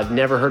 I've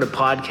never heard a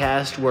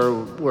podcast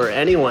where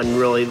anyone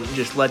really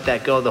just let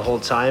that go the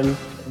whole time,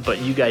 but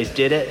you guys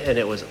did it, and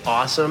it was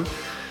awesome.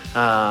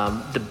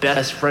 The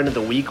Best Friend of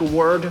the Week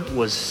award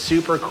was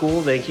super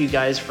cool. Thank you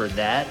guys for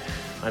that.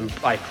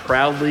 I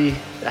proudly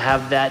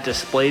have that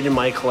displayed in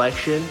my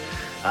collection.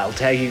 I'll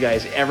tag you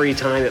guys every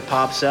time it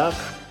pops up.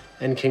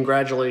 And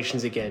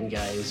congratulations again,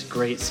 guys.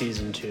 Great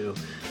season 2.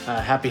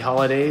 Happy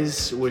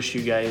holidays. Wish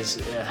you guys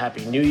a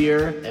happy new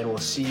year, and we'll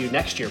see you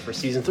next year for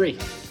season 3.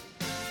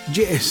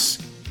 Yes,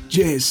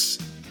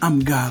 I'm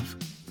Gab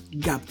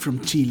from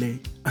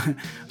Chile.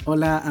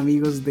 Hola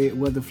amigos de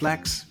What the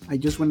Flags. I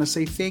just want to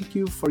say thank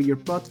you for your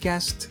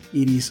podcast.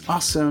 It is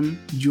awesome.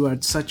 You are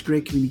such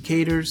great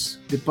communicators.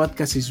 The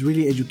podcast is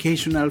really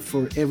educational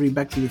for every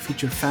Back to the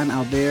Future fan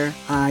out there.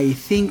 I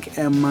think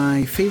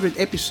my favorite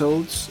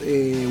episodes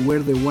were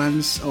the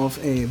ones of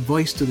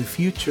Voice to the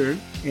Future.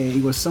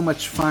 It was so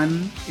much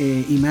fun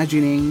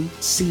imagining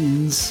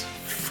scenes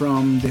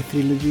from the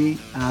trilogy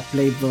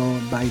played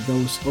by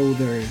those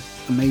other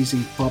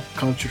amazing pop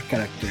culture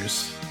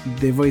characters.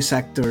 The voice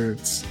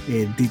actors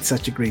did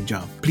such a great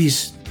job.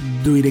 Please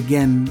do it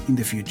again in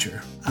the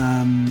future.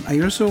 I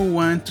also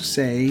want to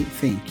say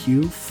thank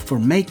you for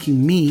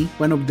making me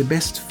one of the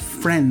best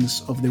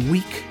friends of the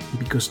week,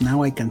 because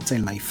now I can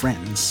tell my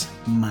friends,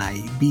 my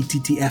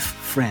BTTF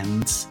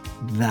friends,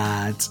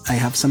 that I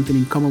have something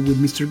in common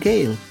with Mr.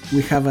 Gale.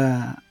 We have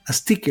a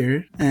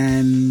sticker,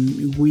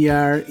 and we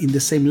are in the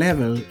same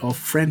level of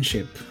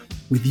friendship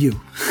with you.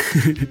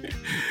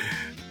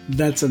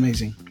 That's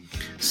amazing.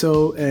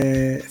 So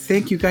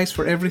thank you guys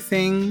for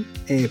everything.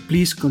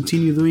 Please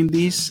continue doing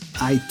this.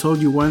 I told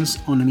you once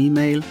on an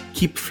email,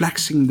 keep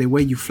flaxing the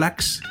way you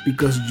flax,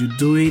 because you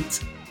do it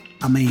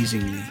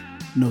amazingly.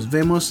 Nos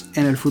vemos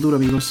en el futuro,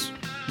 amigos.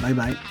 Bye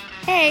bye.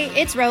 Hey,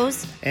 it's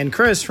Rose. And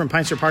Chris from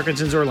Pints for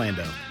Parkinson's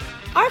Orlando.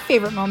 Our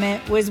favorite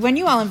moment was when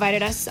you all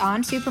invited us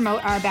on to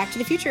promote our Back to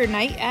the Future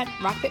night at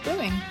Rock Pit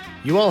Brewing.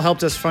 You all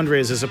helped us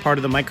fundraise as a part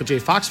of the Michael J.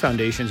 Fox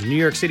Foundation's New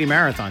York City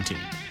Marathon team,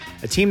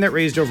 a team that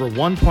raised over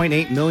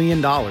 $1.8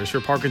 million for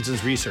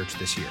Parkinson's research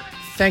this year.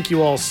 Thank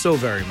you all so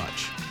very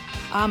much.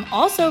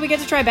 Also, we get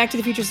to try Back to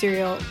the Future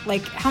cereal.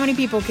 Like, how many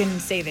people can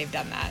say they've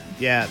done that?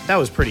 Yeah, that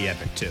was pretty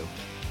epic too.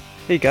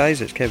 Hey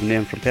guys, it's Kevin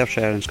Nairn from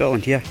Perthshire in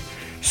Scotland here.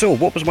 So,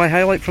 what was my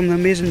highlight from the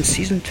amazing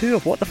season 2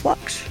 of What the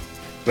Flux?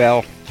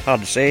 Well,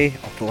 hard to say,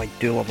 although I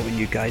do love it when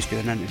you guys do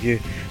an interview,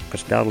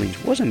 because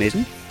Darlene's was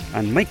amazing,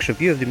 and Mike's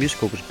review of the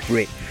musical was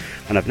great,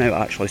 and I've now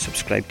actually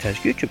subscribed to his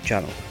YouTube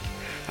channel.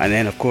 And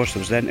then, of course,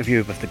 there was the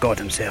interview with the god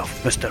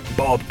himself, Mr.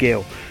 Bob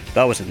Gale.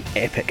 That was an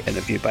epic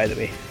interview, by the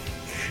way.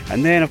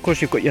 And then, of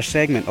course, you've got your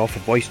segment off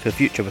of Voice to the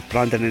Future with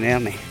Brandon and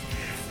Ernie.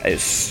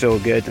 It's so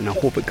good, and I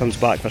hope it comes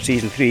back for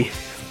season 3.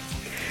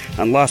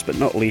 And last but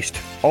not least,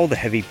 all the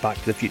heavy Back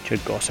to the Future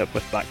gossip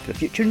with Back to the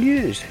Future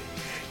news.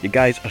 You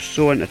guys are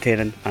so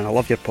entertaining, and I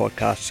love your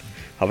podcasts.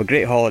 Have a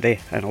great holiday,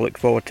 and I look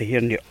forward to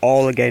hearing you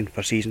all again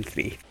for season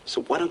 3.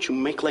 So why don't you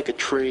make like a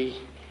tree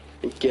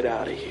and get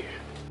out of here?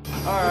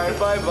 Alright,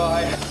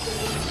 bye-bye.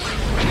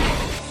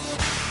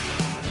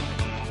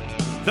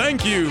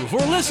 Thank you for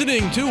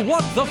listening to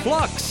What the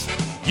Flux.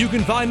 You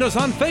can find us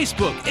on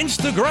Facebook,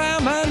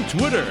 Instagram, and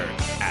Twitter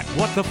at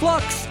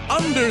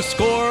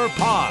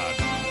WhatTheFlux_pod.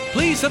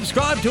 Please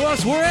subscribe to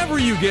us wherever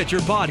you get your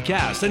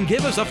podcasts and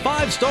give us a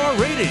 5-star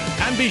rating.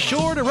 And be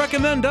sure to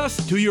recommend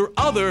us to your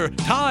other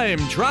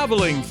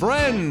time-traveling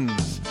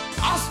friends.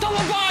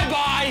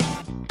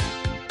 Hasta-La-Bye-Bye!